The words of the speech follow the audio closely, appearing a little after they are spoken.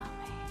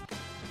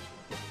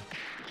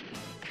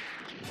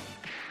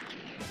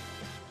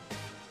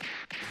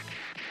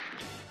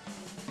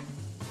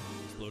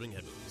Floating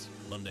Heavens,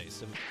 Monday,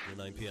 7 to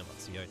 9 p.m. on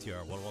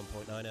CITR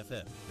 101.9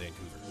 FM,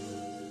 Vancouver.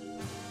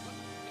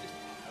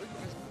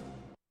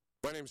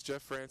 My name's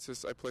Jeff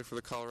Francis. I play for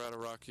the Colorado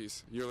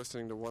Rockies. You're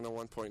listening to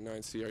 101.9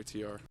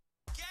 CITR.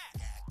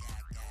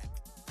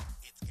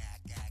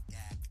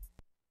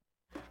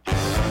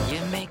 You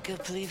make a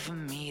plea for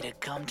me to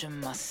come to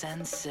my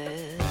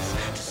senses,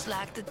 just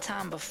like the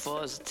time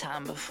before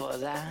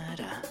that.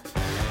 I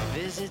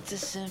visit the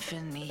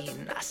symphony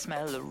and I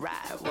smell the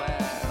right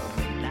well.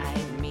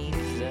 Midnight meets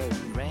the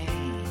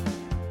rain.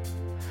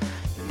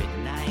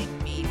 Midnight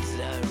meets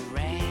the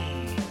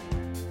rain.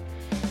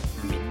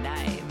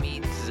 Midnight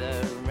meets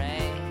the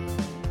rain.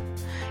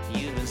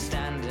 You've been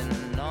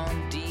standing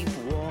on deep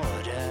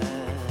waters.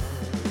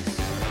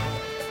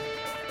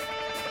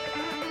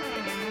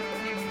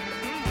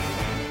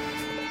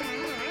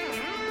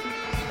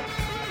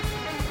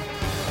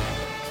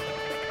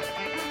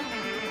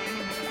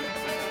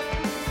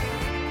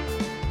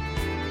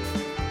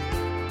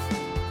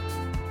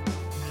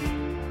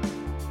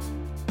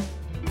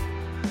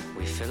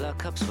 Fill our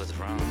cups with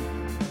rum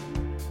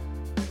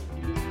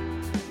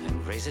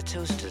and raise a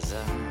toast to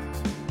the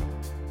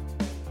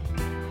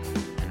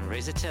and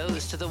raise a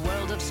toast to the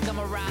world of scum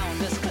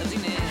around us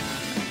closing in.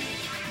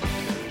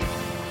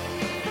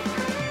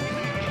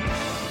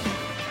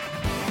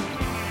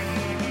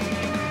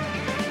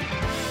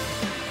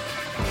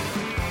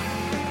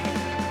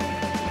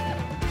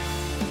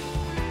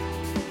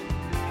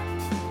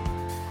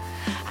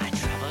 I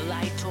travel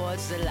light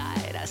towards the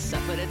light. I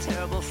suffered a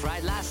terrible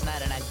fright last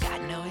night, and I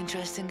got no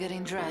interest in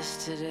getting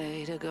dressed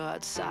today to go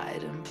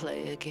outside and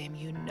play a game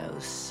you know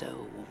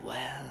so well.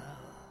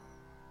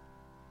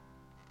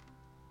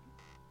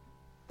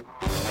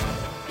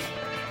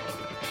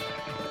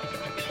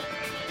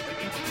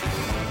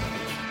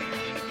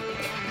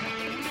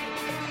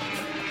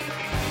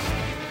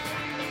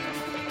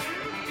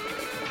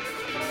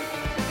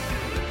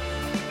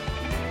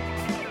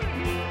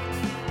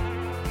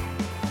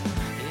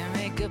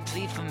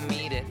 Plead for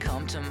me to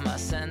come to my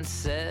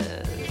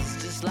senses,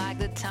 just like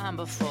the time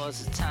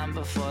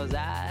before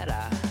that.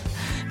 I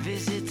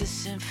visit the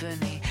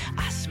symphony,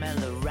 I smell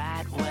the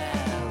right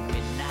well.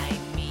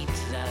 Midnight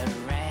meets the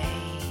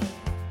rain.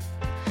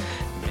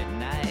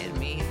 Midnight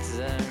meets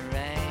the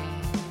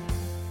rain.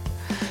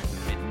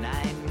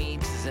 Midnight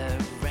meets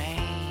the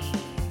rain.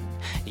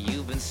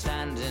 You've been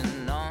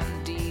standing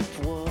on deep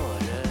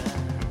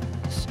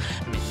waters.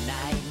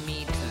 Midnight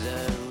meets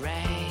the rain.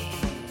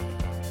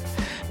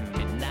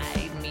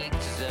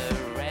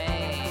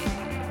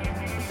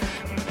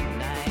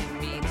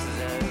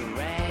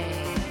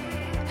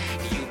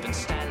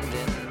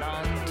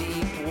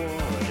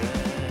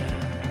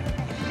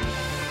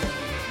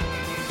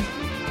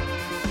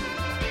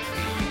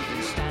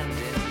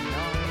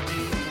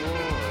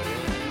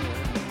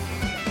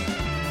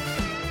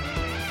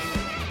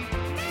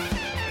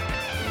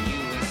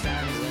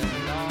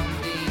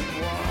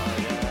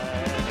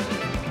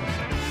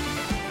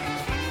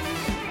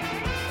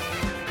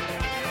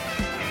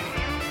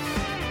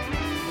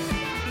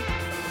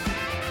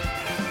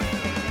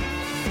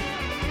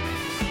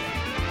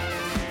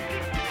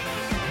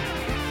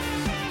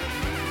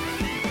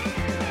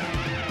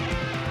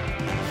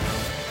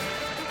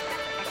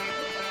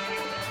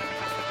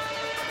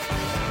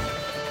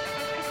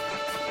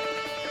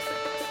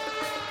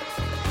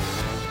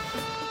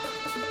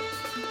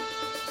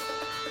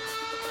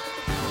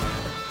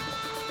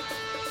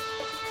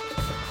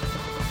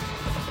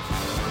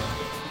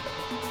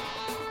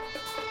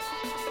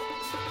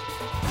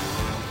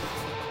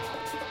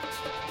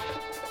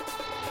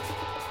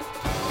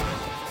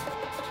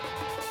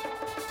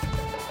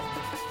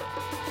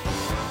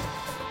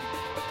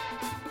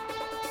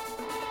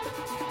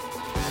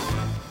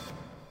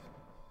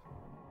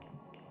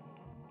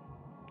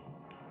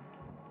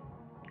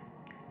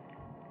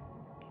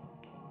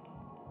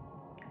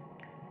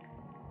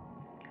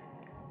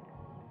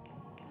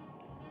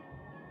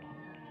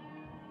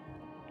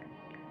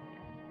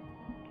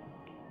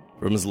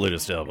 From his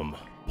latest album,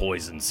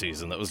 Poison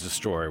Season, that was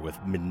Destroyer with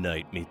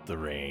Midnight Meet the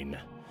Rain.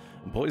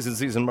 And Poison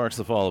Season marks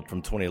the follow-up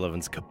from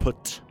 2011's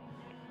Kaput,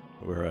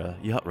 where a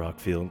yacht rock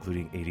feel,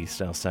 including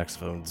 80s-style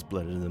saxophones,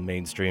 blended in the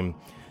mainstream,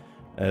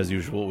 as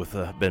usual with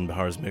Ben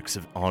Bahar's mix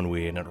of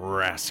ennui and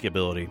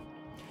raskability.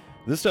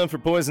 This time for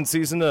Poison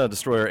Season,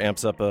 Destroyer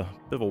amps up a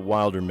bit of a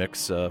wilder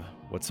mix,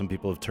 what some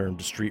people have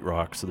termed street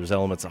rock, so there's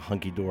elements of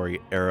hunky-dory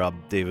Arab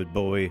David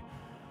Bowie,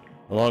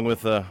 along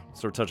with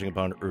sort of touching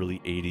upon early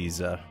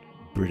 80s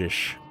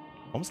British,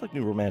 almost like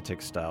New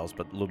Romantic styles,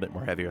 but a little bit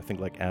more heavier. I think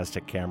like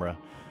Aztec Camera,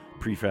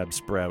 Prefab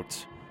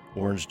Sprout,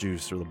 Orange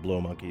Juice, or the Blow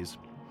Monkeys.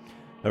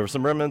 There were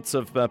some remnants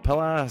of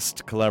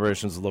past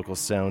collaborations with local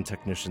sound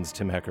technicians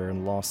Tim Hecker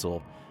and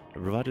Lossel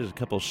that provided a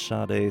couple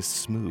Sade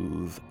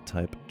Smooth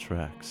type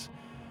tracks.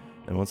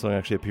 And one song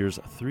actually appears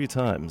 3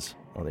 times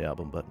on the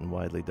album, but in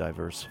widely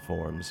diverse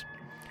forms.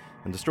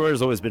 And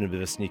Destroyer's always been a bit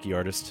of a sneaky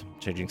artist,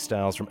 changing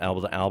styles from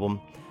album to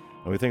album.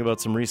 And we think about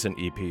some recent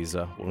EPs.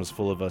 One was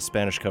full of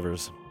Spanish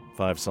covers,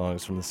 5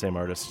 songs from the same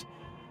artist.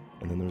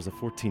 And then there was a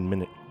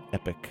 14-minute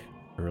epic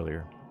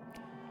earlier.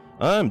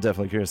 I'm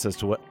definitely curious as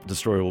to what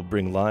Destroyer will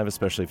bring live,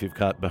 especially if you've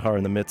caught Bahar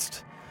in the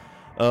midst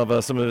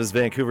of some of his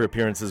Vancouver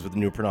appearances with the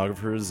new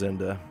pornographers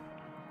and a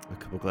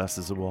couple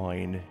glasses of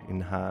wine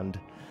in hand.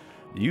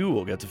 You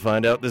will get to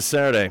find out this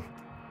Saturday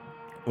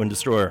when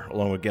Destroyer,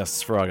 along with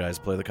guests Frog Eyes,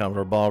 play the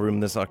Commodore Ballroom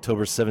this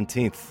October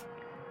 17th.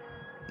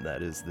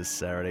 That is this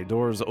Saturday.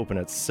 Doors open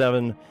at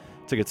 7.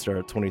 Tickets start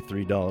at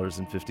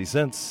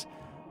 $23.50,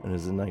 and it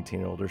is a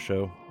 19 and older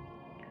show.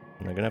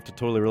 And I'm going to have to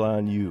totally rely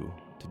on you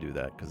to do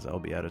that because I'll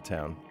be out of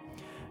town.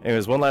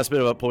 Anyways, one last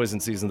bit about Poison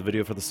Season. The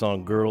video for the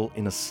song Girl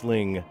in a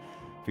Sling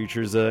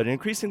features an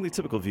increasingly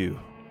typical view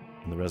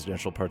in the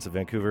residential parts of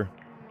Vancouver.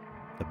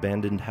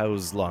 Abandoned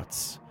house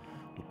lots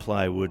with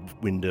plywood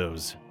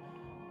windows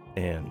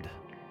and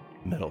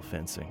metal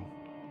fencing.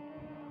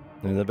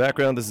 And in the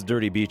background, this is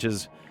Dirty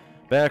Beaches,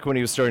 back when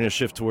he was starting to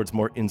shift towards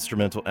more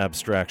instrumental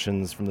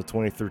abstractions from the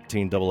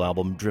 2013 double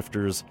album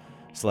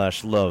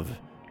Drifters/Love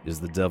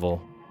is the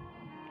Devil.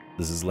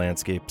 This is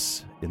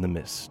Landscapes in the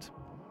Mist.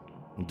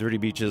 And Dirty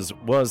Beaches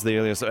was the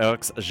alias of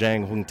Alex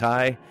Zhang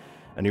Hungtai,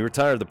 and he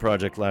retired the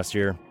project last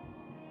year.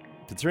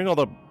 Considering all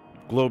the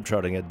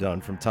globetrotting he had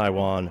done from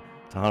Taiwan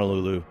to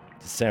Honolulu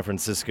to San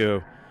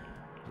Francisco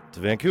to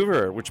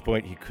Vancouver, at which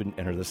point he couldn't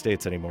enter the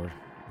States anymore.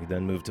 He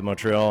then moved to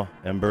Montreal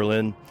and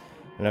Berlin,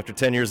 and after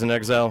 10 years in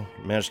exile,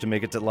 managed to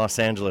make it to Los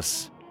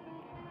Angeles,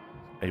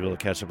 able to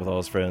catch up with all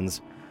his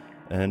friends,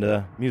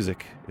 and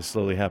music is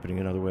slowly happening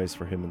in other ways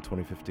for him in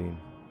 2015.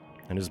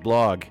 And his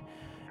blog,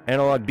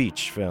 Analog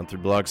Beach, found through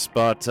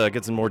Blogspot,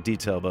 gets in more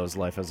detail about his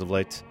life as of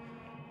late.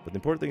 But the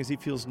important thing is he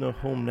feels no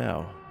home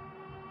now.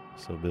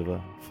 So a bit of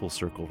a full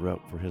circle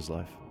route for his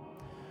life.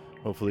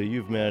 Hopefully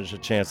you've managed a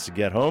chance to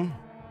get home,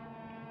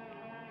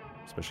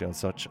 especially on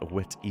such a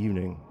wet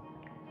evening.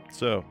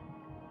 So,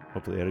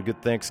 hopefully you had a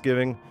good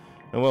Thanksgiving,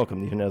 and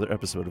welcome to another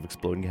episode of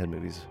Exploding Head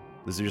Movies.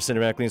 This is your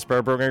cinematically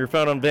inspired program. You're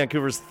found on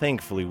Vancouver's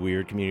thankfully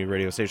weird community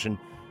radio station,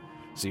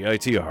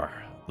 CITR,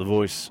 the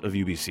voice of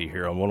UBC,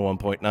 here on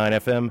 101.9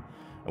 FM,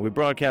 and we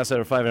broadcast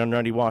at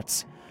 590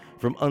 watts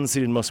from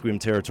unceded Musqueam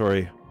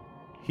territory,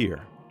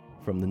 here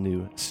from the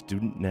new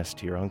student nest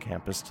here on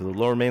campus to the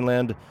lower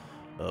mainland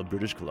of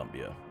British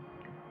Columbia.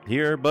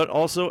 Here, but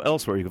also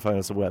elsewhere, you can find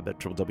us on the web at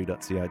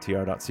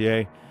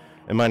www.citr.ca,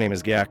 and my name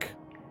is Gak,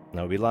 and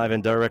I'll be live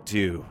and direct to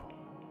you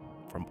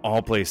from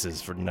all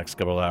places for the next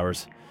couple of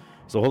hours.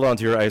 So hold on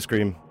to your ice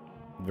cream,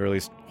 at the very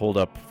least hold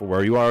up for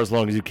where you are as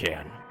long as you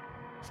can,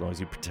 as long as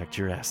you protect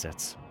your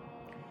assets.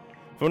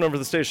 Phone number for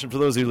the station for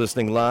those of you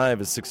listening live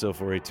is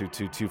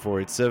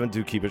 604-822-2487.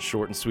 Do keep it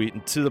short and sweet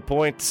and to the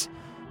point,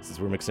 since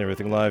we're mixing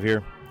everything live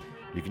here.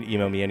 You can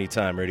email me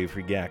anytime,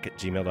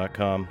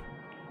 radiofreegak@gmail.com.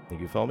 You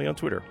can follow me on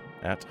Twitter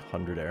at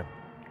 100air.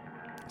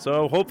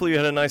 So hopefully you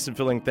had a nice and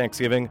filling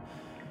Thanksgiving.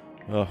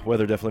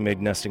 Weather definitely made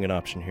nesting an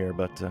option here,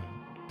 but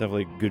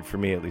definitely good for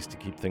me at least to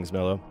keep things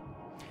mellow.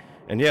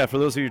 And yeah, for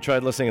those of you who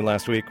tried listening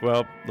last week,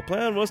 well, the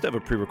plan was to have a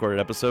pre-recorded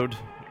episode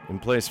in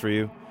place for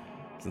you,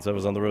 since I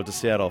was on the road to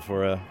Seattle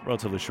for a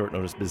relatively short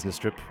notice business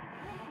trip.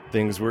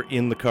 Things were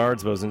in the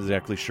cards, but I wasn't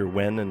exactly sure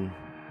when, and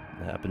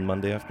it happened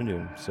Monday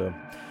afternoon. So,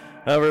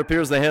 however, it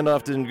appears the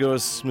handoff didn't go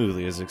as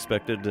smoothly as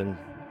expected, and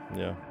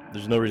yeah,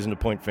 there's no reason to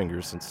point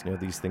fingers since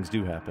these things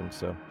do happen.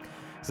 So,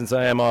 since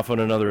I am off on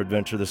another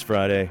adventure this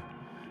Friday,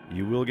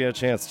 you will get a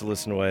chance to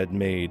listen to what I had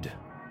made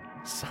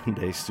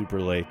Sunday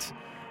super late,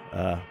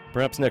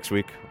 perhaps next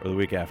week or the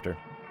week after.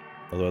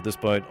 Although at this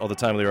point, all the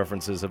timely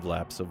references have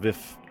lapsed, so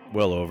VIF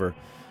well over.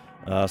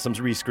 Some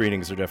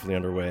rescreenings are definitely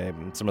underway,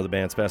 and some of the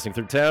bands passing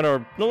through town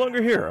are no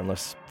longer here,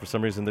 unless for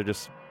some reason they're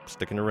just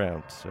sticking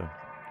around. So,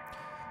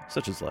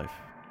 such is life.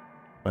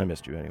 I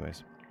missed you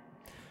anyways.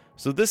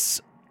 So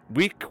this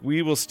week,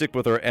 we will stick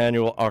with our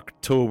annual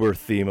October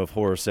theme of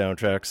horror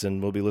soundtracks,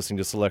 and we'll be listening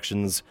to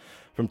selections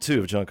from two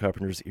of John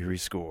Carpenter's eerie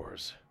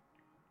scores.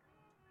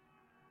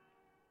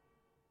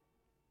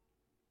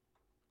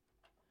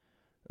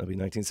 That'll be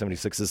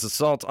 1976's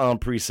Assault on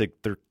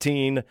Precinct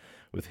 13,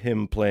 with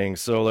him playing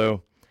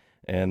solo,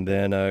 and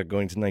then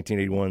going to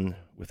 1981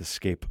 with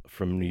Escape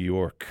from New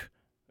York,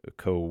 a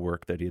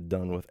co-work that he had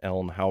done with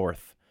Elm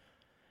Howarth.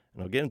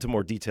 And I'll get into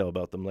more detail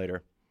about them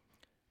later.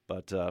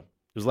 But it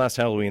was last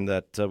Halloween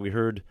that we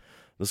heard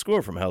the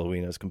score from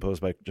Halloween as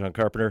composed by John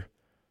Carpenter.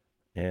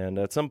 And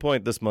at some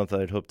point this month,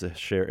 I'd hope to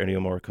share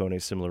Ennio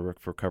Morricone's similar work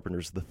for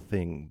Carpenter's The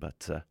Thing,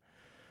 but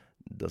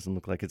it doesn't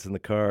look like it's in the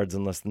cards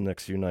unless the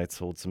next few nights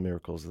hold some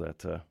miracles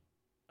that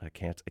I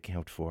can't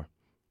account for.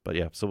 But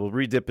yeah, so we'll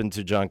re-dip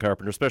into John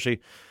Carpenter,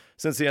 especially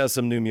since he has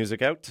some new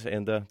music out,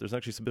 and there's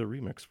actually some bit of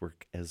remix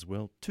work as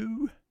well,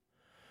 too.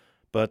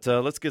 But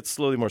let's get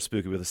slowly more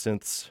spooky with the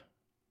synths.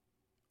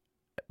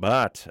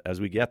 But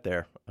as we get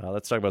there,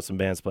 let's talk about some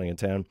bands playing in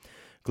town,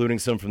 including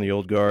some from the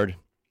old guard.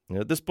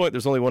 At this point,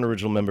 there's only one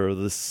original member of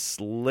this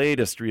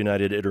latest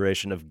reunited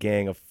iteration of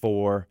Gang of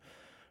Four,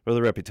 with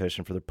a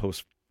reputation for their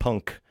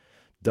post-punk,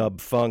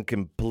 dub funk,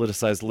 and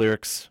politicized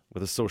lyrics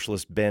with a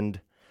socialist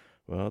bend.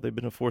 Well, they've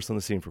been a force on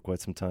the scene for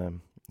quite some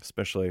time,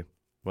 especially,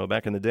 well,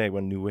 back in the day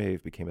when New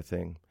Wave became a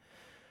thing.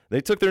 They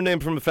took their name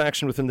from a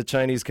faction within the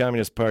Chinese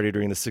Communist Party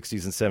during the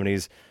 60s and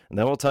 70s, and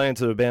that will tie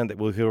into a band that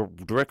we'll hear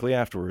directly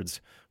afterwards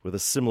with a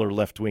similar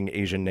left-wing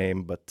Asian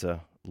name, but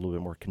a little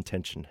bit more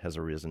contention has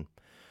arisen.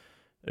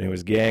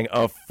 Anyways, Gang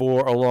of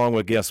Four, along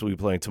with guests, will be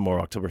playing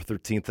tomorrow, October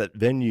 13th at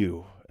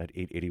Venue at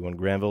 881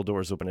 Granville.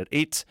 Doors open at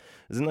 8.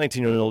 It's a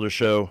 19 and older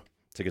show.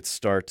 Tickets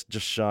start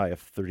just shy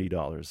of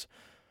 $30.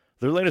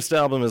 Their latest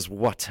album is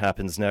What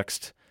Happens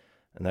Next,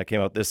 and that came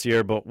out this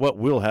year, but what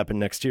will happen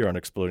next year on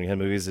Exploding Head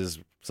Movies is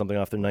something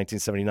off their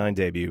 1979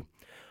 debut.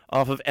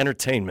 Off of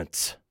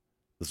Entertainment,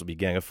 this will be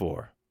Gang of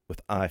Four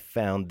with I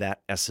Found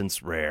That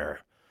Essence Rare.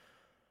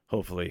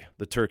 Hopefully,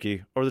 the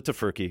turkey or the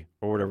tofurkey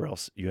or whatever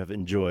else you have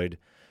enjoyed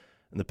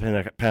in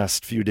the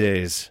past few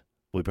days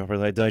will be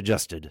properly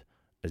digested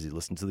as you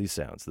listen to these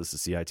sounds. This is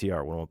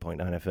CITR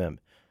 101.9 FM,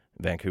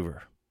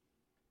 Vancouver.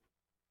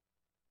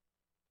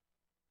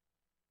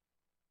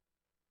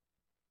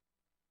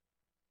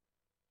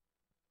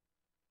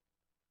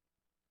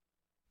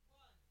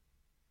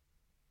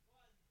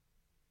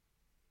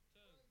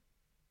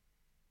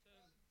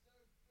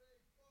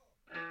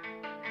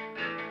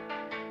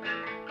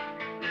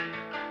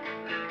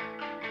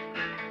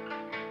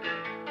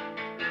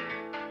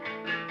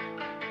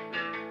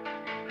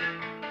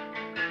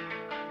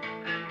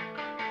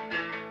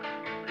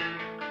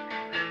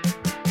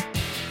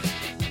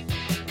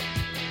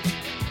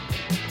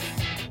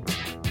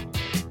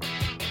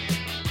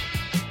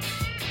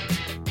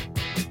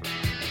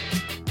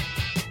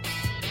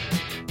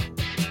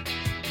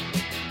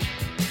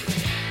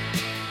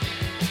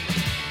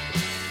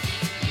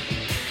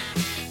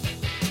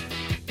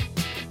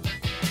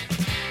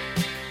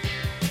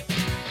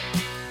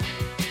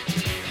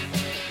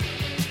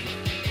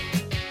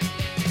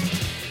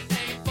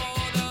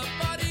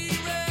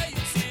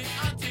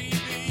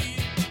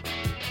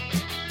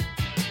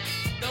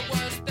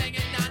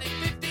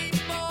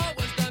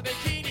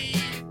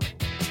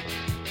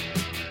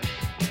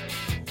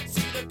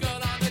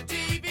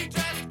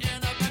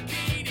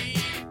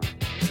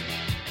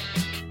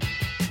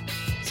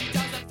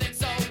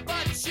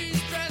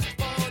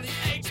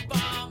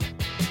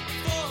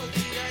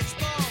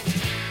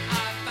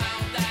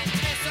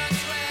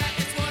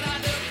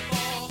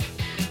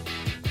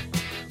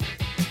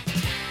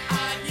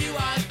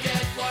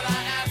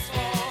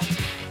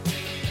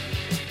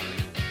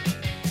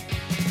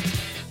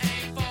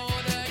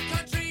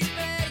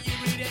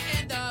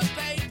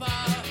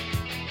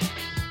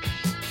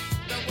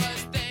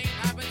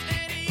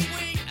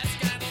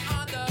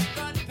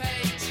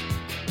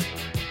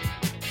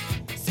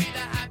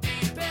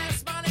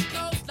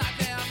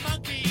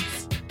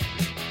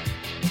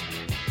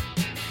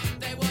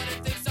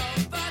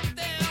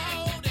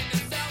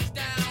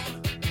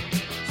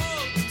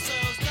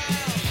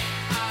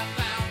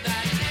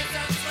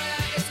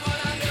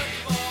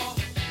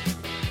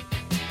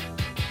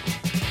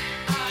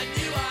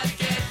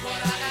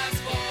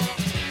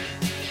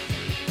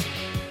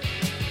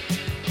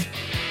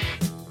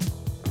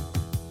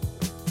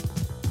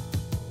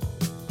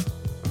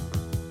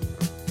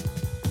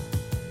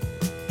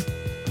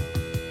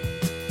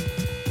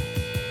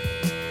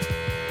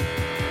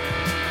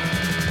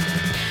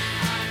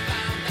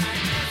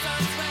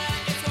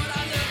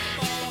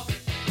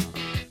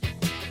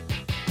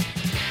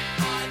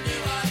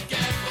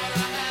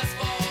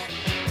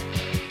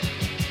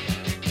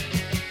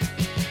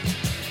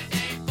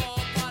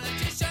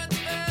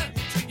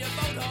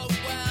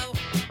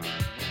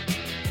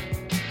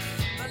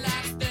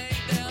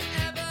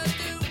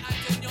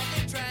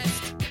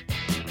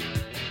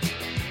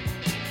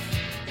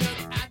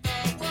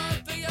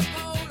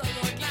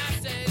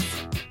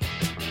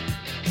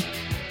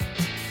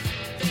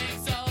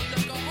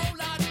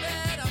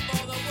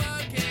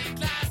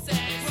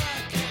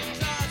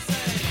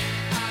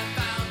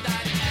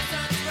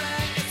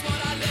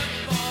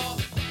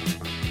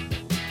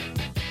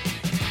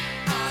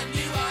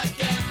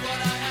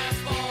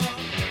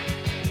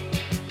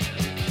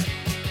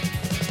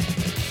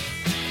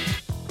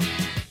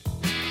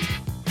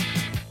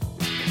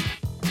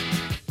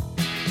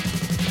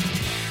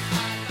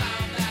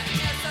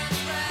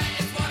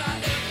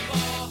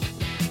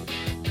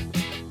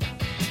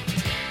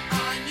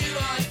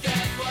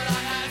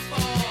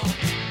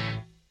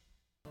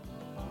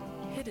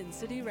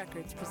 City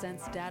Records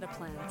presents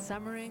Dataplan,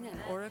 Summering and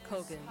Aura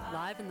Kogan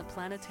live in the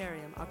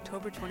Planetarium,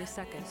 October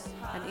 22nd.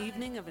 An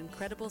evening of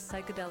incredible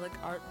psychedelic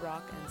art,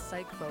 rock, and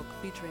psych folk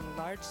featuring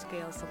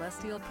large-scale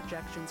celestial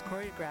projections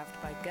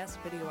choreographed by guest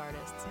video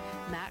artists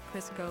Matt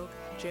Crisco,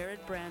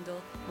 Jared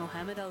Brandel,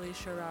 Mohammed Ali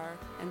Sharar,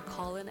 and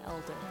Colin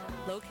Elder,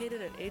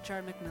 located at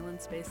H.R. McMillan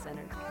Space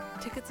Center.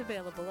 Tickets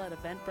available at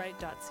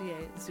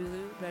eventbrite.ca,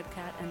 Zulu, Red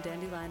Cat, and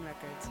Dandelion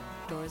Records.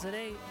 Doors at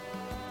 8.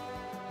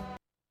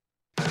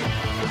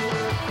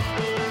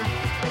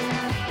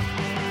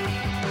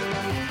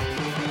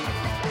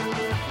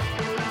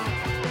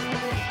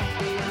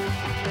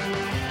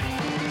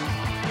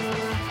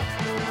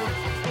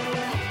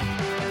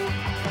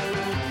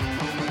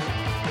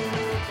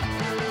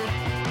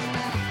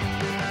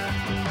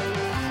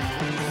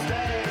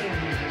 Stay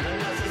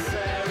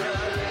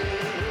unnecessarily.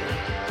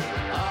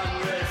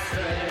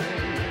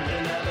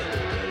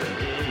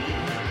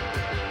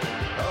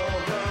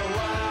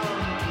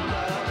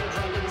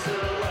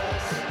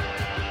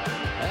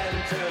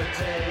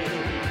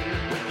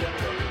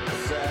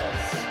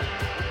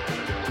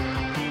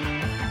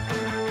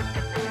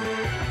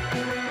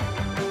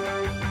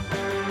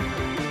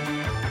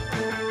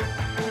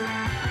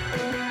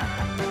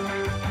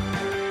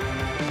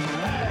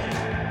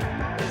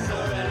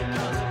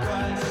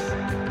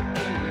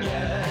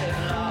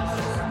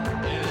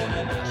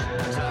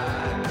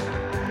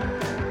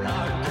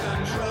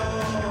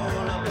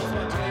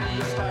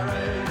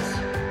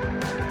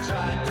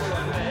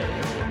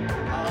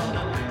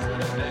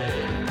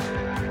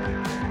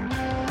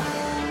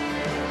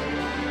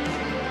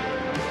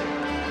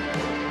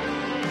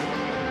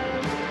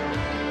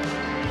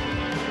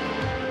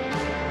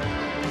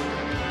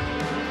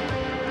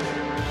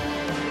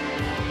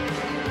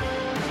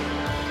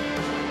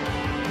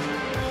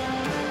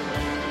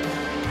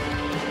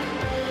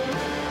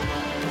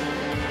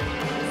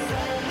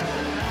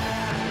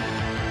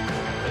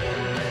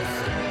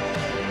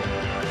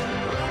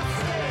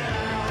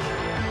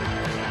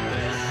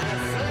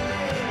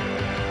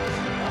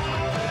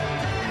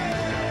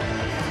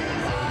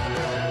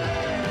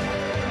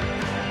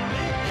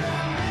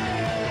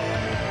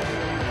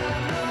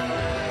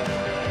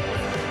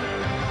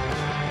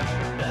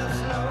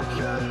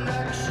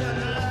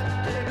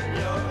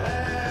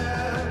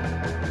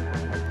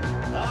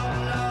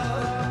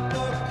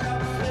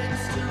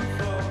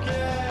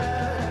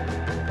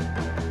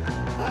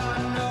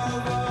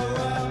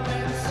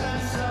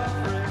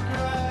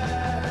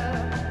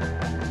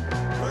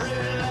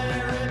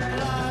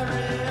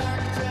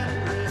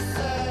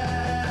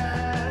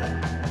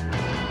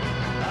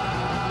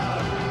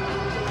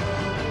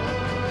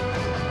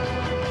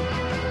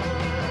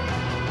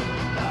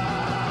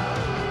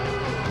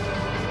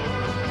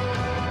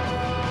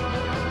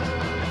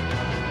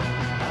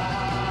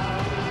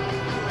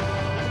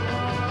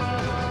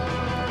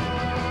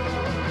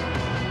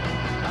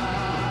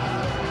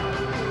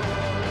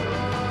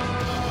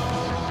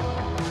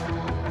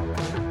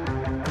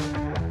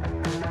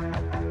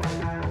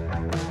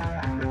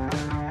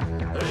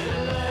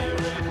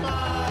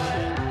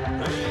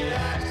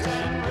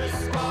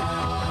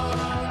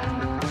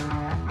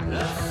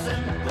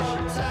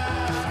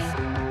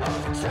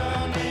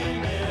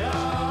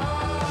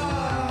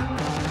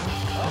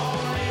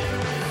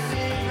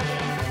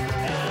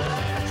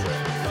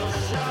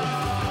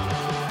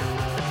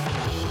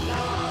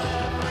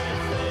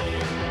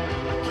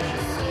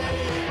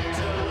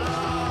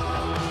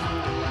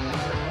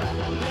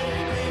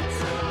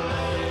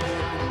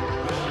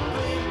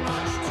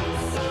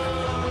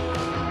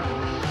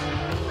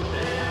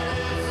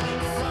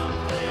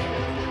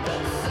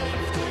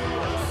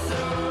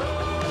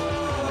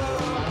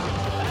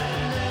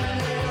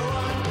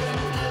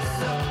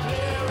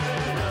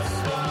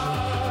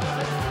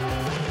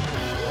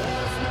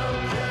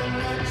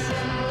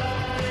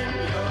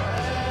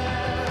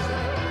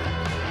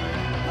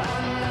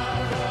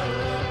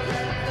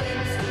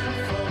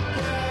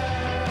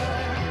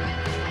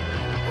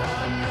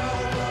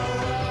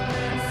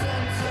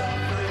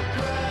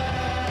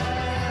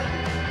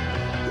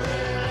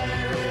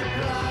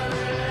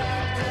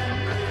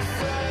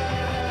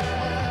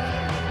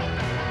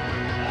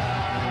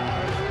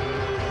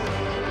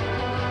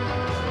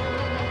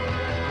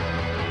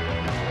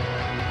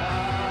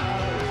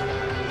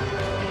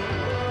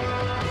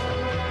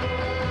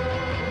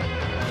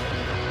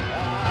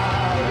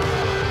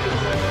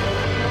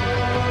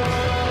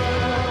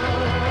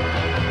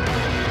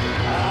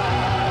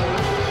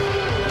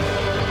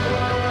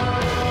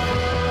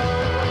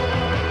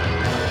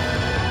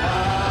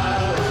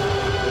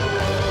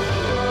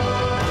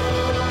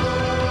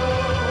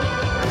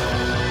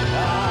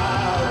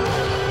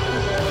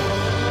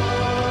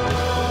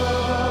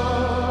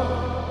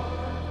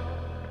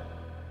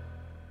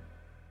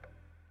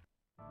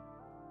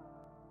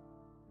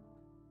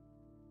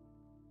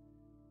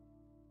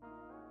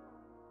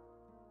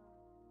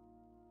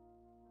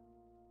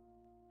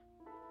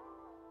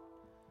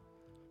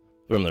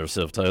 From their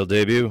self-titled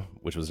debut,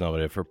 which was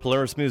nominated for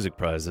Polaris Music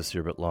Prize this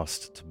year but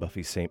lost to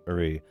Buffy St.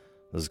 Marie,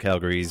 this is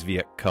Calgary's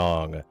Viet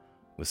Cong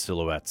with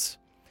Silhouettes.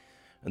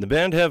 And the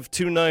band have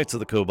 2 nights of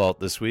the Cobalt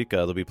this week.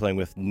 They'll be playing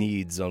with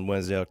Needs on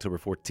Wednesday, October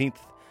 14th,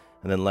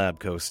 and then Lab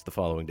Coast the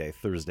following day,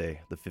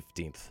 Thursday, the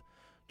 15th.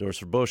 Doors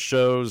for both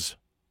shows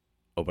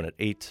open at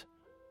 8.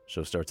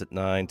 Show starts at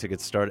 9.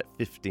 Tickets start at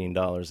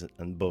 $15,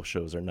 and both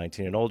shows are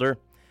 19 and older.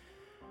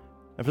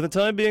 And for the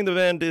time being, the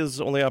band is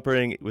only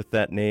operating with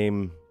that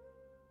name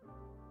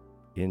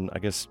in, I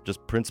guess,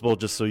 just principle,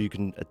 just so you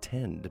can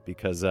attend,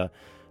 because the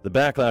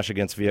backlash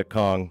against Viet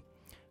Cong,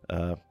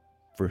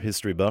 for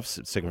history buffs,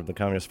 it's taken from the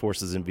communist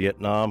forces in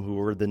Vietnam, who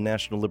were the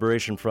National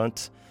Liberation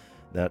Front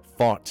that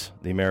fought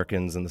the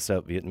Americans and the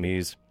South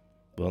Vietnamese.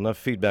 Well, enough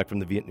feedback from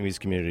the Vietnamese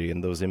community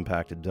and those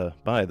impacted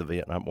by the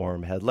Vietnam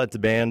War had led to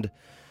band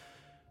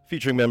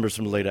featuring members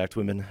from the late act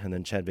Women and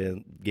then Chad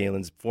Van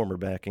Galen's former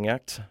backing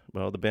act.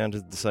 Well, the band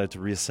has decided to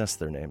reassess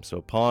their name. So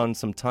upon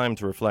some time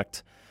to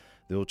reflect,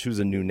 they will choose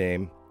a new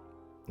name.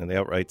 And they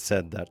outright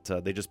said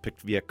that they just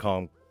picked Viet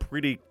Cong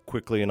pretty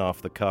quickly and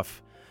off the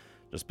cuff,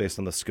 just based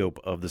on the scope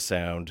of the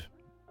sound.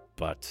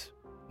 But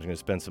they're going to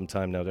spend some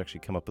time now to actually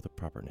come up with a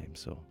proper name.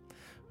 So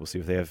we'll see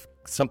if they have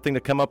something to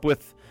come up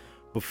with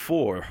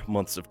before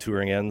months of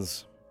touring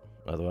ends.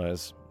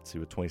 Otherwise, let's see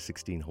what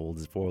 2016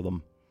 holds for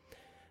them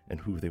and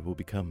who they will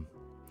become.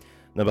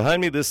 Now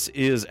behind me, this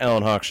is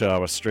Alan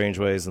Hawkshaw with Strange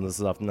Ways, and this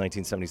is off the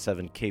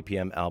 1977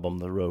 KPM album,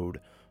 The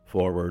Road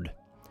Forward.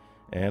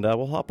 And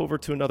we'll hop over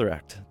to another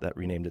act that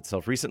renamed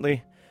itself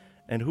recently.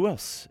 And who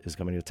else is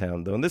coming to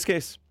town? Though in this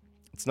case,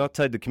 it's not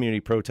tied to community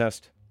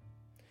protest,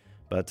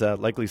 but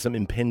likely some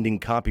impending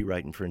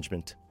copyright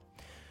infringement.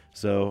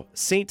 So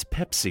Saint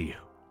Pepsi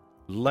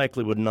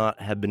likely would not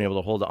have been able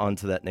to hold on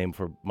to that name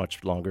for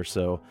much longer.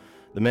 So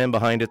the man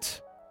behind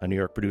it, a New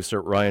York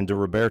producer, Ryan De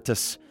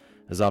Robertis,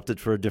 has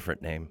opted for a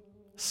different name,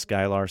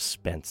 Skylar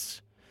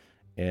Spence.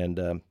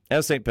 And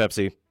as Saint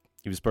Pepsi,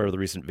 he was part of the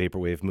recent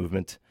vaporwave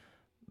movement.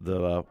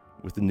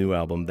 With the new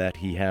album that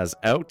he has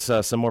out,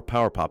 some more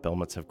power pop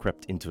elements have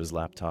crept into his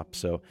laptop.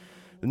 So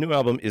the new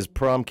album is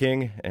Prom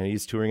King, and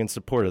he's touring in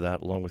support of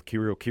that, along with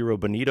Kiro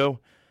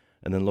Bonito,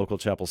 and then local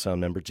Chapel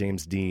Sound member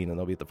James Dean, and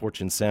they'll be at the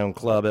Fortune Sound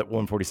Club at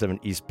 147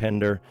 East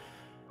Pender.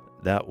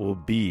 That will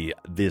be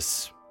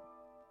this.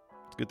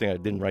 It's a good thing I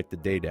didn't write the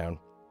day down.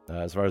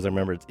 As far as I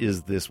remember, it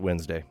is this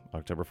Wednesday,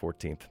 October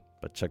 14th.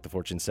 But check the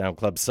Fortune Sound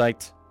Club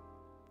site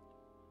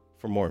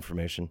for more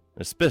information,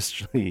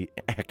 especially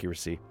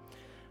accuracy.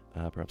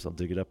 Perhaps I'll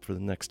dig it up for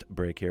the next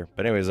break here.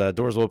 But anyways,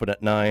 doors will open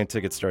at 9.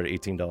 Tickets start at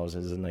 $18.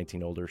 It is a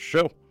 19 older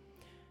show.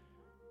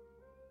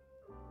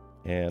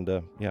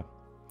 And, yeah.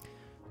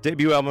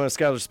 Debut album of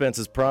Skylar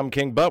Spence's Prom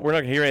King, but we're not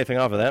going to hear anything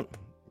off of that.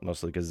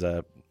 Mostly because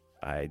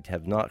I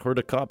have not heard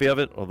a copy of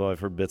it, although I've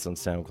heard bits on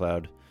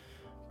SoundCloud.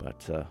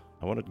 But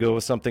I want to go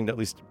with something that at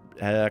least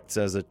acts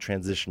as a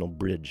transitional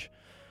bridge.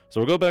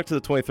 So we'll go back to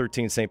the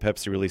 2013 St.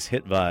 Pepsi release,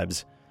 Hit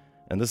Vibes.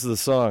 And this is the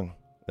song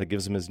that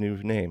gives him his new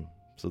name.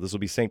 So this will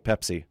be St.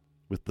 Pepsi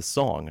with the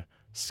song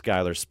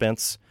Skylar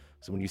Spence.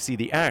 So when you see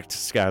the act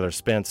Skylar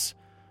Spence,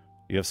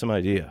 you have some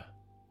idea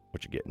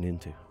what you're getting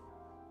into.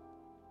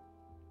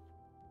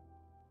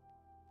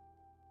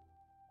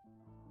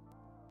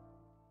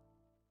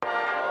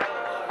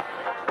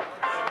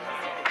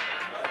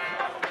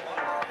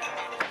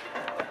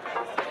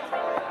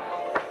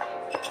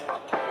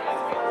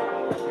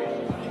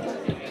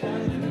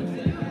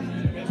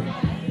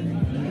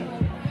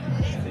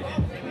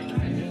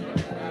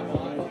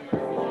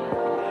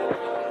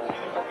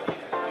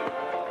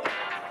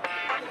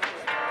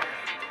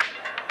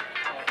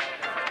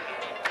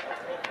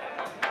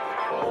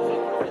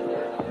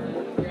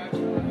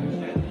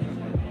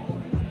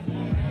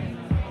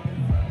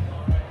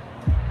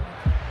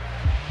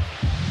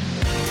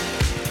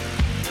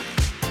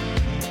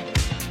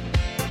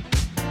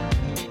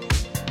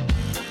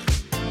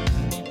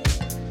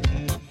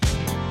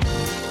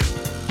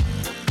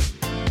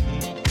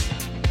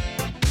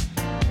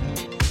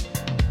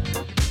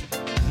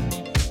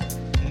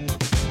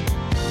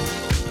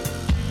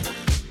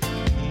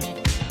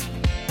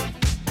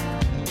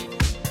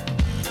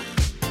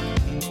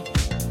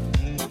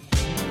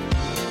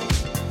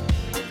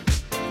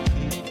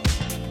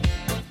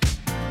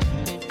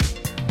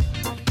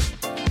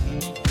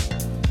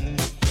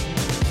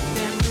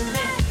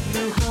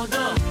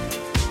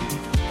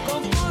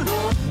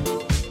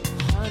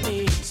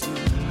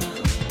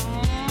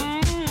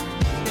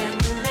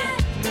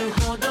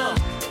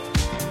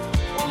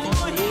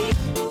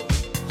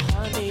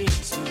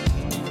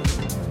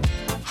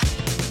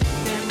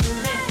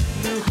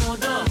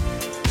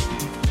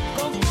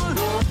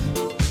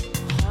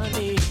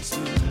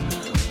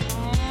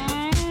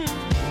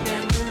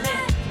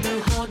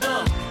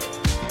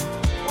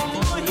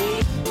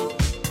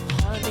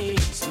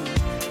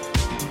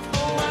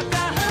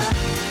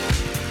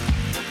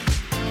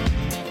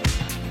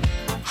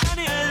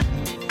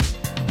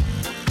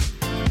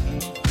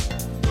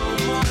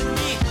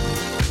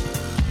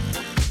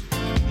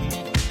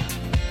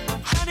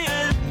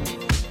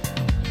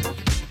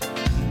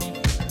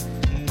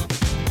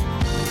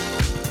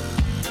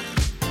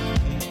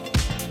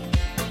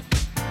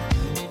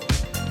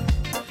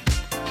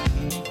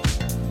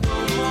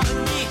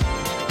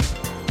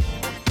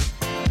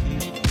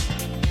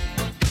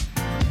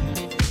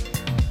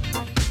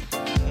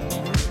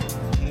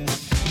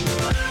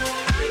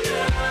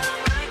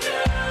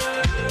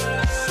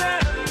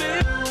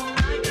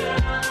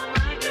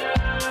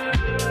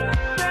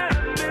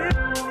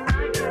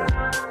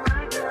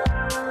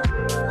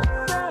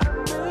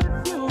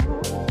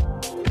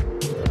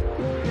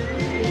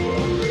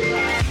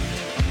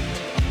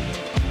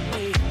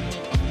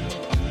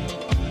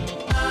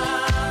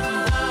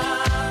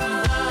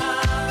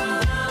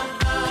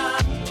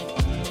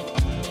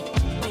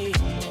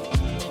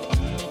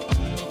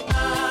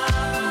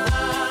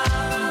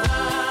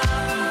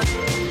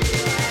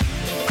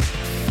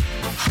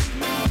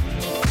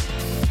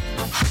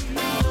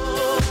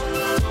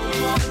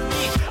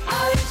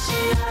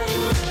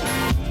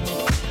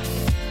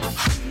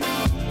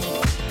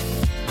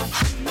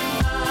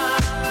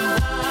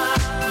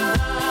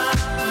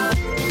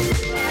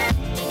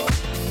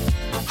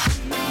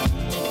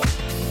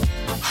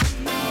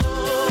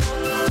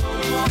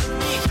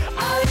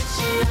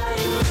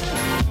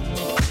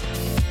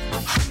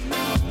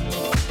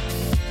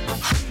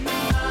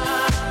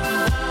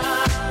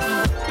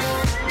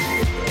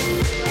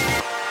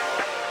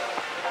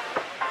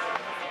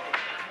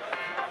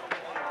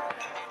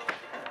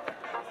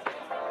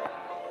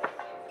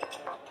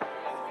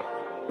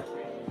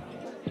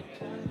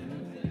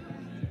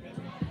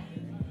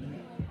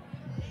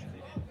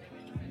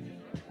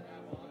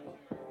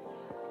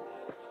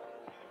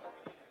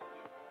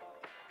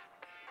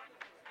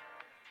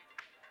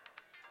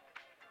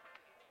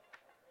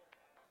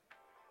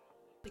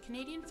 The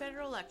Canadian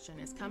federal election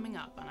is coming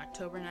up on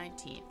October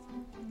 19th.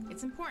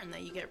 It's important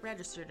that you get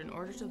registered in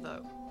order to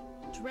vote.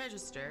 To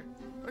register,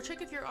 or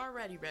check if you're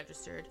already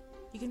registered,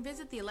 you can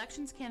visit the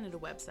Elections Canada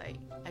website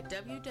at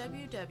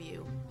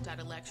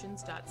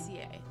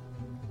www.elections.ca.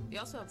 We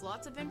also have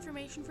lots of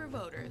information for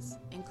voters,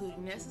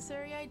 including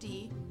necessary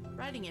ID,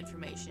 writing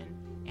information,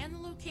 and the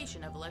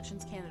location of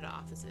Elections Canada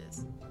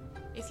offices.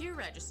 If you're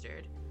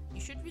registered,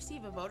 you should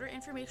receive a voter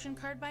information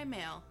card by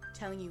mail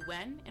telling you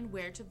when and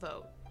where to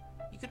vote.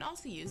 You can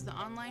also use the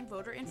online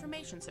voter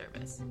information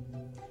service.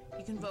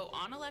 You can vote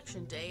on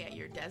election day at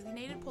your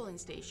designated polling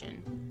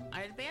station, on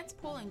advanced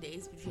polling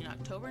days between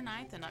October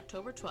 9th and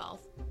October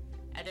 12th,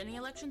 at any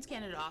Elections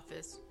Canada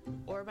office,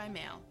 or by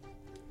mail.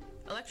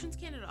 Elections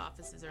Canada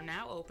offices are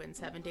now open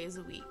 7 days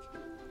a week.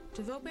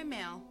 To vote by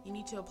mail, you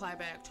need to apply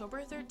by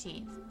October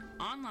 13th,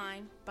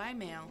 online, by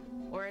mail,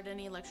 or at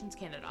any Elections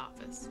Canada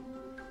office.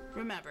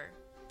 Remember,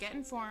 get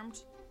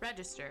informed,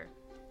 register,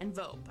 and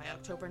vote by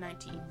October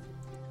 19th.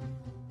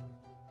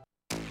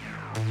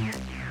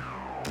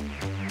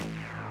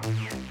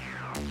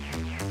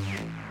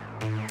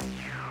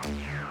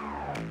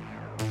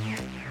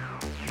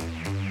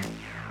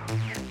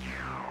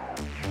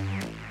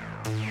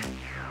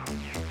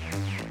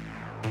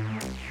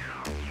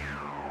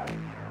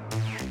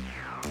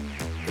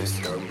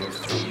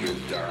 Through the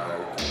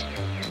dark,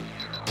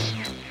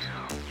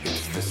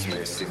 it's this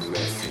messy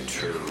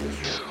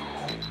truth.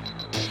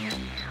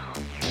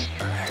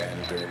 A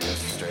hand in a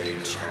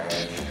strange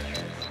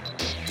hand,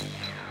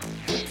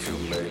 with too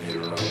many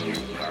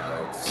lonely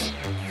parts.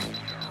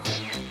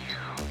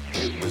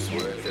 It was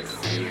worth it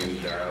feeling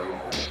down.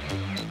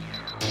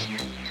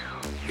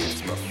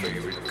 It's my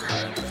favorite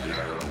kind of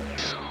love.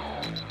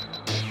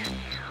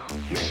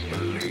 Make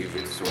believe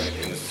it's wet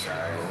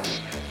inside.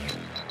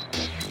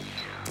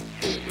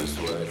 It was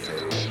worth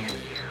it.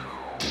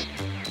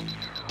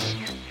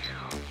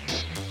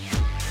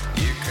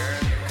 You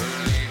can't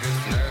believe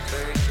it's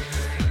nothing.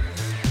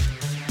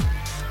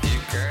 You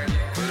can't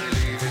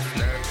believe it's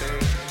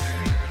nothing.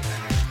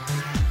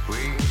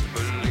 We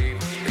believe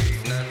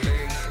it's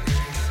nothing.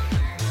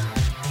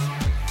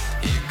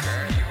 You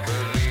can't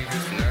believe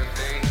it's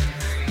nothing.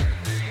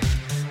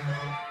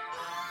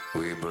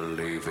 We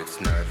believe it's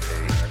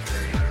nothing.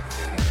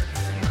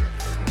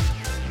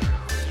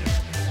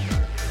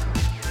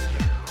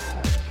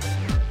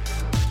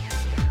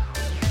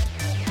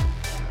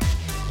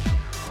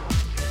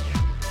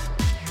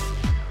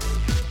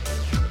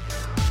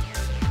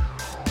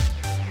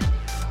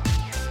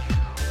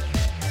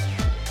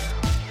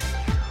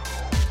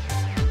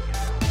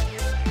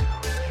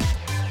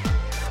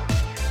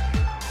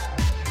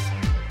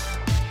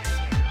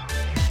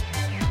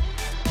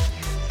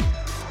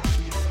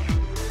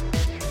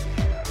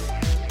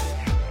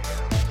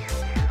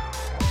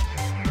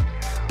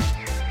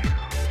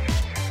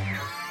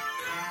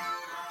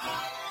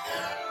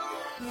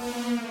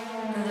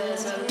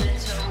 There's a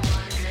little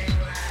wandering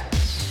rat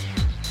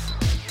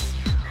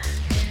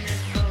in a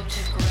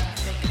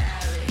photographic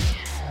alley.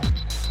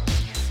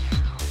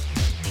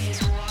 He's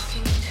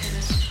walking to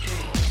the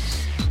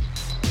streets,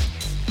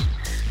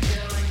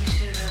 going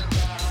to the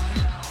bar.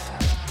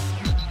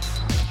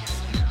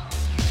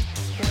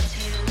 What's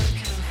he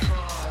looking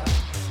for?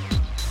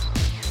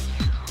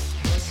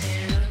 What's he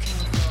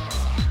looking for?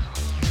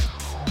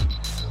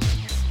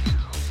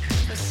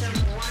 For some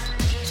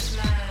wondrous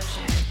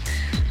magic.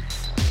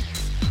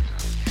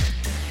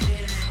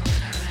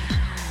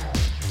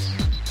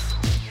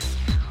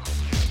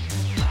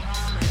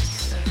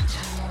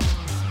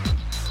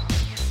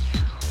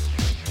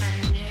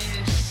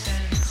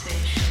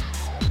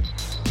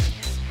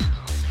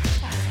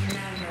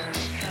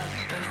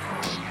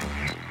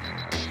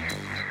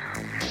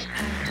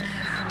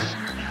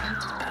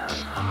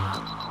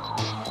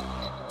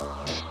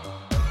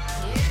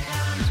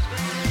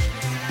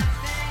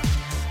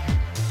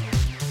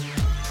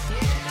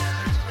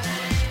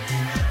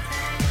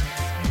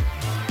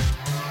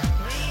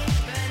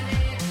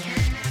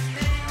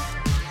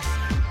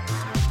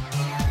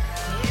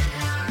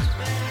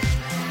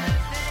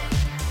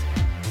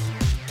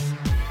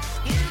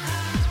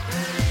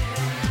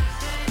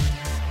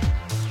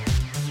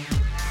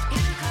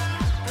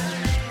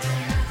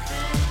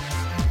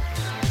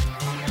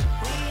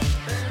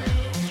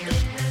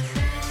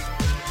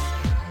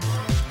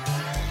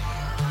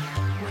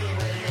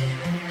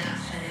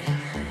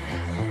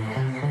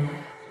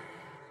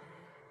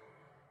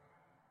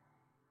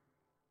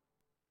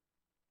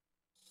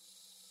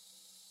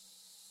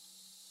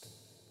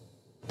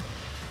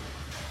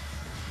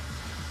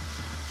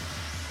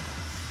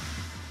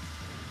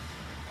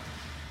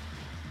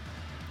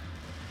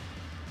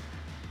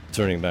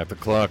 Turning back the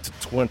clock to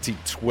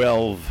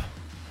 2012,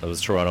 that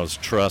was Toronto's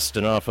Trust,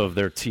 and off of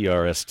their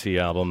TRST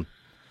album,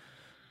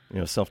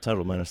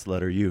 self-titled minus the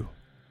letter U,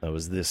 that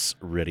was This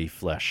Ready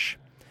Flesh.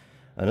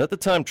 And at the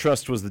time,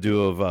 Trust was the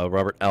duo of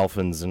Robert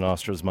Alphons and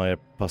Austria's Maya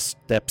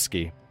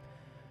Postepsky,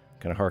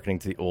 kind of hearkening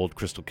to the old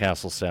Crystal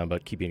Castle sound,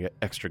 but keeping it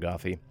extra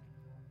gothy.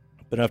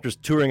 But after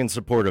touring in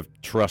support of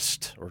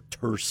Trust, or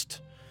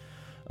Turst,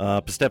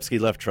 Pastevsky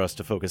left Trust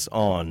to focus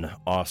on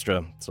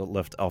Astra, so it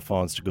left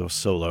Alphonse to go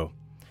solo.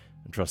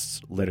 And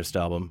Trust's latest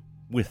album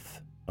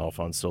with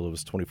Alphonse solo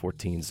was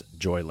 2014's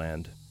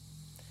Joyland.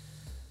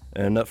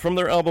 And from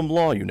their album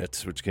Law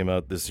Unit, which came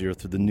out this year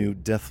through the new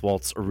Death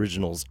Waltz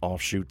Originals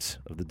offshoot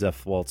of the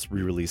Death Waltz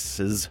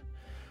re-releases,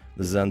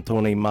 this is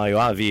Antoni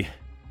Maiovi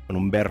and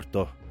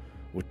Umberto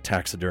with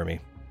Taxidermy.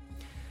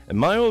 And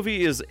Maiovi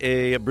is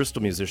a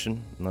Bristol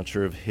musician. I'm not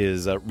sure of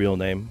his real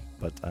name,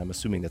 but I'm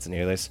assuming that's an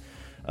alias.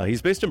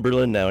 He's based in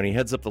Berlin now, and he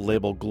heads up the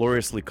label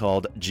gloriously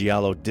called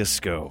Giallo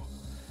Disco,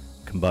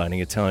 combining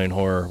Italian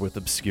horror with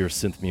obscure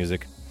synth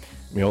music.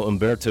 You know,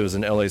 Umberto is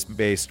an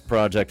LA-based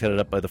project headed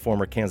up by the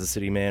former Kansas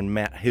City man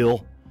Matt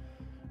Hill.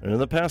 And in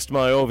the past,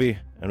 Maiovi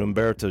and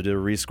Umberto did a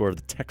rescore of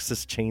the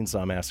Texas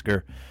Chainsaw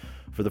Massacre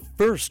for the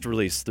first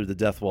release through the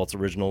Death Waltz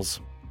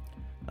Originals.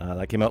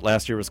 That came out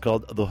last year. It was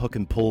called The Hook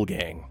and Pull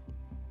Gang,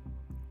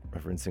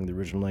 referencing the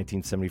original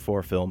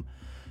 1974 film.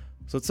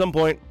 So at some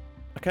point,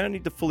 I kind of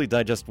need to fully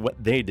digest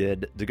what they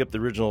did to get the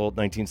original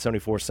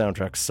 1974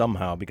 soundtrack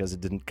somehow, because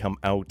it didn't come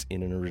out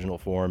in an original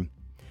form.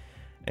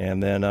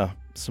 And then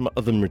some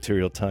other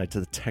material tied to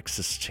the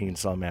Texas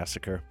Chainsaw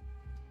Massacre.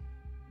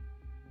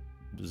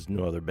 There's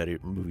no other better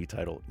movie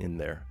title in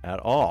there at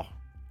all.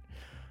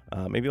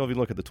 Maybe I'll even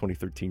look at the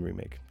 2013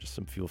 remake. Just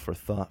some fuel for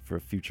thought for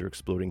a future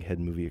exploding head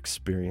movie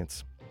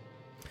experience.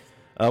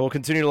 We'll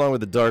continue along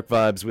with the dark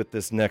vibes with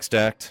this next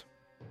act.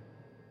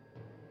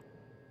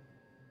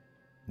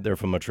 They're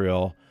from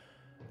Montreal.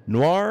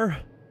 Noir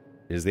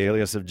is the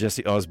alias of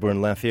Jesse Osborne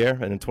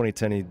Lathier, and in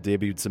 2010 he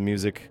debuted some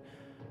music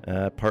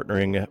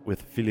partnering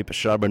with Philippe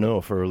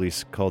Charbonneau for a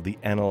release called The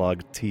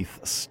Analog Teeth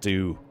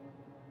Stew.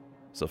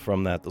 So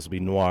from that, this will be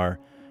Noir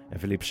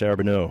and Philippe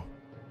Charbonneau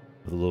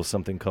with a little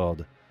something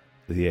called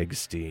The Egg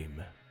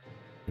Steam.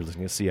 You're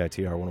listening to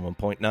CITR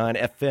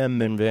 101.9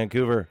 FM in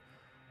Vancouver.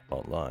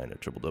 Online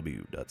at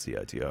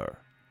www.citr.ca.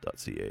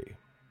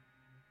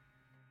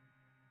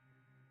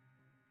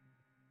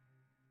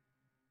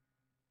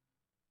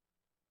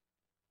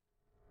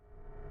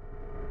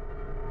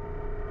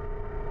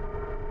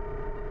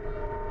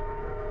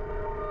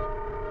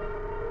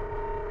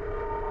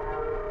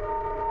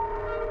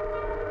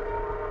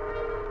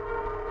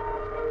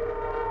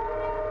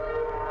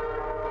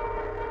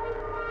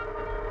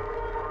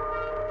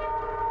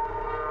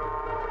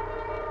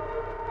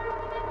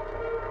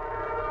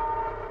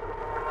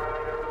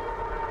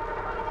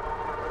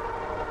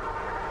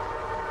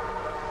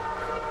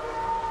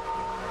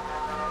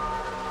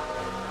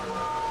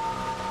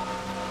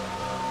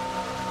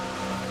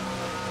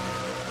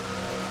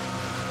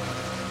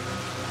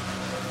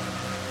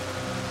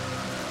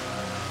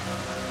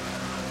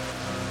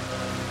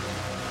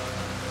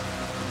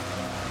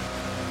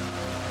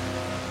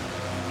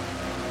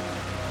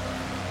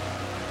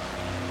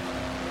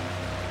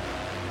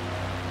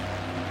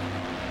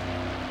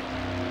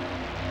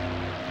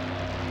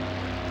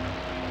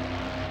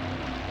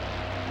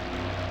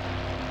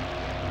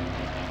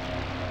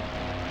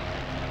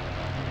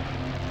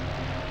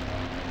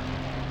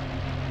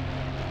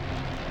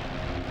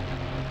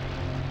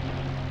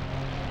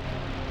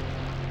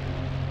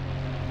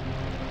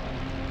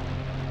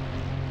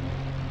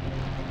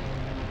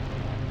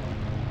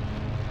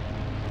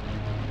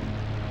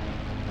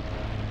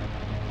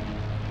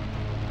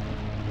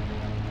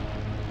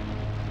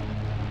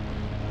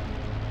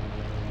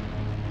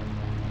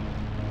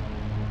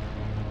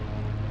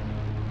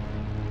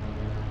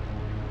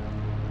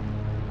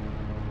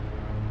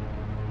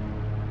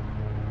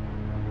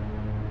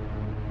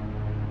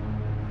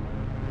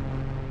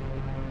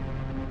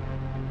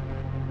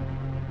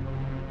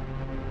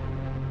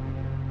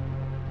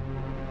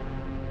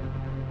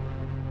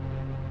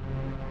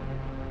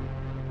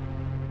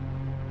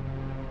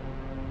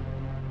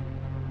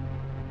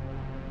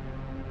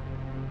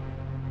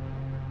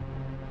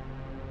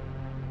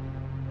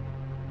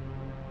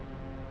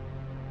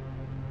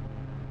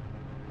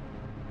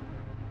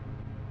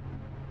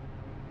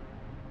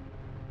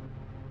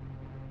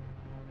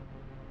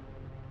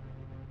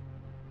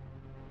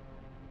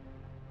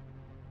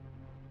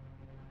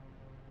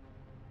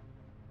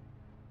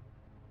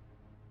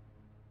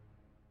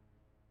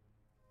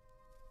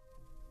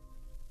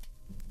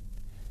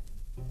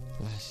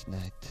 Last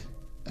night,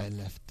 I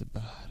left the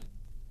bar.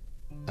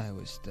 I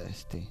was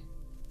thirsty,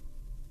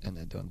 and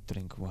I don't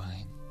drink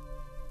wine.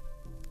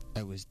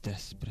 I was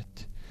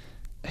desperate.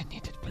 I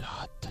needed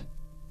blood.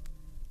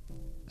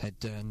 I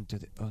turned to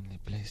the only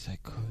place I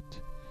could.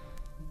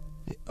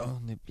 The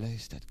only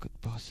place that could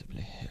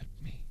possibly help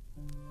me.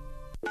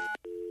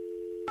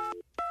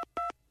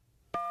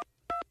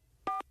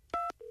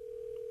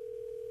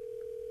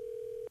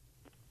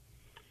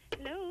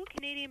 Hello,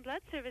 Canadian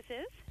Blood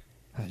Services.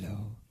 Hello.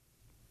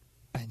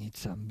 I need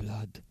some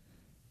blood.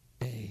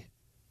 A,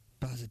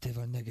 positive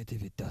or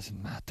negative, it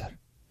doesn't matter.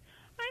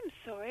 I'm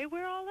sorry,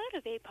 we're all out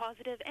of A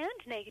positive and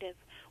negative.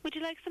 Would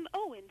you like some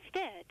O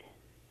instead?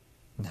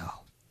 No.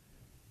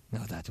 No,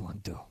 that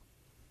won't do.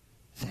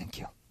 Thank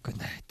you. Good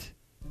night.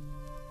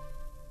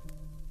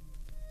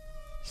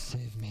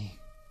 Save me.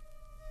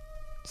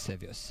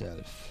 Save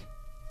yourself.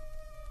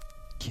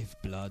 give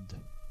blood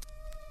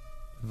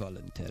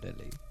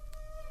voluntarily.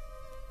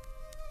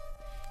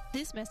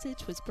 This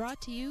message was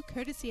brought to you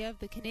courtesy of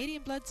the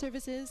Canadian Blood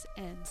Services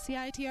and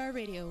CITR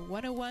Radio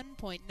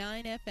 101.9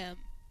 FM.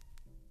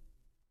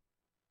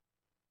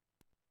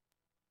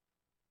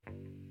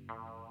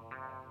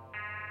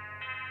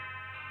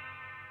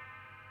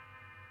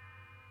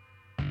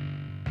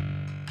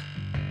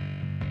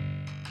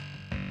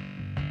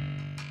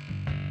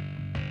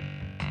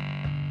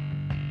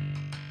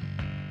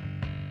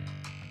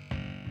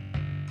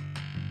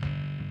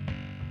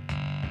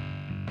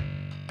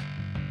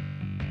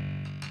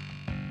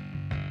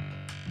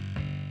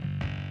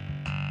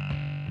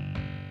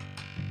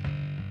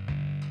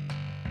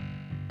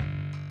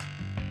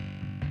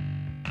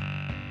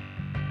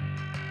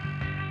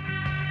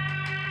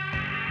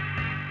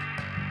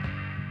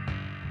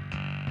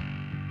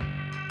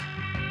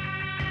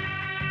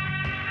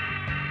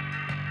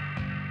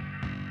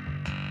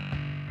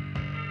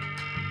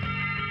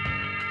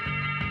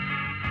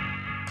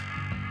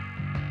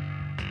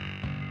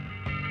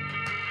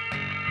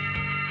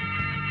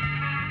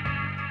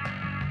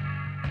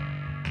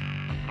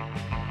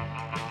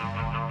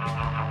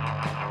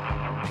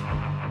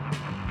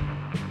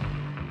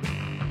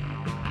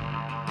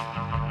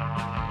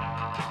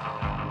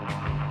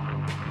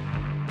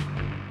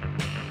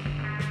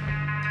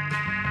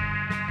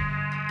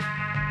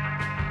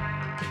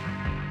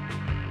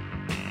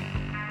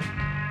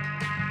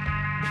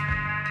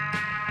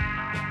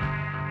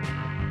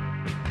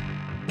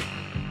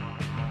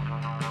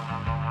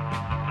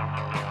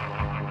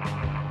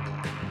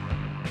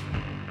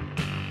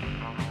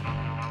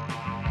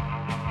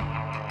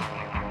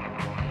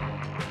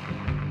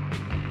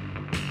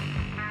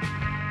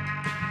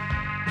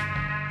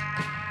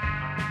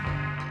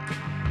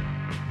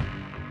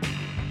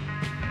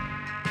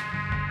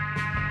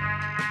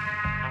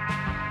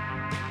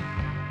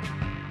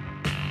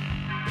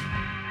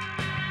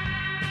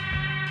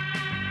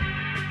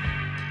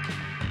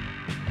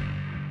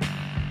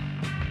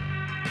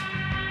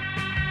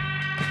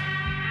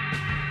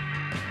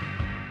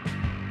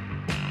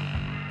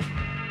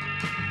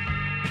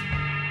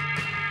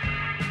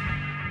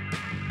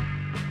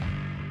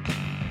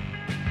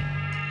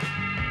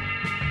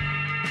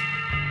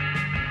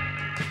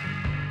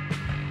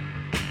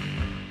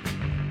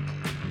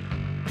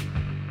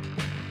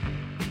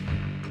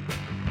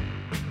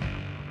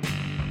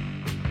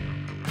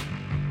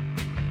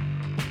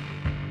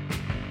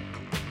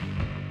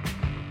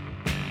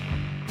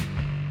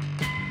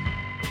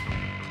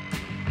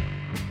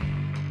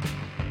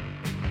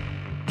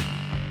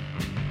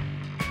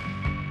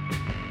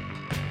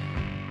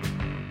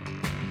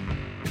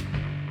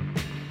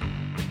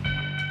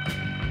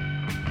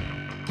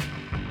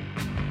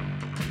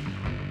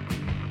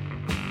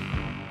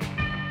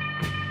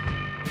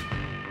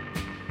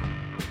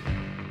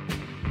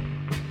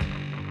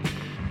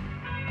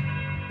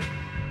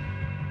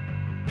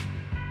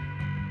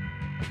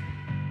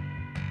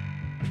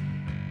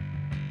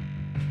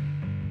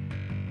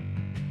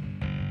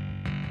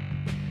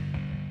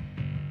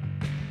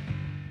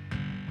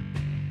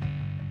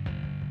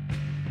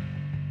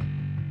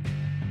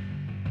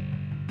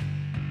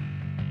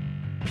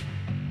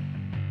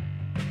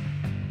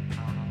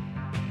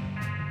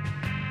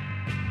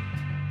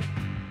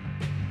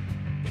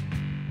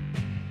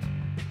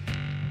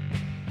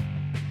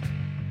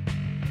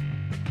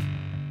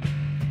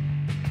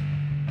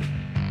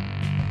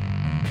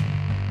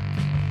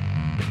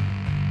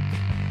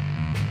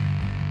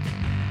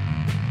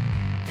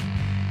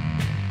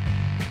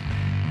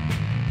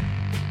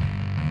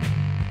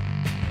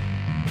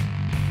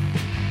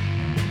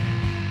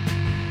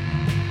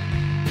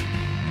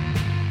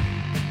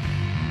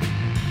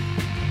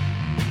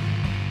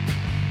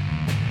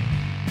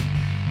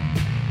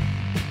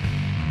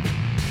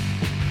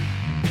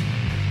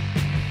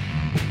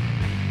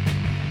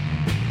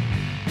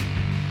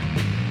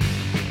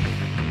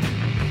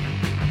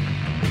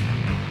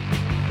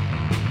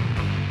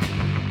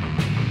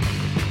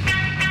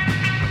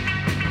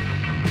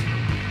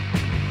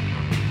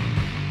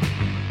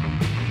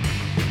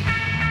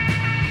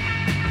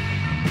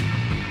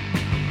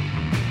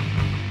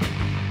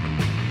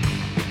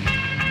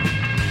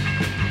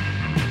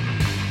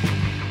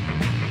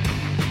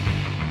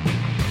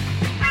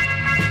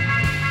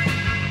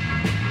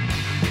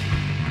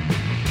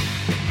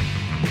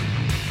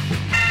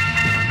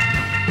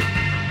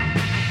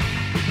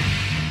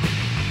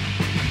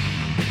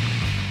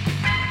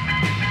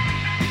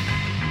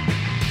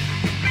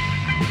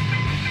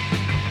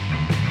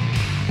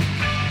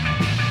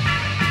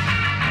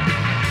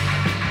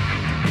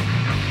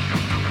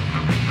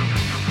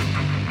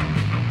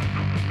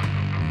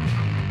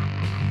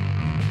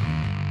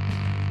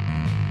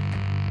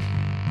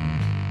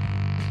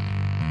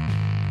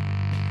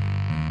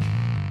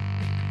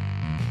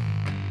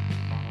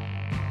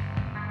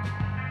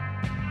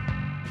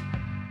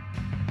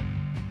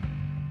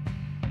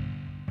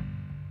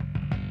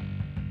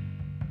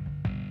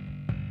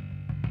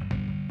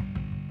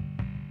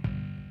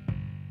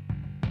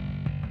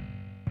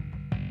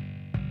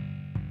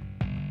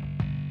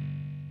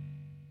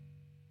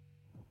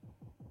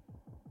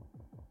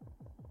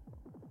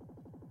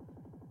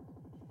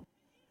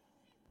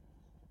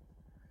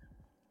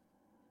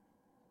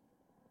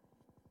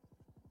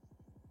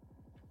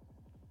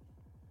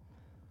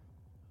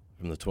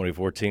 from the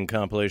 2014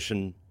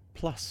 compilation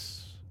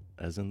Plus,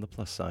 as in the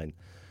plus sign.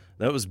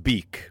 That was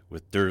Beak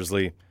with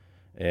Dursley.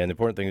 And the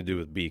important thing to do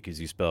with Beak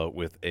is you spell it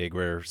with a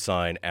greater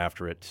sign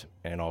after it,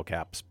 and all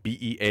caps,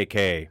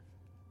 B-E-A-K.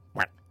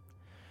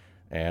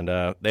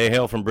 And they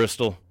hail from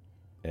Bristol.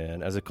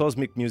 And as a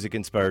cosmic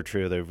music-inspired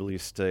trio, they've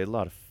released a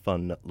lot of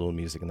fun little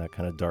music in that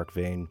kind of dark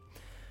vein.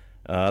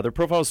 Their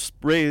profile's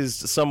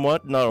raised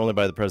somewhat, not only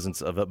by the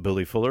presence of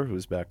Billy Fuller,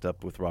 who's backed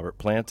up with Robert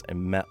Plant,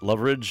 and Matt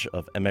Loveridge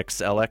of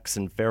MXLX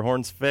and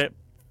Fairhorn's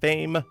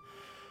fame.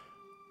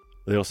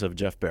 They also have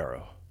Jeff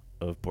Barrow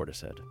of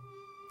Portishead.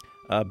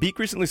 Beak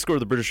recently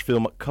scored the British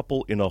film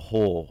Couple in a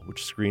Hole,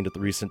 which screened at the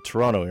recent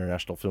Toronto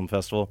International Film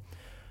Festival.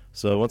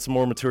 So once some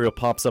more material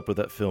pops up with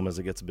that film as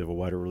it gets a bit of a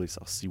wider release,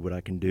 I'll see what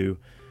I can do.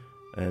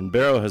 And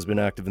Barrow has been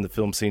active in the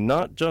film scene,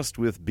 not just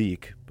with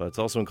Beak, but it's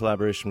also in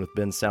collaboration with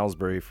Ben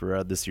Salisbury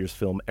for this year's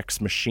film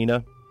Ex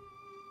Machina.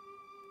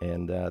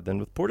 And then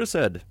with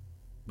Portishead,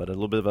 but a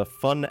little bit of a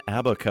fun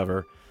ABBA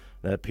cover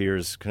that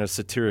appears kind of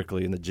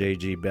satirically in the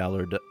J.G.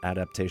 Ballard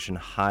adaptation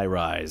High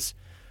Rise,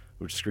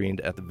 which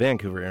screened at the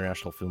Vancouver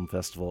International Film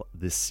Festival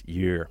this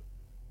year.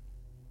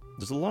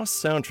 There's a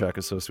lost soundtrack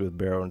associated with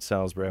Barrow and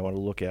Salisbury I want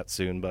to look at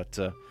soon, but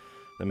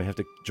I may have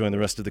to join the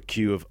rest of the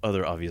queue of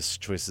other obvious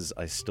choices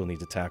I still need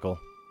to tackle.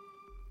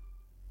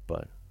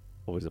 But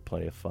always a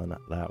plenty of fun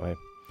that way.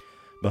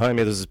 Behind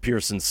me, this is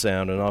Pearson's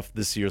Sound, and off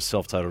this year's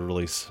self-titled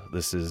release,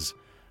 this is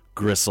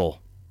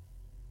Gristle.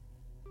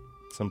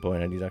 At some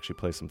point, I need to actually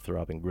play some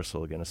throbbing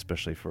Gristle again,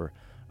 especially for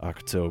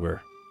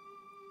October,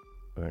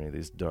 or any of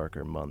these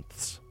darker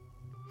months.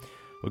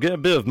 We'll get a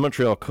bit of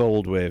Montreal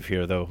Cold Wave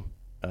here, though,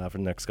 for the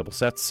next couple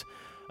sets.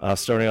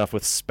 Starting off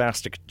with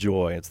Spastic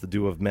Joy. It's the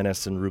duo of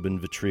Menace and Ruben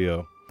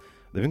Vitrio.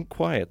 They've been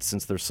quiet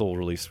since their sole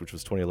release, which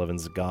was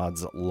 2011's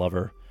God's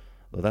Lover.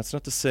 Though that's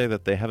not to say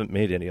that they haven't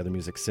made any other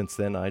music since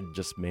then. I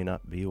just may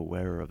not be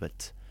aware of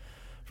it.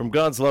 From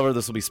God's Lover,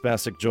 this will be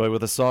Spastic Joy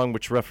with a song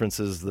which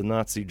references the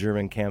Nazi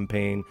German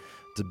campaign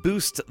to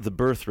boost the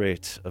birth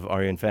rate of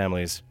Aryan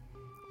families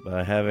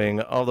by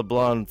having all the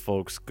blonde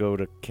folks go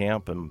to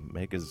camp and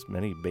make as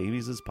many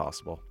babies as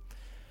possible.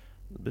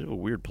 A bit of a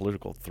weird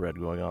political thread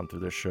going on through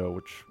this show,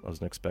 which I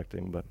wasn't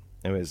expecting. But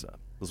anyways,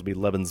 this will be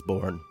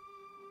Lebensborn,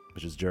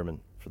 which is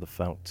German for the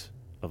fount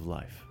of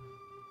life.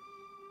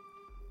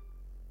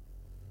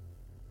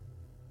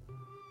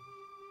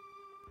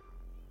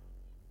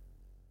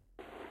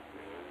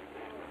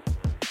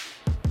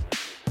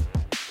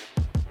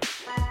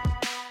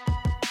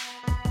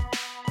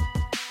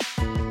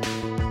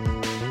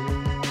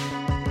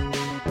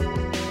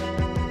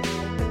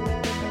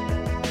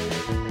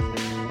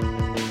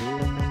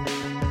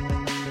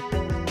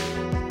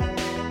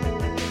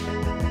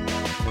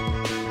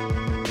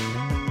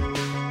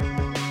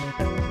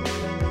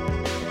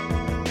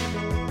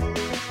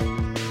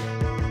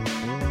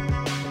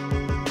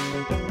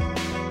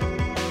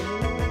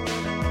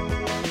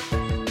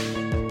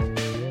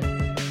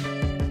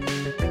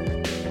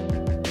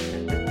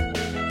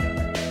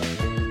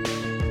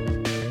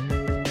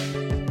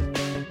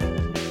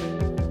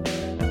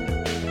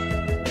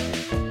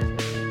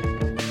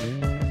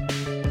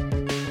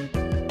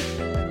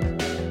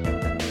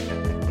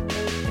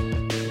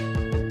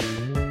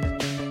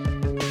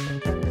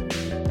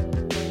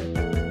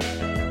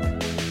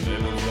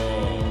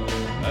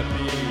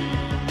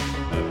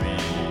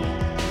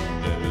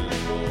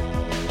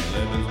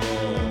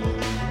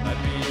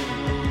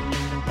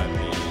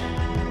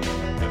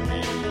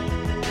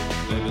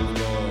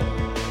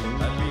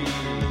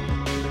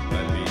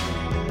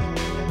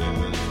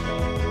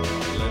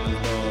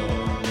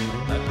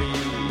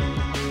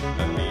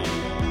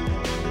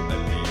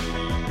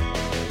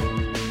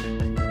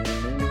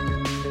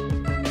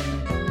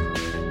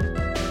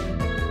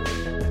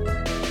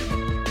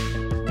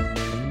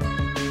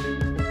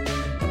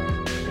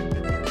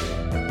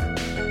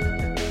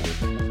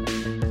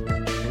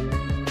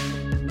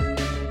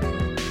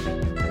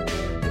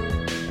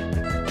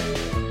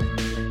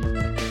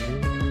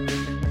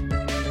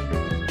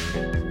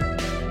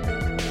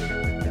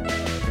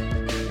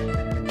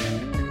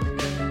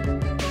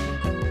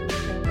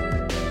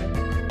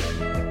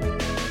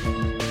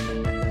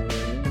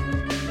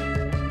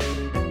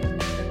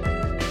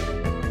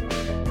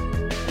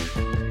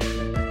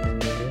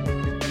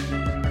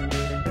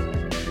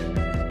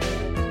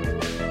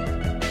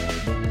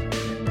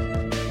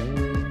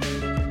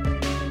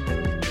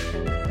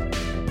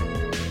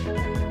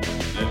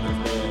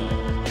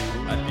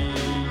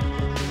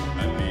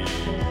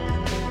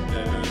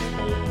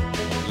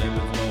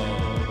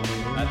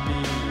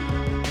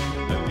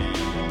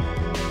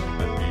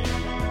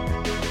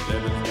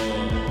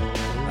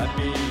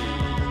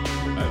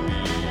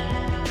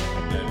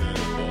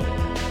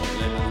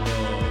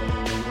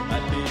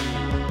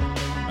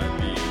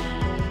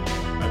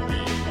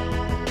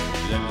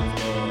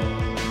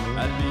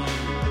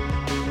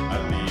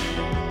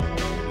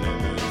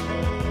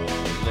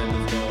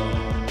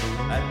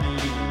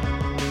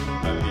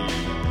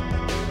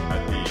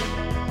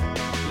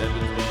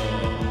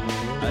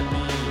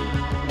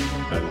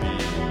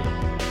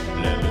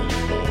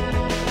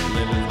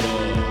 Lemons,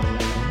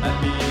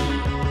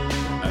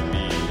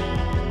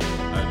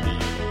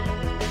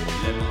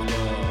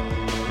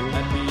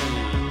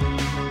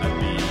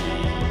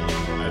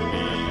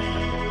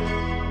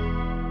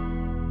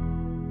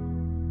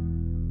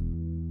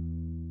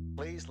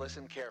 Please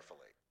listen carefully.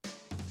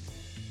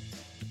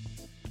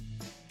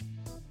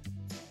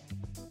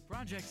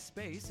 Project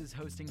Space is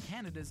hosting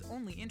Canada's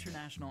only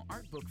international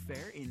art book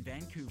fair in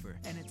Vancouver,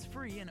 and it's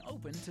free and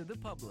open to the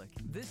public.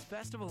 This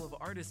festival of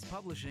artists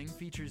publishing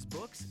features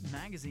books,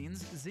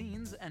 magazines,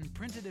 zines, and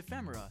printed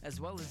ephemera, as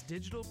well as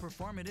digital,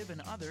 performative,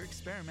 and other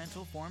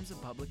experimental forms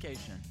of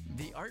publication.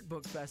 The Art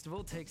Book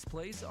Festival takes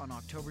place on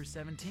October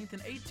 17th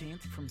and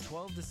 18th from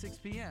 12 to 6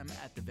 p.m.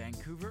 at the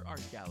Vancouver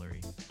Art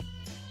Gallery.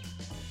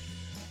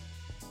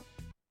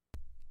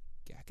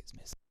 Gak is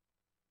missing.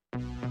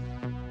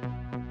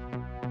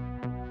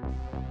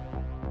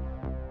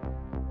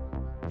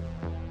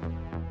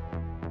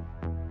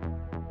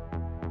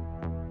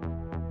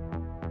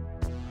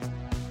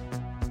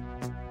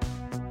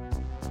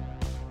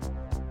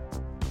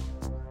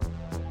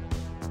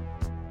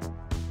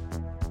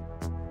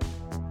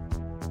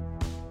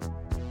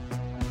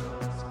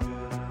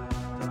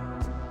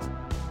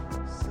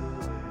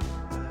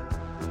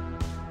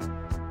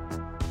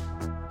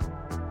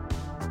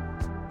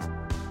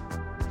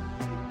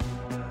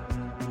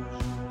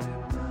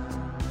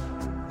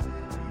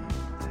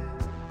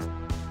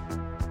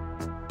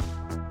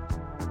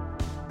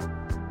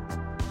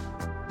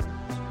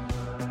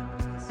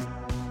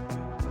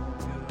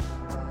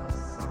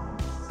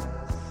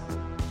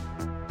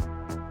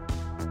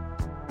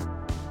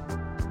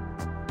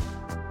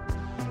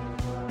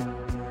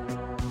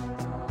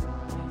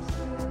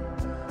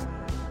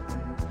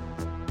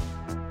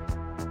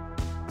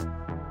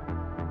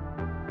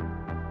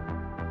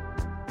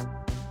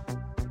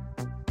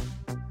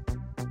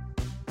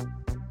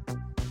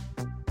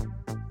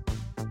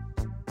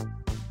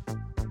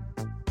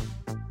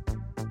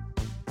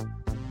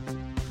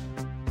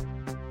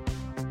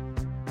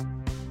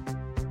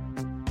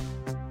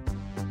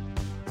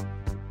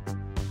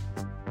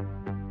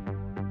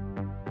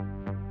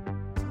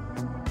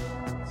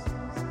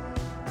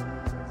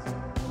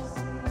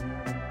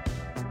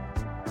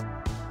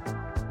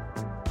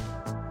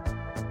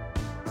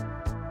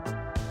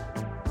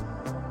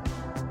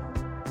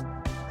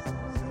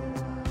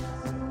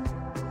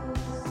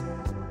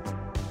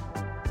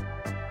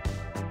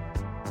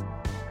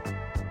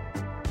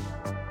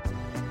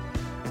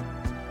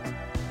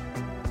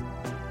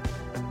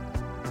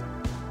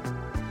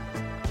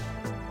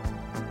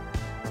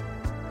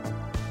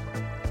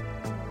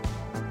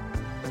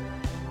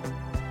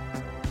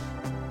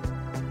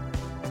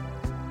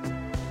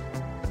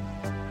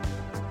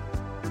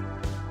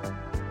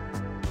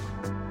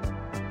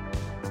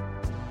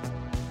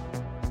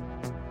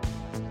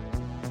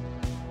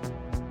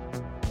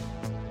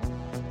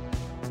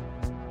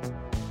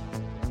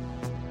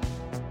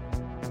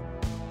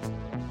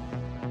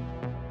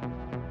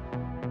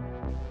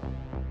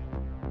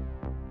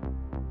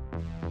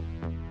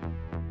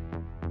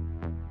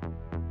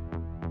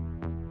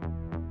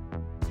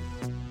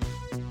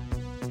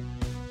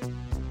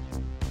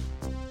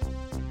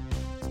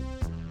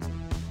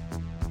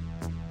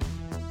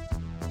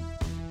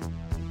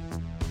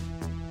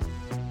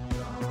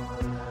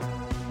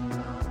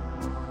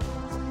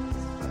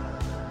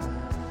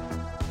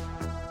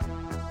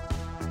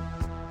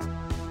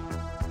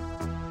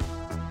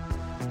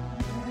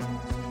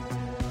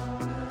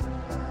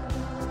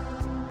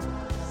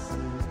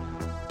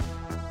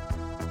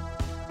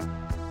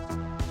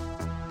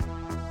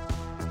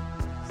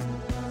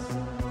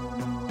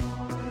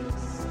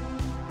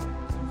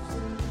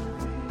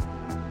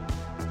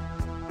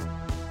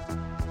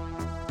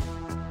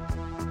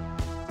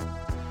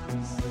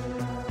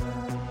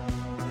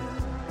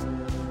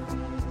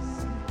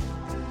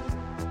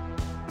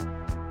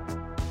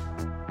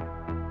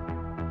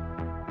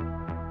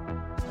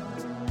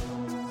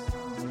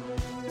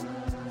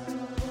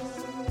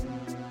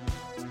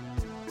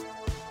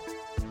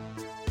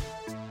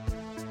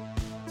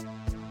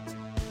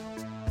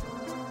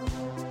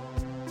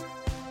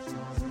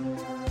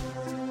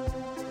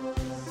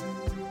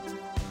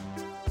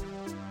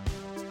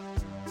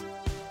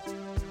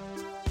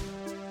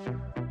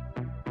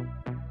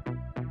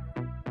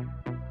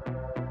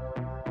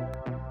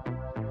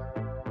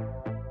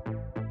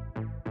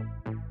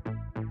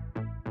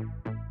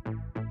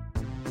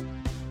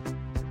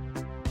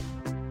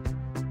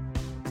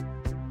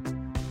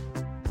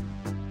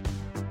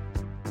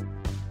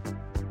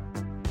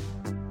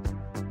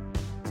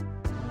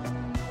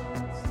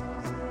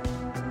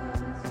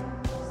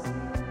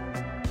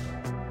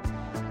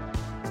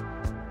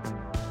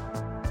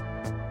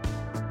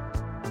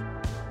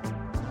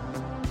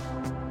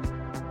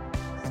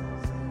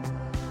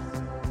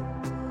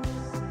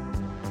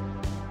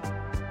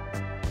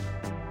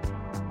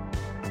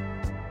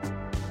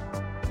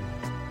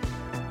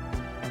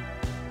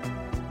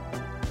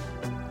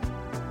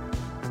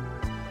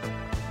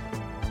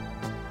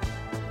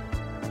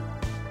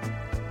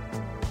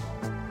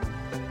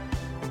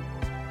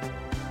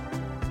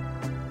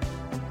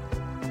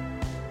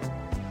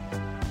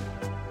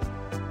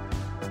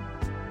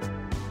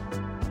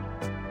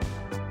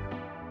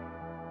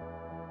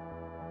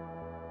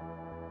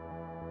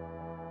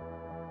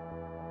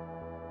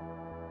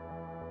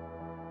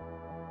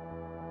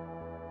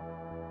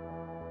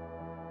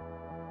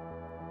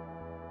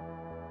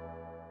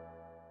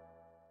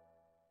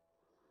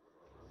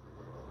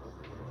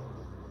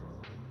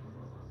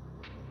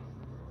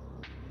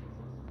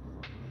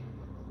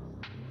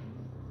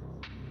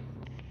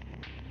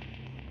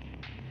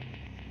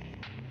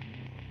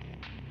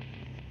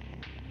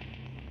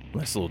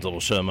 Nice little double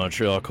shot of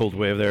Montreal Cold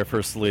Wave there.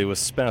 Firstly with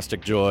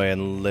Spastic Joy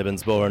and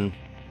Lebensborn.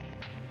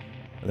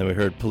 And then we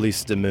heard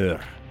Police de Mur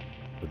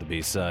with the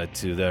B-side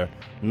to their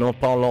Non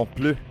Parlons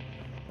Plus.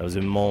 That was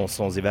Un Monde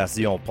Sans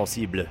Évasion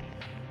Possible,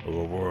 or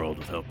a world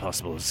without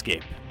possible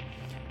escape.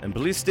 And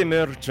Police de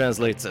Mur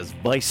translates as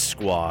Vice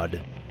Squad,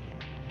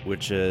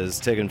 which is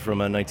taken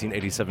from a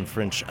 1987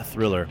 French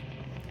thriller.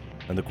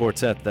 And the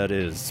quartet that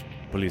is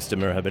Police de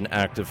Mur have been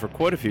active for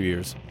quite a few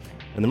years.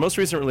 And the most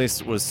recent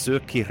release was Ceux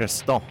qui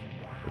restent,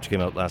 which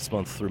came out last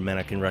month through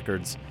Mannequin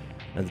Records,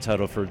 and the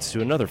title refers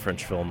to another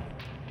French film,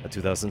 a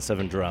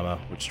 2007 drama,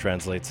 which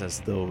translates as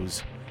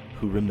Those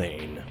Who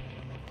Remain.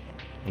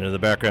 And in the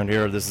background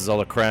here, this is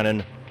Ola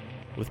Cranon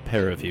with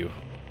Paraview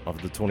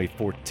of the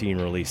 2014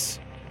 release,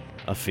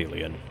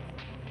 Aphelion.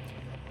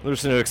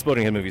 Listening to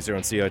Exploding Head Movies here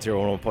on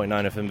CITR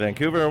 101.9 FM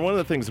Vancouver, and one of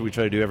the things that we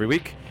try to do every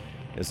week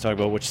is talk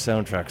about which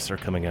soundtracks are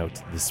coming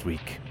out this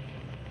week.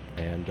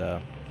 And,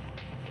 of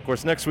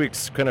course, next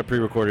week's kind of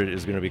pre-recorded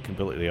is going to be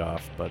completely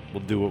off, but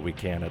we'll do what we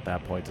can at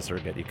that point to sort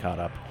of get you caught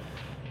up.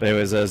 But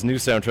anyways, as new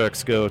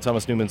soundtracks go,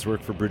 Thomas Newman's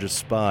work for Bridge of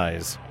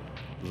Spies,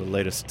 the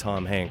latest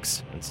Tom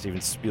Hanks and Steven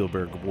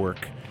Spielberg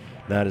work,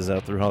 that is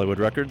out through Hollywood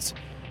Records.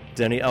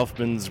 Danny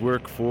Elfman's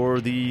work for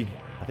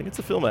I think it's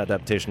a film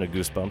adaptation of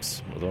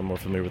Goosebumps, although I'm more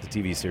familiar with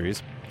the TV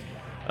series.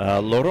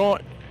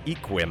 Laurent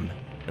Iquim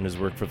and his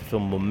work for the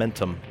film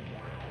Momentum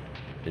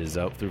is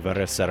out through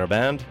Varese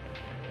Sarabande.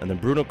 And then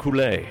Bruno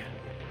Coulet,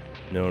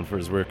 known for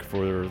his work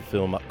for the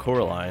film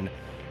Coraline.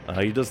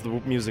 He does the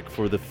music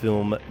for the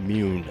film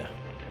Mune.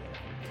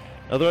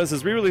 Otherwise,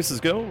 as re-releases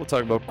go, we'll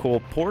talk about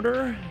Cole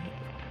Porter.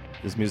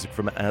 His music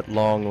from At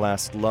Long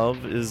Last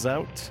Love is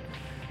out.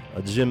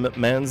 Jim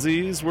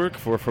Manzi's work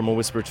for From a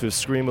Whisper to a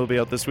Scream will be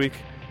out this week.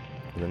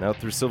 And then out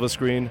through Silva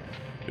Screen,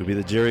 it will be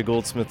the Jerry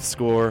Goldsmith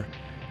score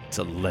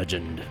to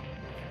Legend.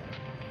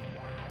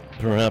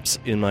 Perhaps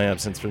in my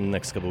absence for the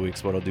next couple of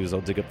weeks, what I'll do is I'll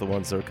dig up the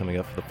ones that are coming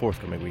up for the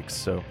forthcoming weeks.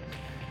 So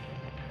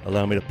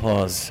allow me to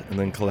pause and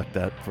then collect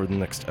that for the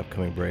next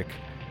upcoming break.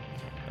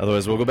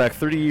 Otherwise, we'll go back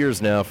 30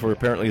 years now for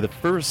apparently the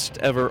first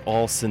ever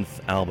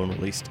all-synth album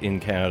released in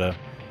Canada.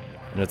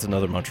 And it's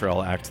another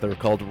Montreal act. They were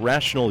called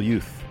Rational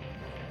Youth.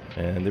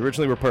 And they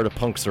originally were part of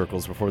punk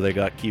circles before they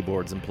got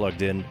keyboards and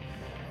plugged in.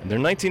 And their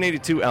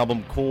 1982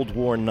 album, Cold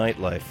War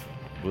Nightlife,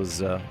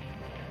 was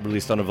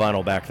released on a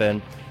vinyl back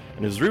then.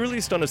 And it was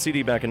re-released on a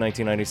CD back in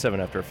 1997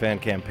 after a fan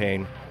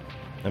campaign.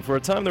 And for a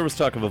time there was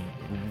talk of a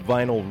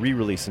vinyl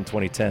re-release in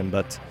 2010,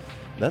 but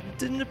that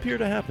didn't appear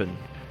to happen.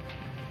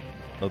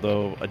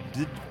 Although I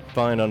did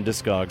find on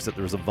Discogs that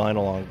there was a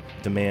vinyl on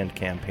demand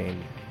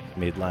campaign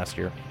made last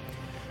year.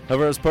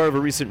 However, as part of a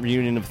recent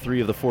reunion of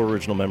 3 of the 4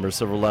 original members,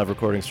 several live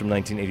recordings from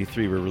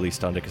 1983 were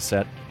released onto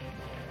cassette.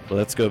 But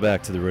let's go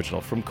back to the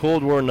original. From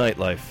Cold War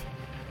Nightlife,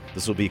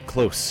 this will be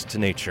Close to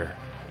Nature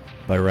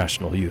by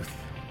Rational Youth.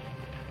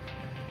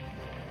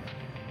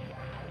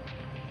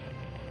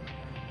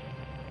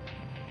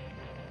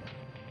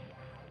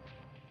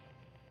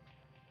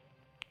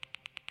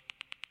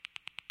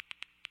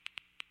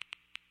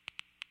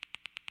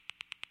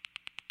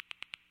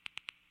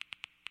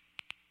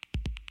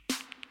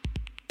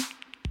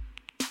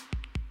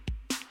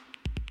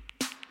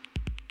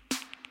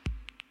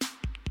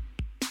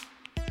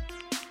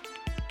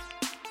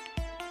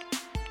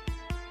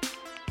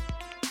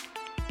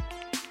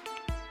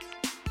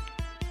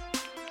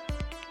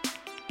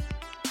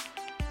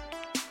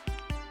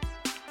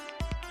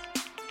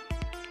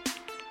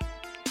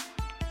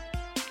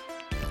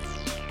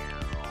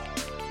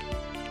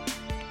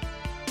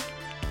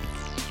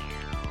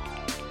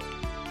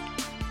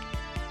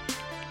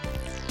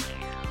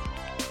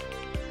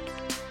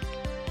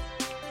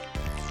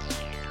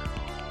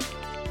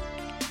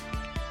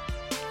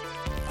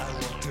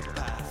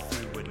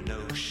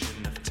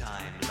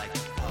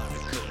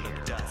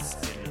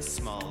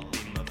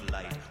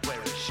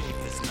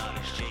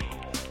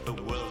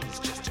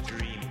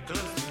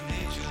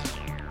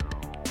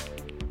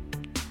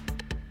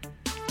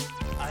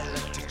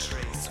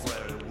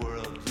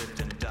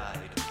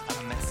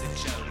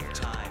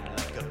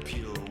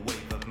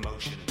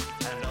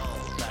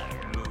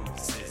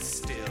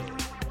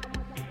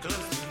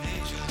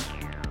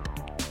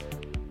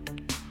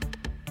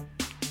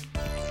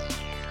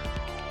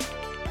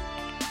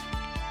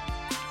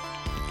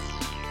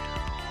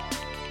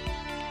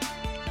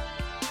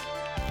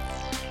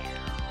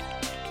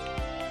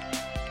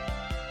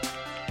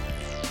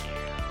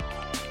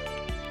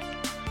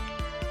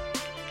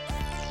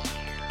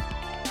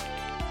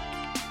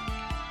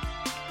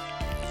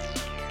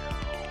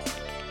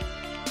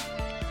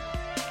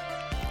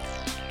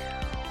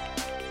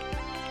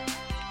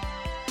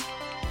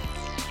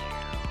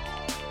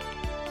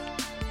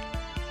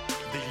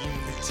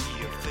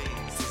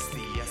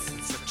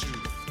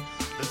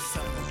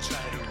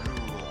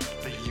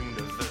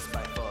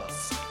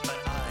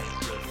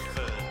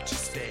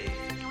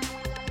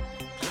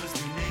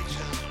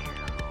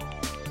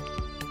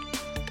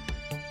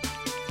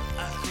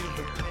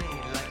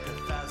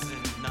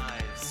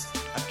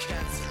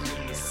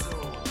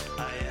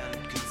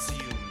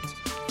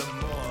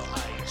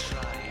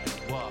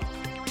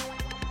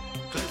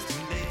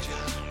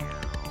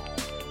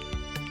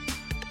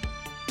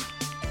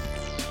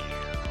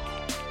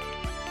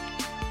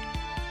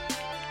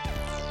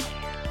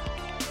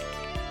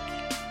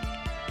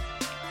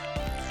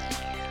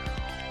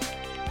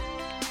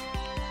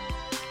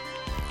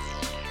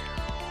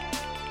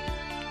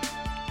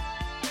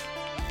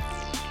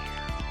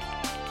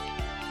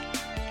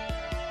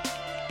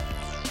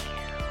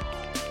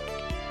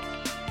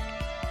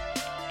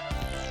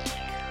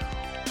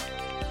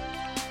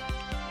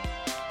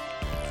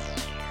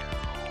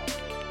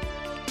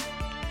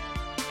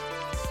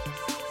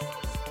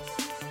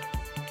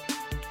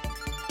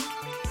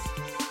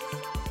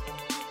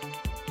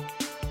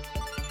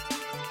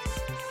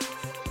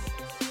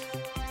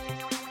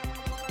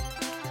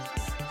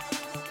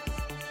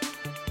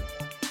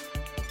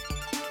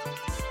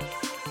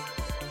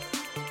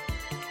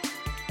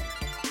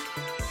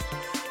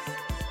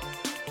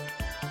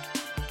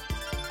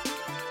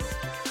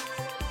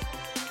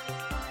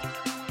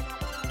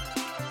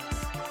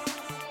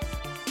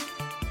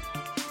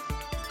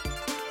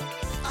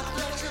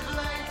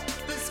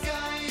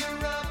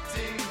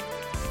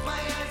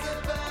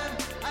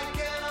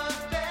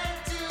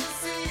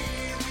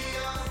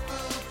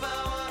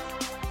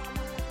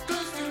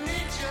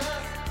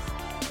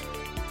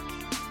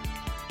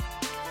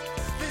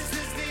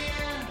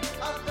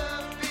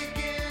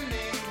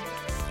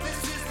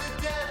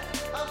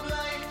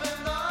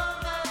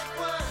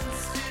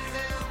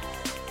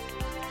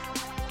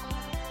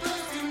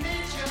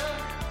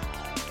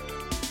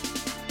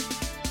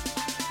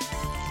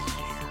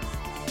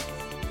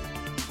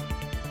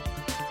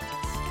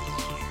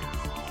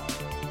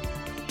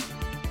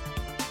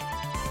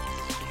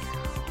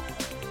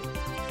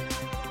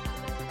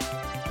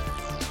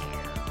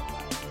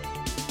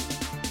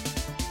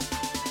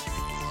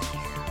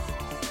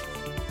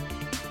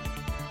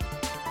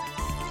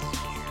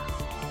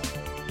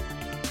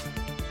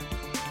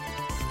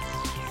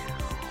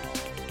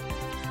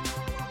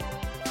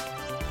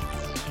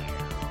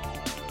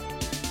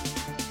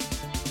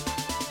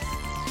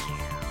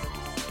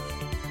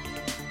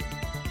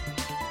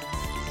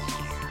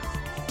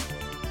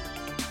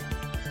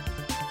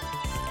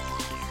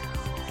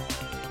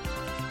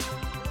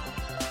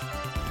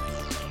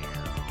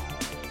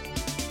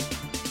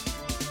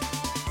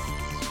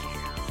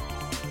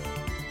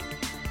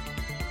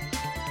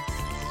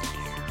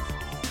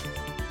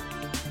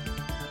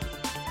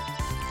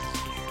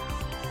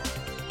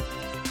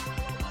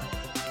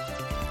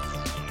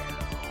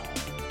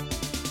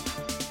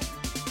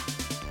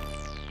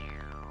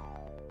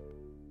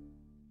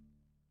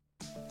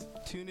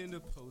 Tune into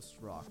Post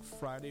Rock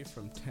Friday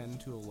from 10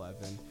 to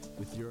 11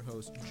 with your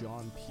host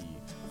John P.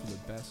 for the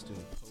best in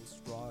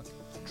post rock,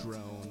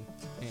 drone,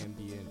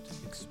 ambient,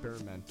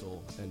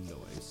 experimental, and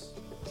noise.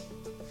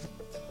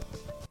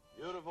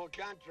 Beautiful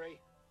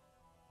country.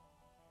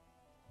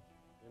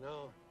 You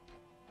know,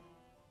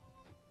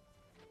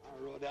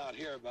 I rode out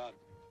here about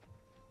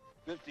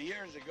 50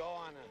 years ago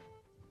on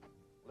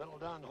a little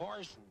dun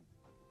horse and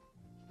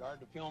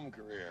started a film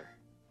career.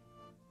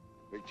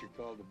 A picture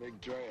called The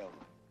Big Trail.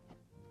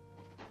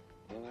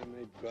 Well, I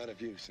made quite a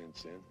few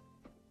since then.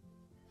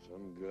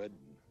 Some good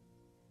and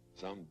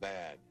some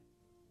bad.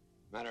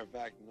 Matter of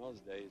fact, in those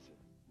days...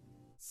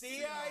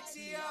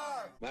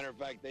 CITR! Matter of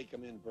fact, they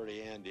come in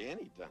pretty handy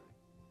anytime.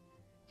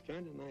 It's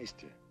kind of nice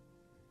to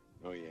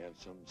know you have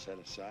something set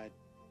aside.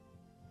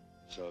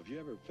 So if you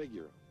ever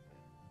figure on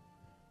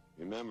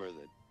that, remember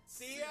that...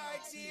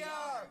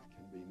 CITR!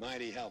 Can be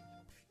mighty helpful.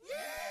 Yeah!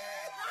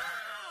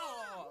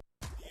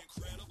 The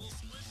incredible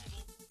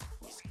squishable,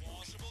 the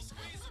squashable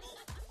squeezable,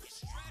 the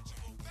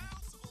stretchable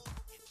bounceable,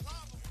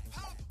 implausible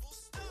palpable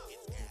stuff. It's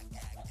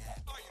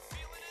Are you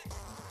feeling it?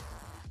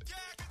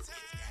 Gag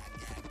attack!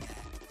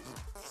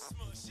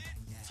 Smush it,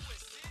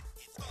 twist it,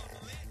 it's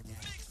bubble it,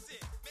 mix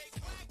it, make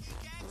wacky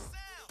gag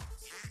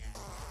sounds.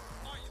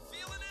 Are you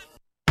feeling it?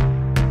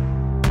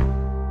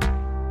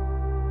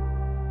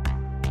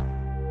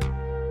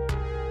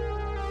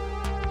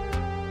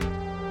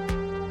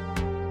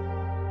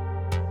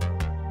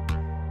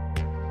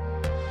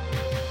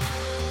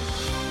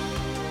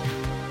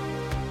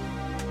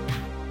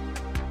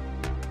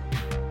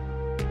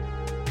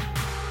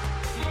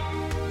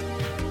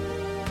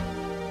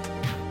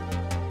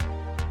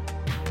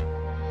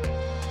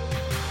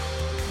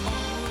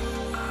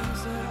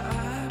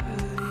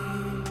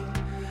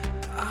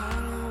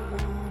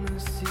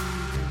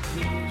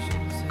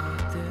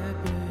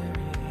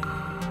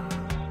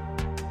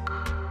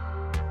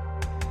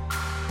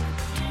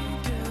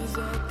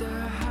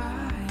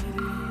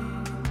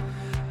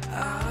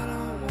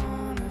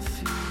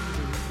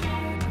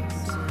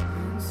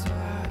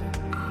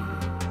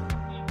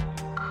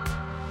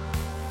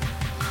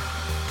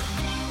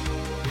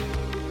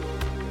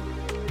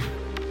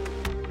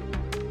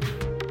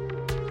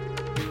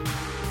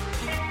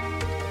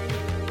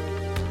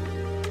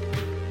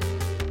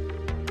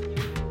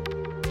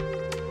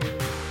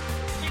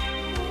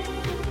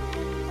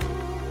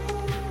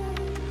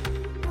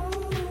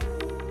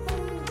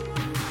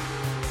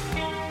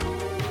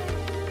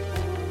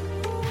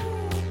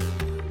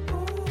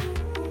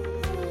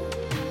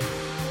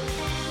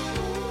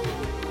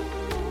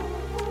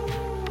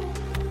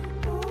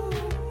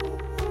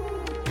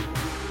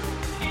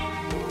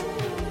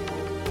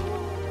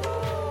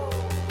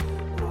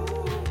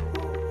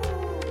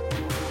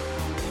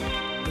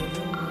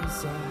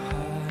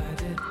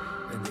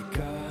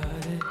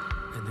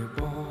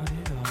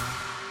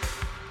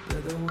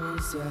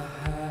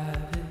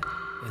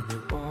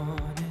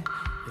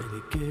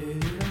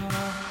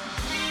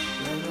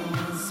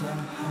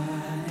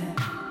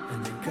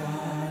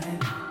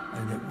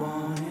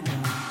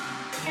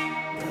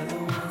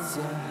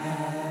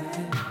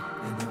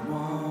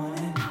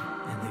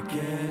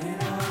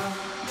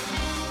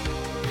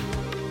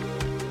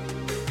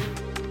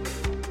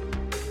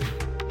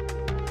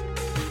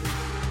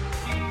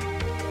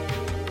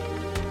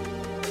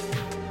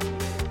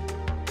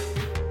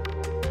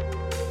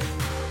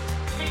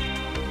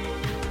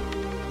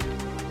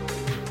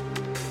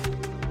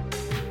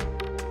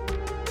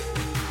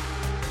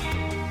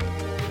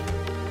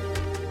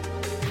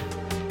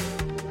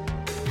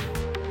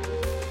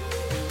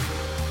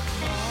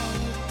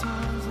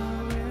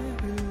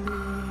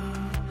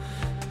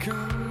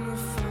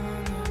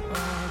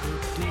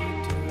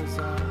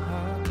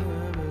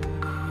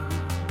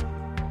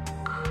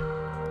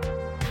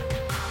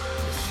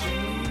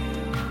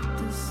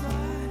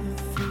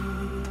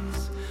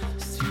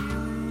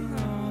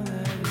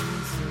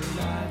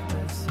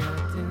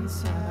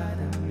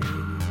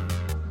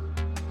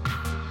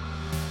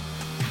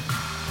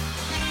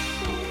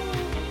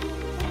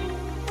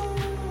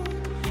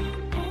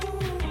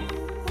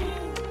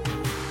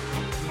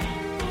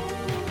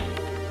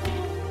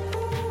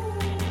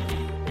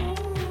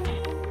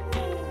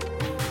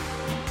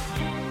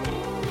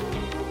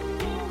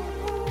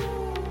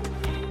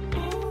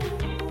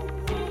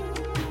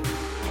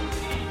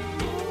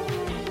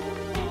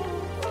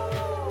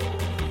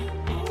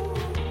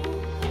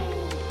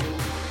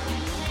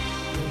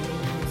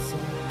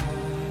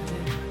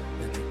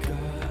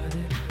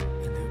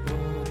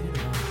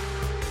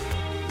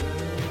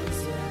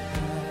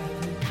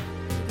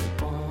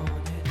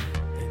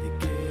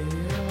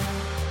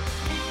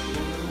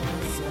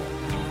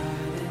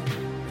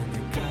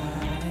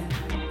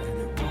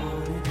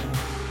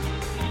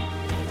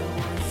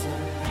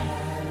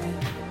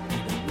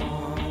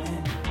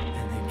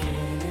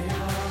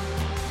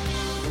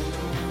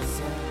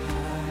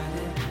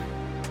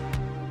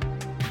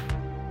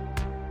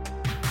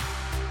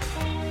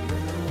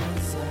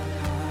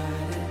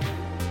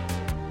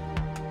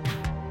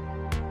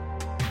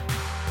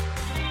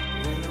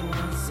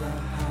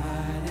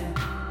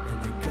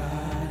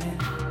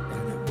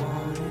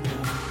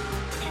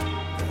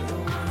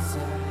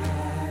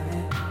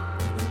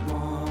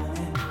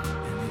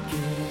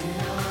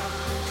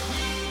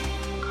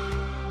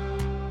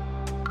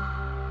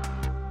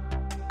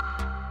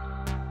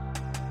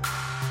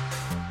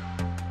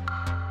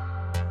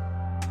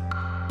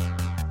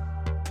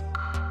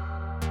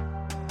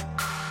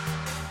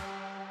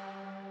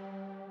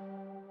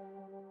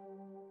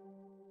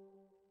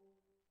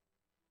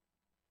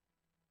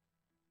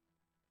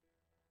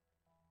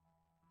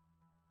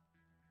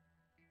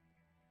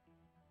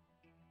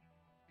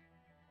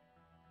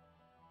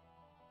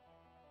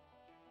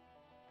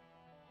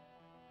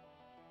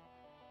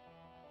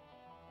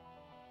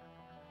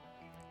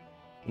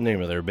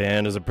 name of their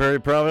band is a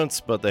Prairie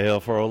Province, but they hail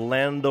from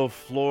Orlando,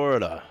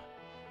 Florida.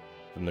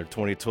 From their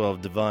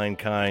 2012 Divine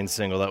Kind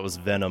single, that was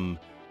Venom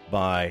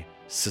by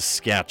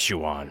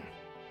Saskatchewan.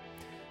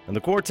 And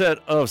the Quartet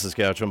of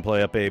Saskatchewan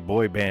play up a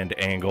boy band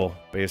angle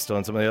based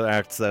on some of the other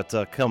acts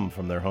that come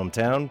from their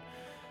hometown,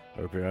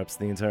 or perhaps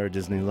the entire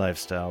Disney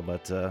lifestyle.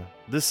 But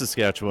this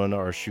Saskatchewan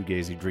are a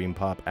shoegazy dream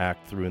pop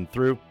act through and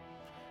through.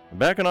 And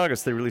back in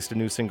August, they released a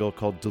new single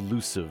called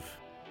Delusive,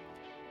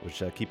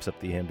 which keeps up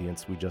the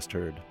ambience we just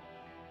heard.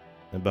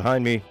 And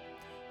behind me,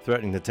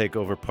 threatening to take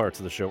over parts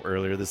of the show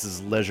earlier, this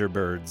is Leisure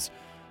Birds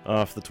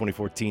off the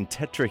 2014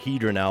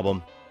 Tetrahedron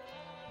album.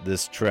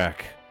 This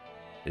track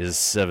is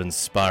 7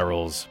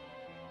 Spirals,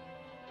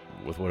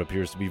 with what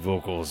appears to be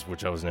vocals,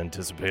 which I wasn't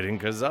anticipating,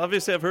 because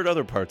obviously I've heard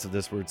other parts of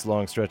this where it's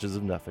long stretches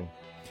of nothing.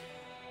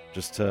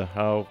 Just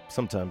how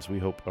sometimes we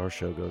hope our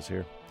show goes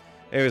here.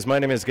 Anyways, my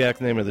name is Gak.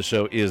 The name of the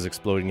show is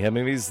Exploding Head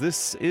Movies.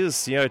 This is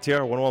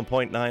CITR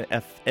 101.9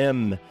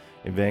 FM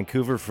in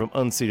Vancouver from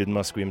unceded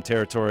Musqueam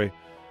territory,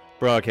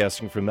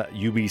 broadcasting from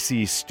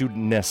UBC Student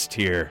Nest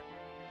here.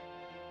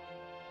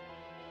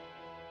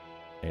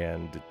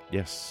 And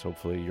yes,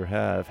 hopefully you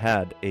have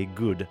had a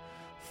good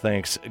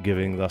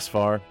Thanksgiving thus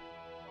far.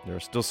 There are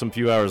still some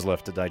few hours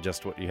left to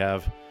digest what you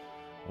have,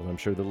 although I'm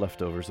sure the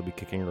leftovers will be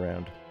kicking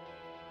around.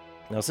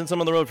 Now, since I'm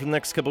on the road for the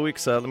next couple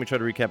weeks, let me try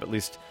to recap at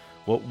least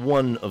what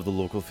one of the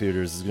local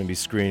theaters is going to be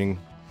screening.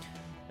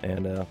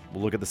 And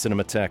we'll look at the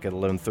Cinematheque at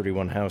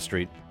 1131 Howe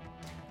Street.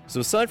 So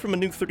aside from a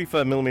new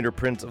 35mm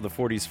print of the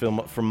 40s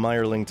film From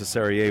Meyerling to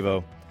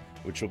Sarajevo,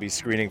 which will be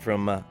screening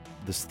from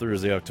this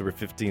Thursday, October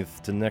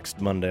 15th, to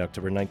next Monday,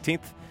 October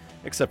 19th,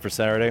 except for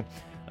Saturday,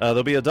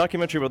 there'll be a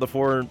documentary about the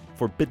 4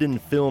 forbidden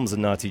films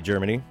in Nazi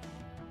Germany.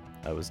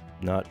 I was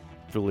not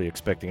fully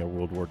expecting a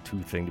World War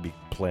II thing to be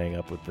playing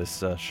up with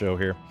this show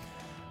here.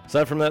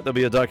 Aside from that, there'll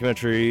be a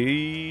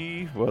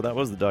documentary. Well, that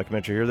was the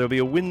documentary here. There'll be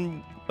a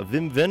Wim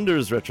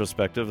Wenders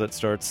retrospective that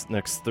starts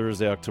next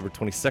Thursday, October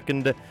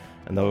 22nd,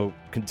 and they'll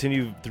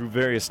continue through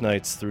various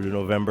nights through to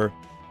November.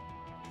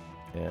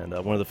 And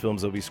one of the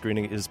films they'll be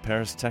screening is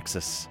Paris,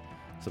 Texas,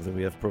 something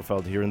we have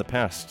profiled here in the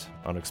past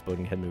on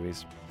Exploding Head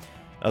Movies.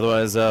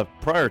 Otherwise,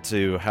 prior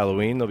to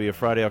Halloween, there'll be a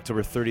Friday,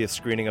 October 30th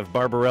screening of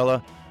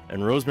Barbarella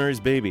and Rosemary's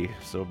Baby,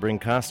 so bring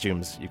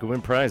costumes. You can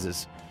win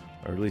prizes,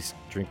 or at least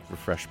drink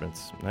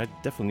refreshments. I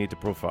definitely need to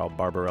profile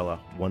Barbarella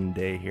one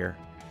day here.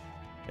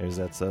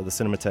 That's the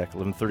Cinematheque,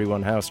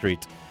 1131 Howe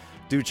Street.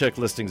 Do check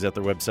listings at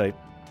their website,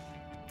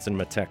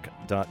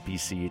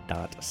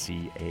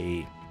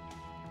 cinematheque.bc.ca.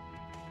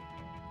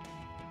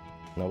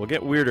 Now, we'll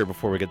get weirder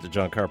before we get to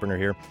John Carpenter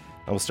here.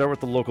 And we'll start with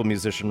the local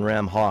musician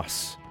Ram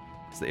Haas.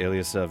 It's the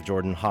alias of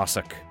Jordan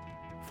Hossack,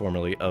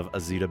 formerly of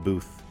Azita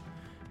Booth.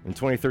 In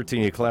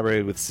 2013, he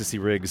collaborated with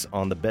Sissy Riggs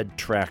on the Bed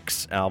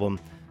Tracks album.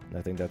 And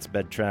I think that's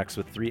Bed Tracks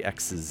with 3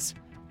 X's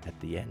at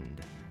the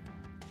end.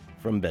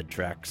 From Bed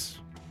Tracks,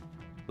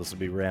 this will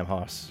be Ram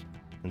Haas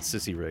and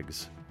Sissy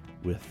Riggs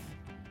with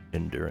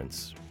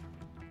Endurance.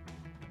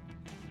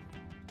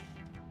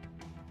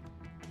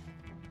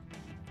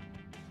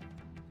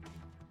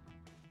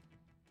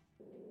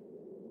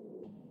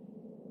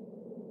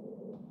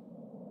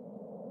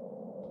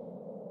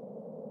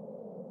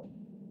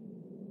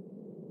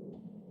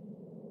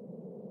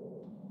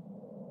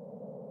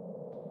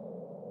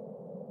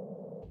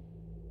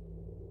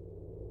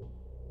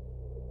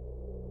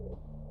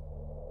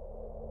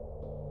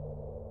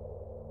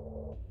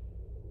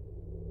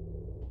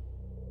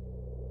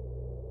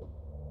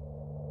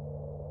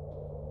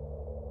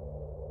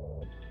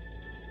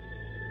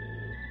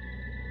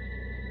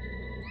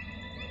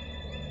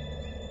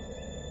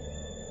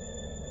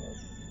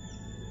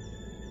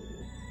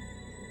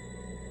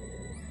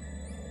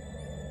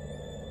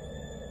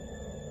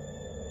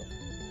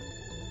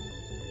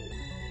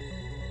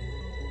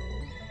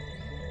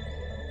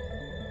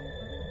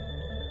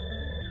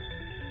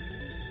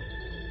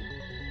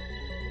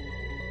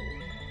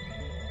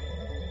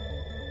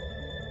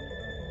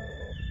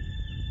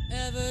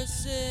 Ever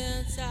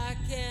since I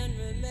can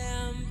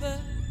remember,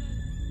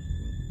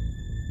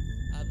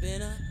 I've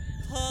been a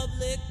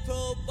public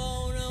pro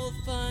bono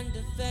fund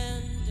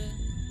defender.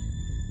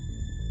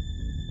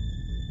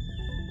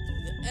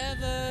 Through the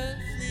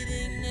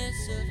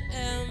ever-fleetingness of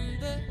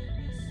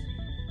embers,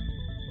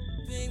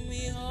 bring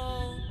me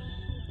home,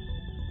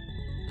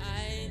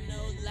 I ain't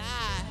no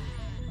lie.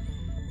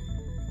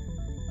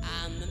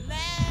 I'm the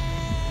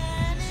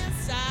man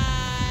inside.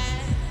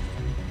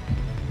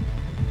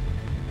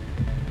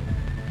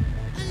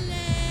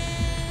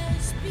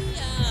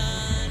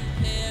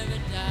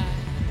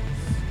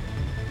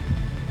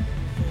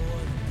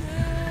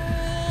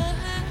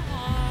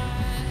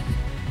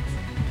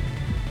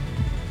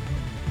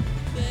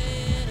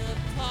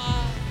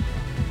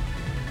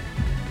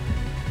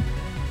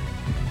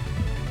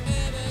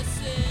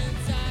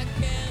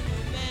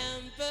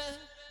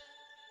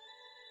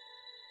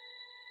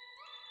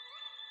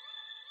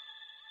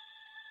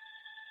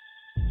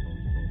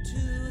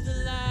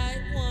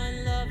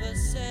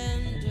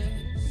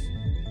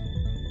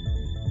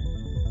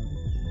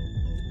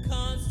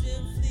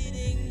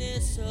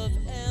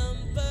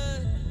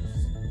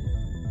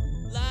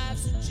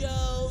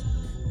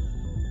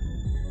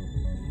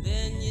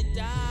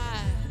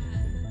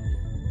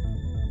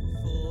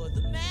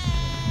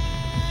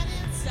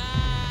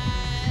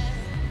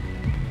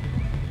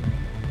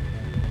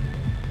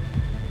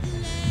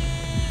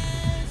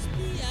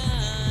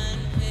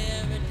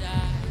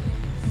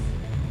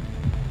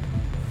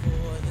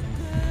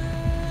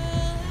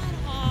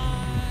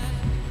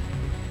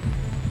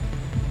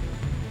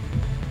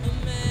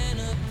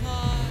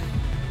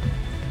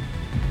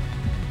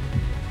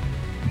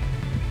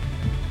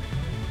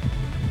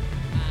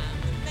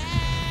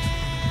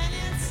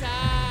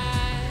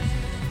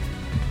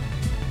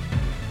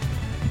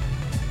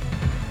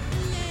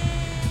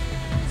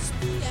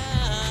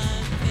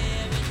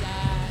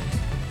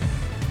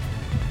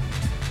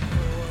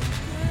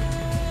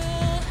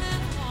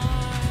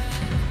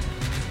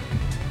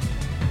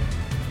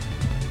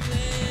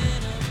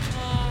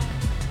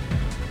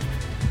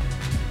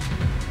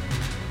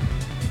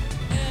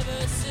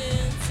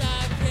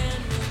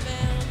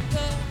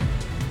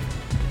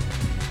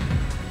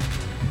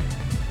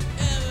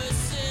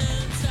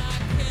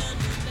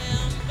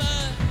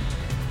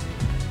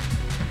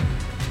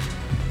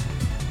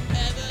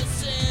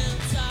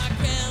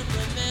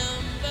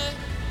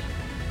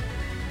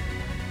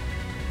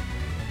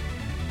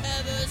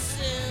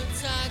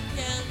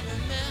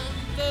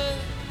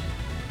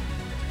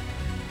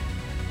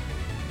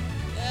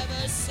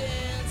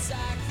 since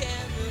I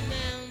can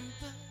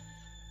remember.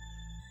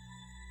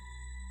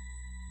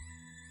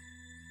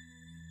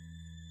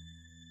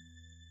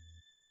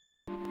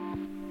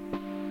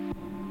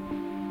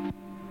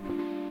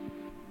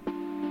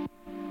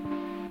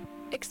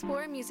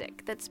 Explore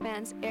music that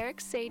spans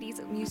Eric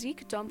Sadie's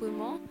Musique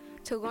d'Emboulement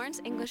to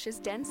Lawrence English's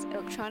dense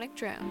electronic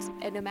drones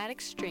and nomadic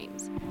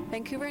streams,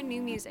 Vancouver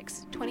New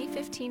Music's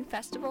 2015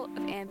 Festival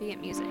of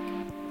Ambient Music.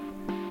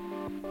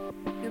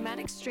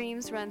 Nomadic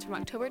Streams runs from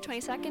October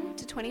 22nd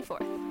to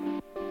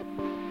 24th.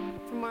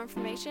 For more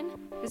information,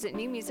 visit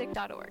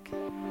newmusic.org.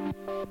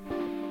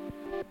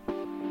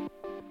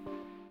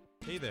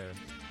 Hey there.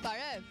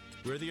 Barev,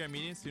 We're the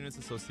Armenian Students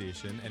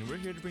Association, and we're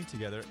here to bring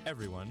together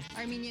everyone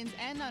Armenians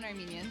and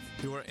non-Armenians.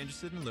 who are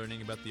interested in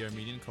learning about the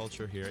Armenian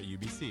culture here at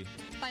UBC.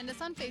 Find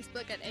us on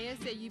Facebook at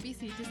ASA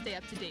UBC to stay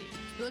up to date.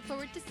 We look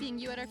forward to seeing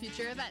you at our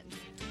future events.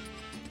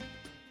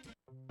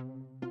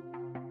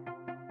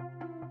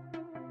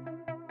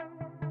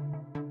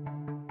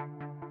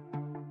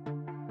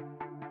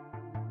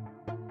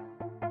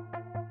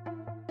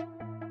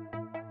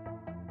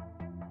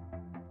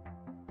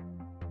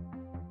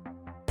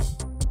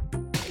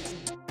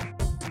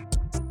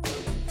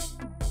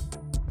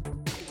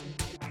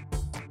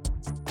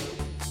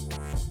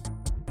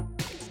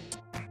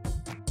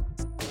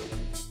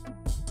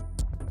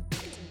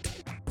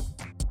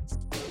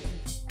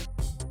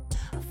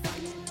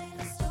 Finding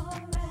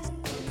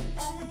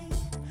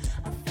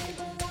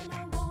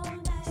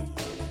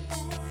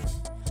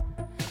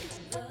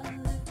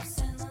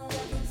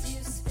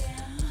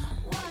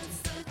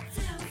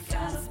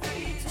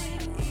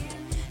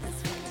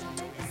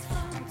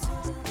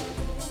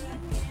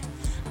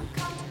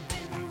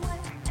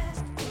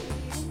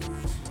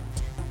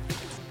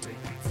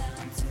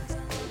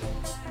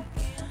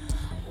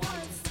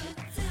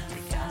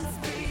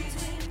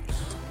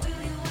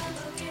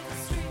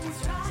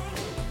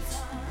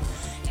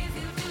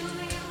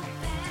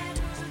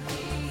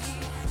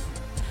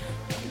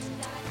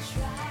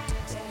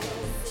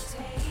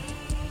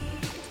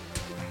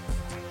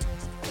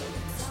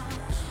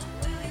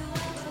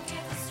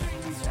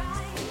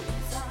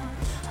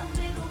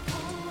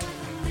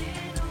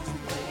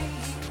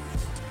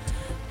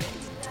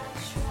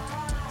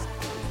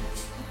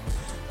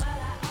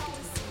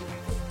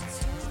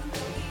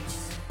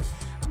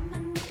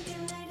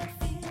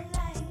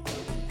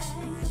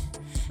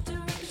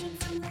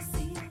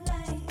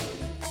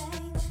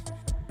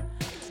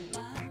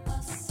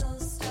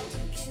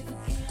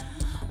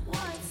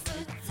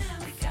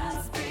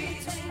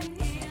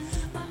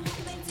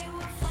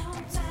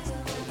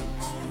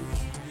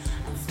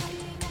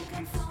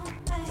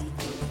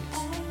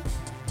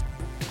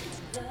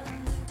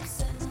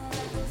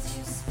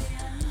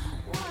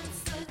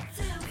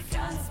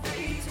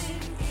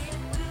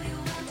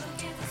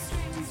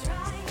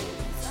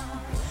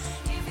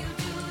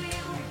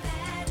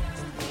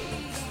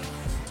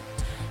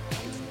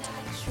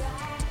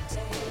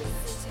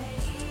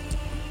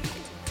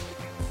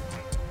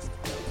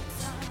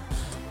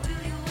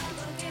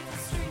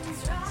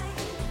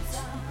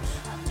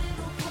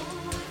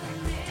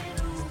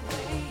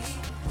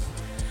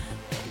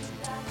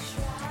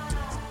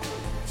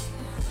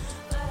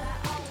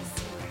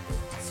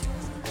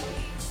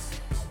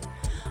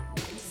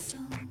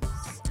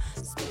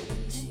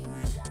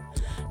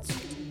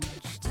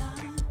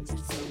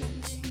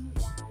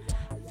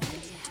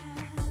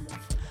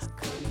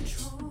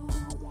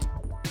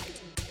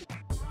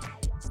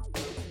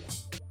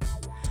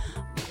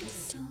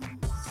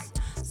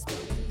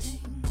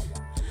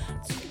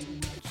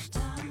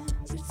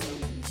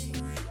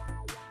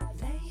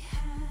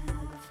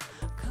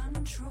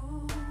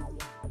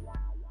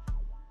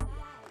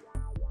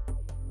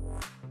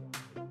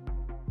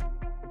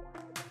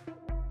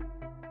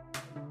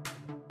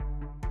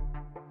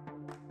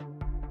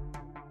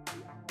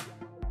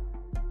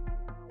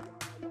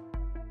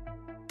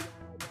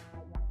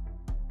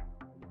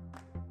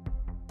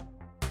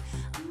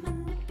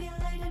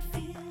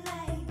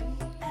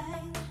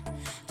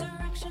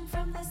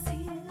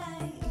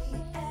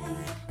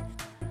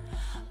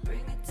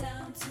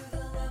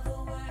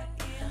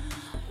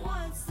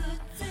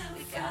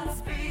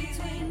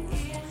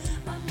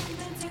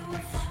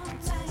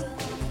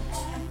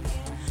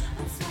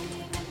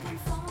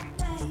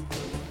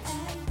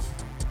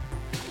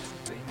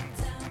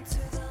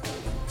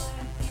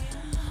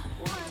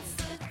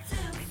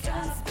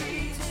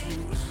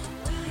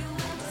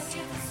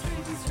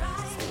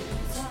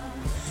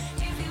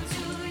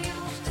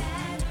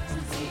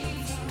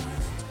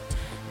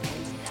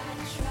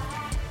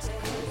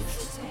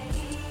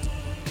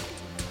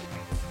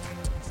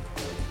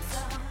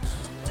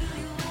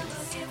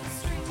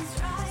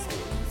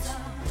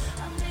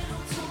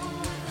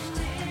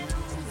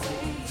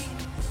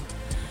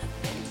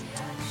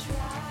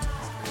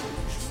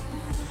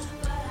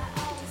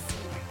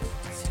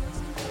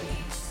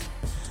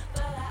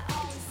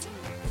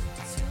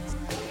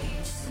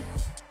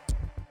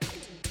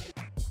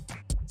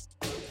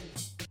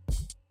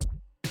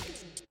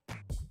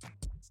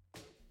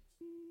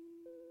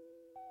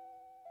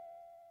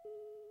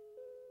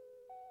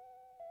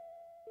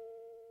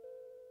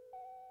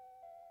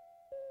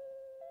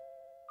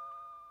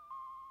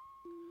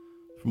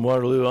From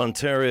Waterloo,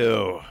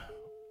 Ontario,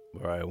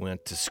 where I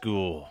went to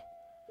school.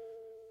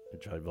 I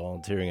tried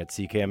volunteering at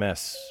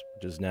CKMS,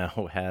 which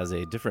now has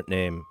a different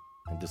name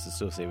and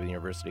disassociated with the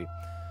university.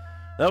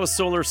 That was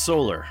Solar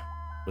Solar,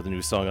 with a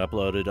new song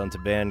uploaded onto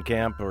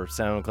Bandcamp or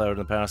SoundCloud in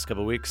the past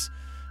couple weeks.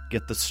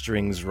 Get the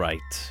strings right.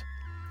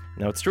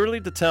 Now, it's too early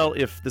to tell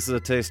if this is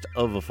a taste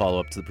of a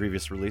follow-up to the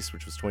previous release,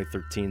 which was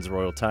 2013's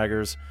Royal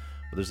Tigers,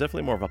 but there's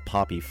definitely more of a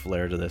poppy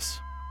flair to this.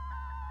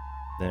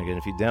 Then again,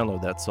 if you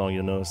download that song,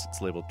 you'll notice it's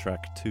labeled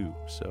track 2,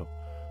 so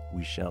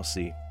we shall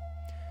see.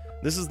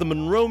 This is the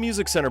Monroe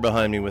Music Center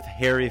behind me with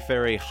Harry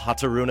Ferry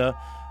Hataruna,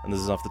 and this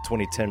is off the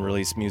 2010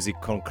 release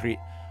Musique Concrete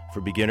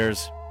for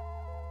Beginners.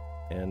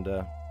 And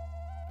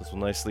this will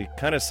nicely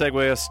kind of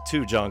segue us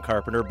to John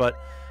Carpenter, but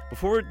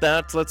before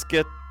that, let's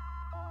get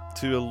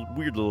to a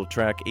weird little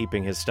track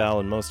aping his style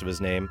and most of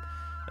his name,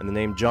 and the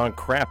name John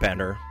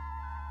Crapenter.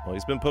 Well,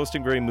 he's been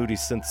posting very moody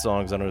synth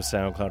songs on his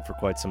SoundCloud for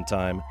quite some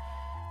time,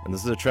 and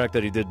this is a track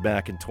that he did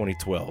back in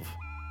 2012.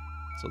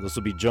 So this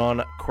will be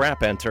John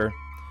Crapenter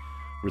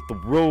with the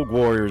Rogue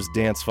Warriors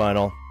Dance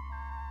Final,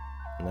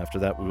 and after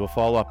that we will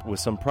follow up with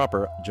some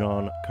proper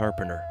John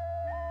Carpenter.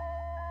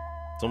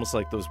 It's almost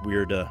like those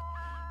weird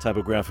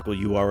typographical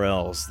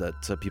URLs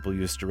that people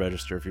use to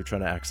register if you're trying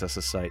to access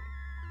a site.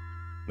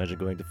 Imagine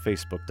going to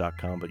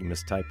facebook.com, but you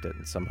mistyped it,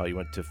 and somehow you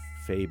went to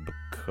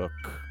Fabecook.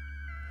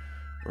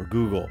 Or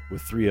Google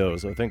with 3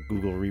 O's. I think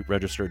Google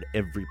registered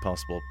every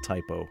possible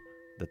typo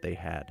that they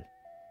had.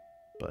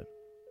 But,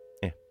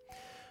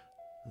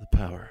 the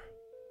power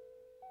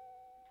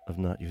of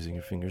not using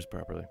your fingers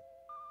properly.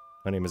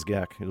 My name is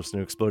Gak. You're listening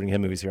to Exploding Head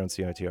Movies here on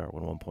CITR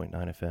 101.9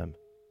 FM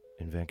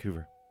in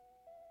Vancouver.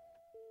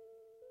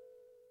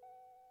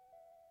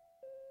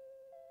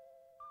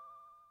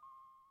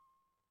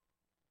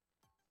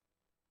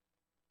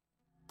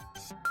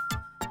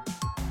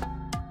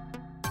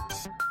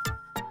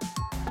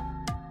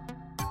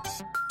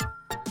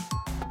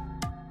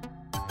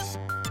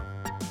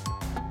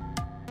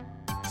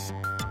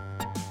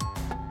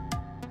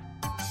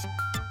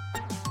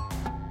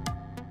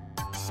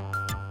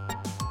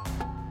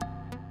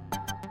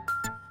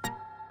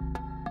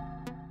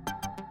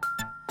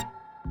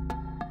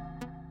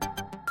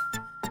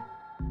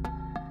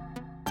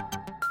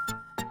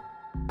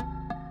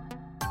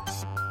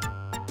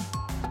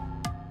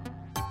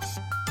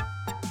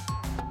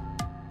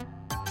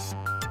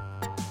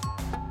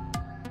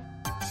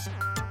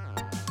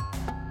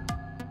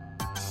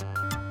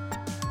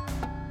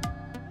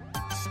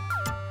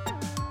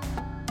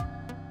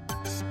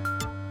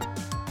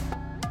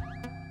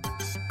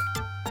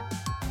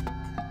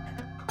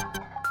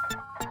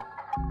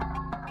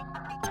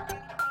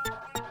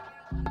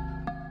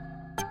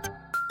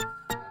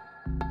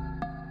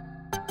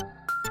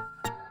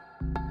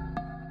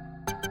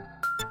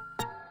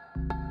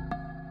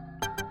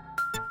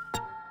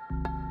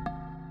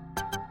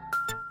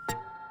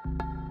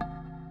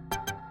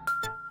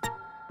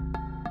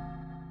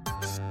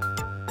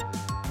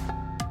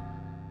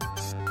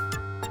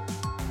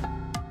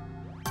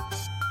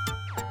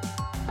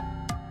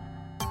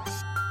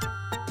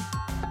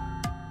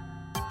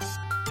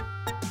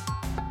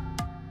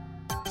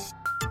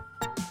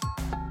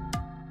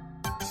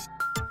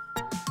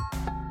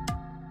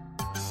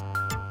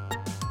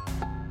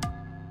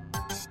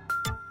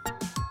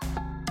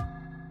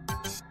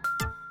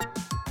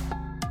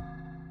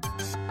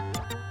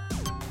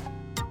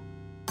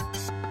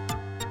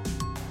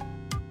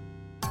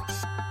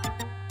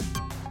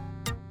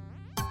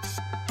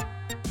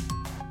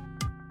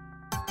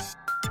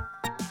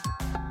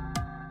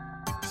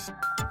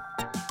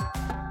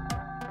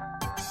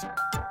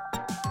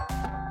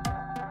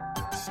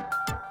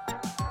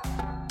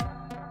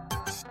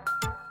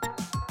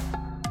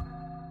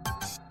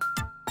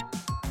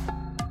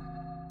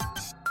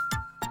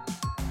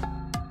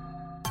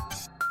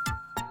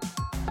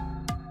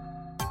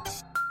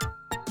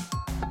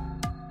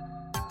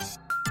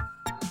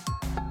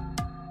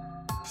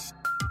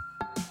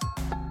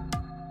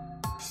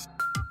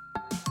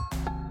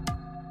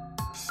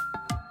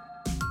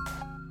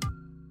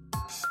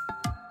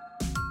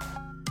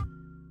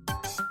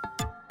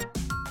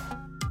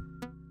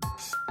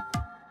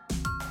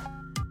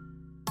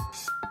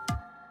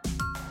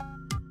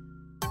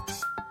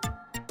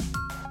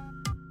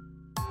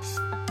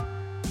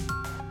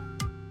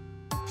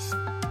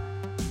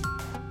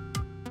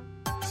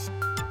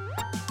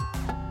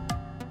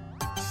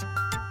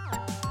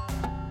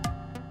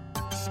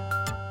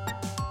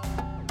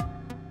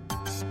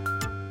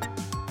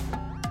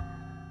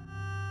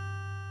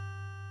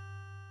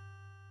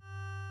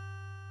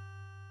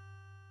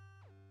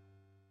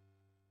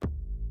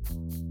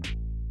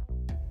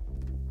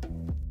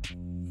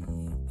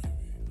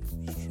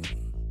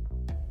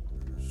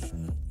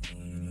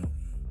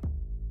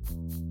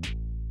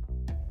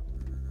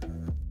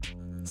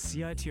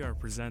 CITR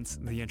presents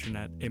The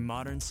Internet, a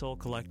modern soul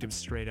collective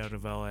straight out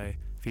of LA,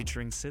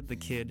 featuring Sid the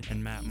Kid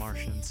and Matt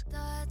Martians.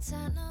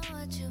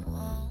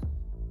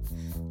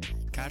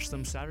 Catch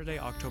them Saturday,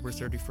 October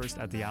 31st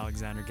at the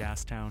Alexander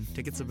Gastown.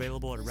 Tickets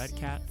available at Red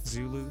Cat,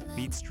 Zulu,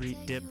 Beat Street,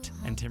 Dipped,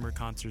 and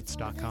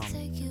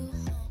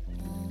TimberConcerts.com.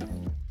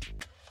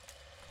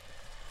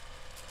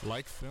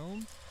 Like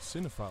film?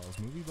 Cinephiles,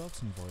 movie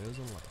buffs, and voyeurs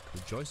alike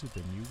rejoice with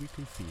their new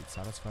weekly feed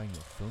satisfying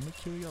your filmic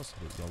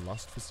curiosity, your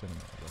lust for cinema,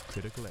 your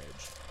critical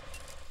edge.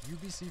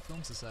 UBC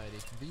Film Society,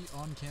 the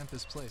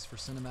on-campus place for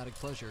cinematic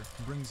pleasure,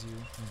 brings you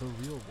The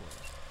Real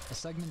World, a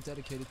segment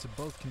dedicated to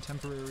both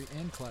contemporary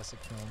and classic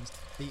films,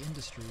 the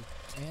industry,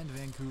 and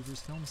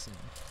Vancouver's film scene.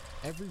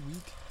 Every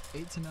week,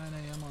 8 to 9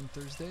 a.m. on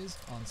Thursdays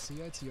on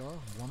CITR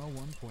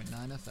 101.9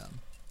 FM.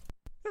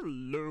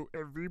 Hello,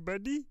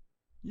 everybody.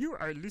 You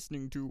are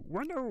listening to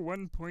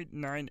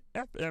 101.9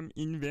 FM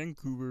in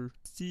Vancouver,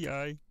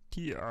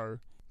 CITR.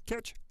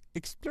 Catch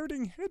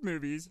Exploding Head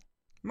Movies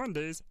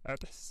Mondays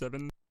at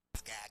 7.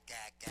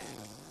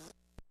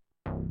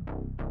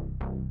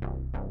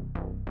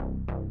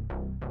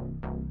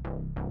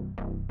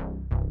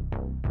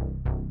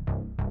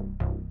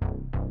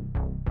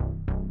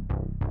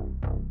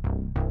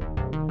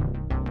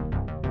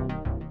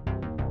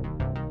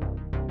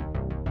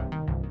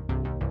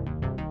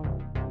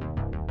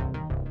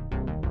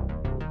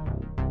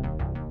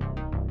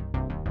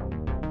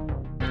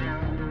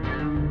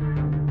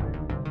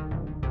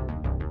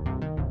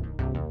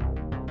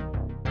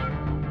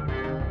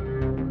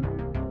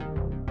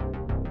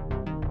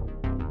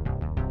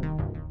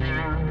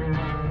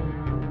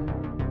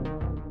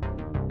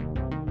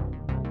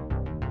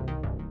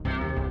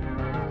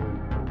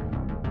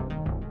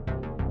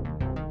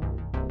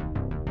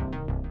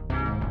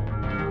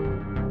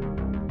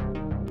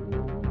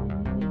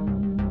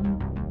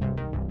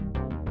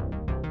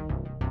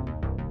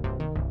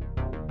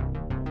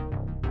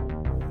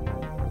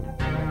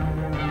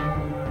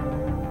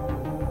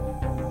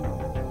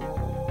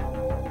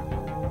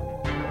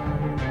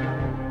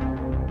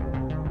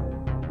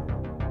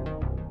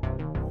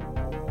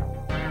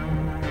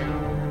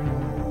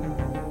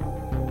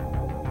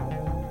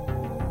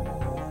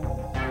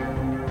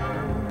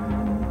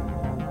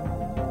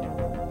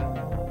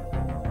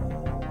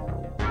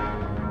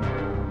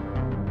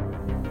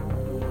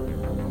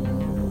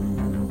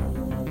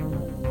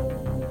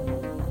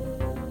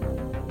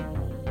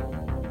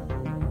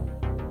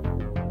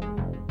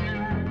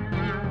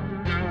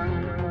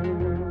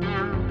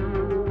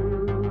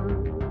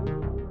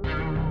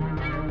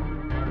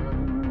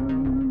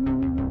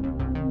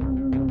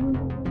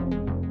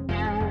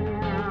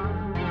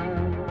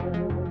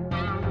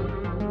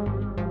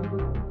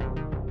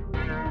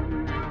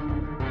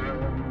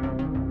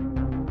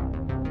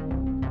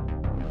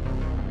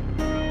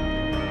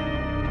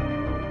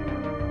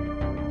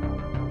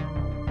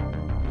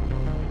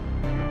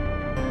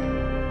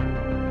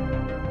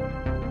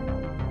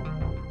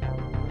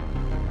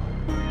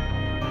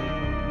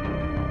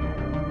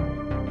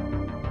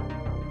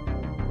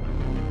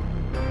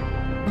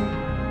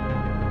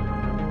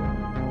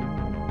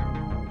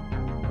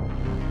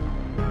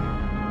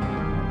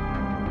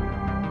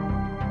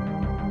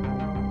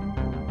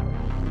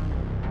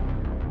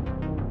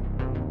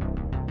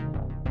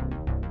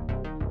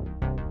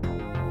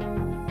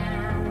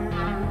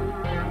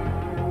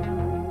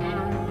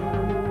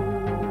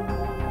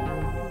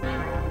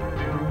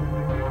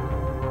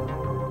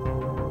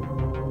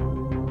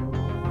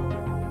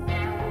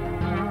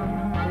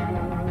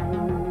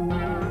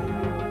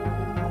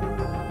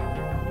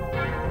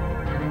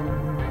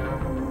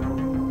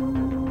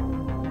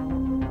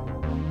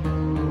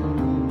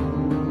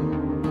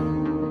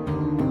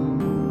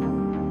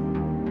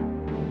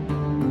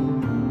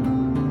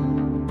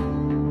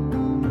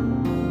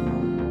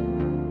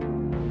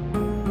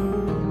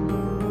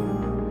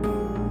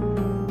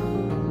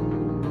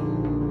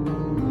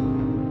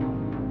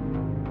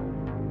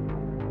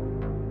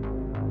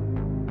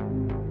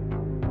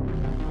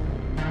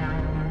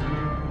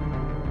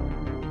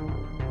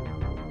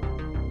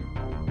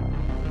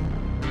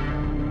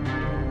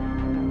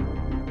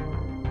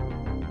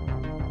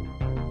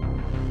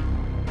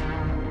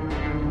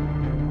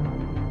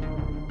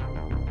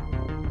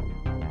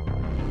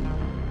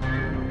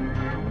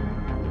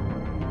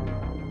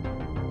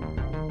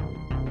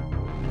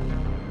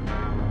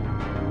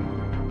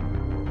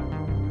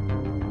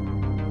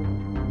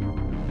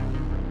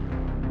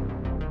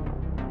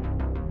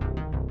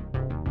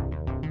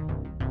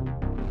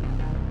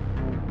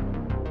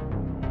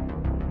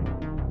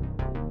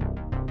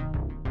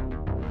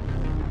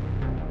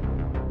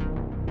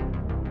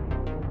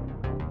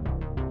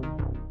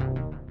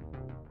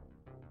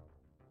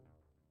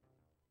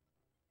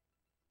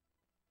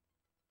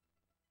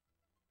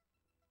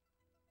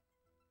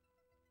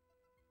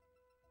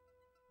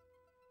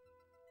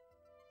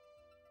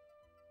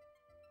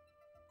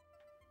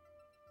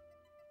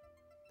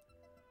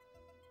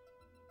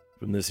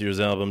 From this year's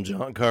album,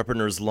 John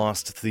Carpenter's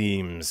Lost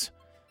Themes,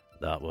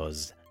 that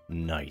was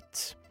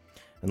Night.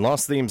 And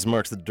Lost Themes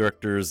marks the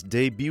director's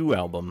debut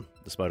album,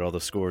 despite all the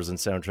scores and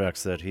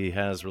soundtracks that he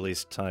has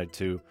released tied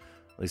to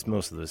at least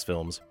most of his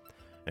films.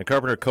 And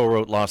Carpenter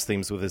co-wrote Lost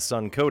Themes with his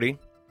son Cody.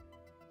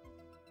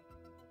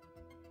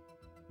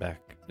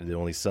 back, the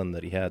only son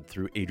that he had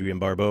through Adrian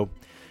Barbeau,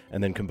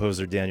 and then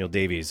composer Daniel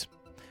Davies.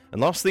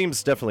 And Lost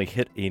Themes definitely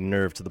hit a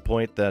nerve to the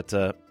point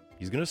that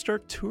he's going to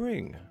start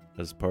touring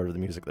as part of the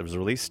music that was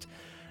released.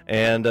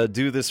 And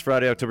due this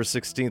Friday, October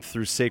 16th,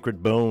 through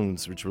Sacred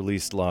Bones, which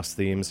released Lost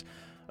Themes,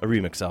 a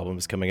remix album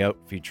is coming out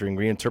featuring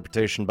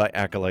reinterpretation by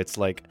acolytes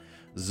like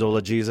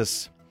Zola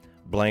Jesus,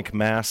 Blank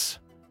Mass,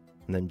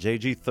 and then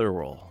J.G.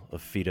 Thirlwell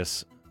of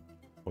Fetus,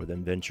 or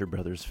then Venture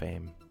Brothers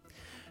fame.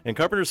 And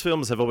Carpenter's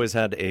films have always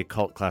had a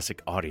cult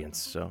classic audience,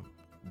 so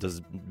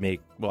it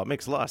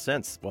makes a lot of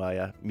sense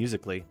why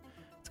musically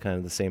it's kind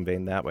of the same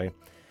vein that way.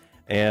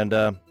 And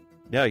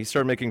he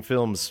started making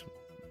films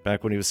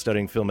back when he was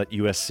studying film at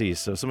USC.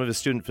 So some of his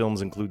student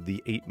films include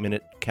the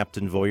 8-minute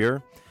Captain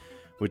Voyeur,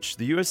 which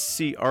the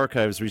USC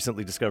archives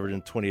recently discovered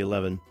in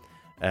 2011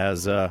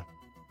 as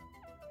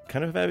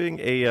kind of having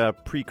a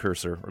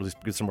precursor, or at least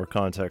give some more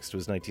context to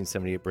his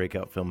 1978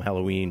 breakout film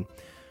Halloween,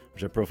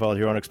 which I profiled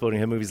here on Exploding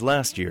Head Movies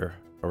last year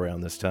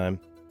around this time.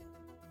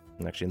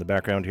 And actually in the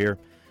background here,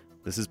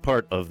 this is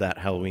part of that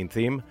Halloween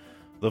theme,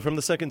 though from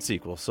the second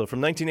sequel. So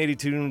from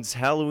 1982's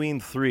Halloween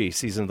 3,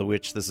 Season of the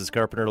Witch, this is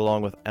Carpenter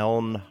along with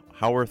Alan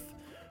Howarth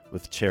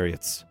with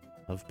Chariots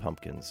of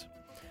Pumpkins.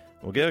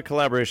 We'll get a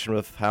collaboration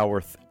with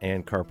Howarth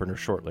and Carpenter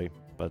shortly,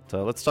 but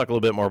let's talk a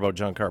little bit more about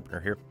John Carpenter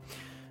here.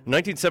 In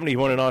 1970, he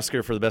won an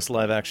Oscar for the best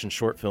live-action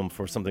short film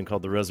for something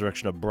called The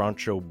Resurrection of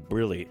Broncho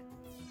Billy.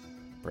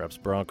 Perhaps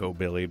Bronco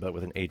Billy, but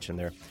with an H in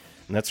there.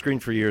 And that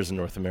screened for years in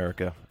North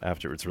America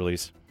after its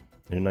release.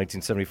 And in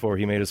 1974,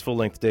 he made his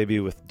full-length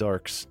debut with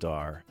Dark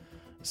Star,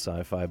 a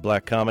sci-fi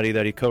black comedy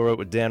that he co-wrote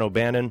with Dan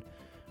O'Bannon,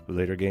 who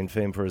later gained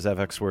fame for his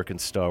FX work in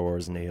Star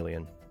Wars and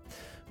Alien.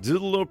 Due to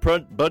the low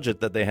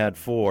budget that they had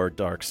for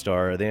Dark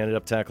Star, they ended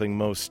up tackling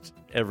most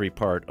every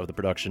part of the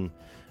production.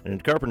 And in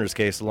Carpenter's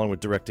case, along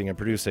with directing and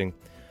producing,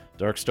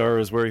 Dark Star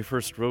is where he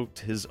first wrote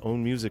his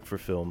own music for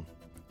film,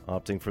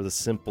 opting for the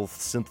simple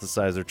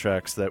synthesizer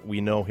tracks that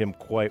we know him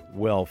quite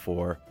well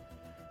for,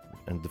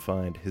 and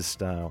defined his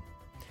style.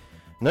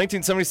 In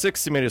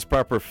 1976, he made his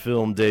proper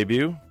film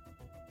debut,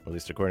 at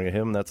least according to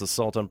him, that's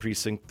Assault on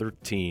Precinct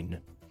 13.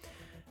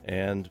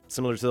 And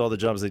similar to all the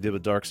jobs they did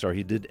with Dark Star,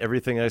 he did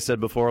everything I said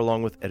before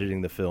along with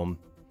editing the film.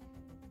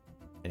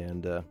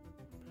 And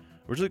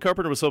originally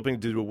Carpenter was hoping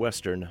to do a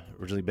Western,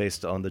 originally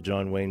based on the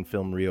John Wayne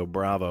film Rio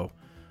Bravo,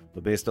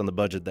 but based on the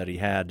budget that he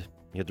had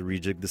to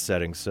rejig the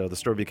setting. So the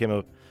story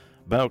became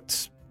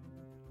about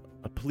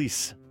a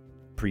police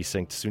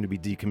precinct soon to be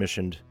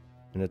decommissioned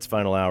in its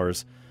final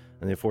hours,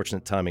 and the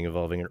unfortunate timing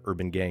involving an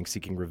urban gang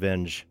seeking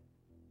revenge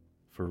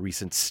for a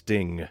recent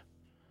sting.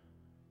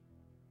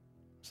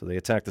 So they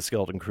attacked the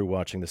skeleton crew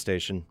watching the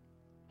station,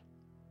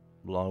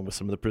 along with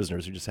some of the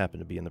prisoners who just happened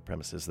to be in the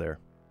premises there,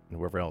 and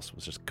whoever else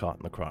was just caught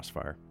in the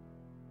crossfire.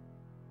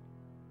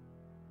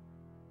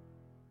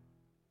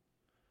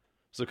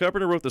 So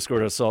Carpenter wrote the score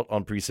to Assault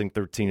on Precinct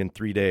 13 in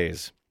 3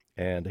 days,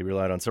 and he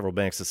relied on several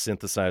banks of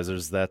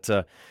synthesizers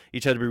that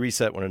each had to be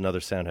reset when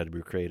another sound had to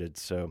be created.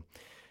 So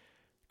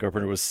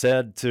Carpenter was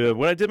said to,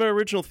 when I did my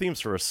original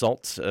themes for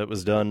Assault, it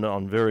was done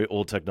on very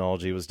old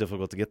technology. It was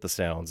difficult to get the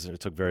sounds, and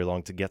it took very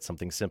long to get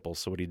something simple.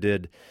 So what he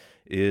did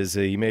is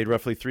he made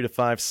roughly 3 to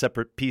 5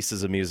 separate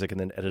pieces of music and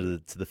then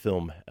edited it to the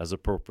film as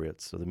appropriate.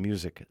 So the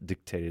music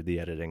dictated the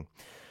editing.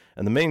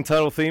 And the main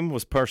title theme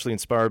was partially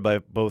inspired by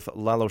both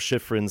Lalo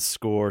Schifrin's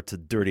score to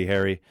Dirty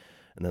Harry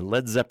and then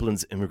Led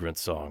Zeppelin's Immigrant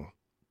Song.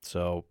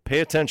 So pay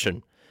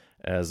attention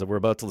as we're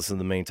about to listen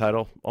to the main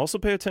title. Also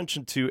pay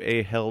attention to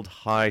a held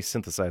high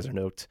synthesizer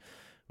note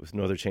with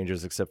no other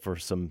changes except for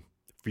some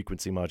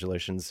frequency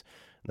modulations.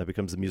 And that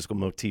becomes the musical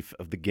motif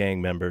of the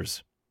gang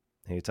members.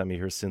 Anytime you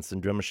hear synths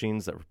and drum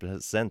machines, that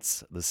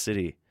represents the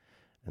city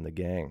and the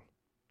gang.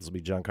 This will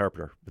be John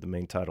Carpenter with the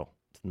main title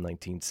to the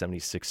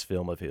 1976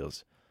 film of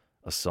his,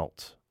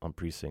 Assault on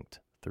Precinct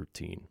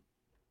 13.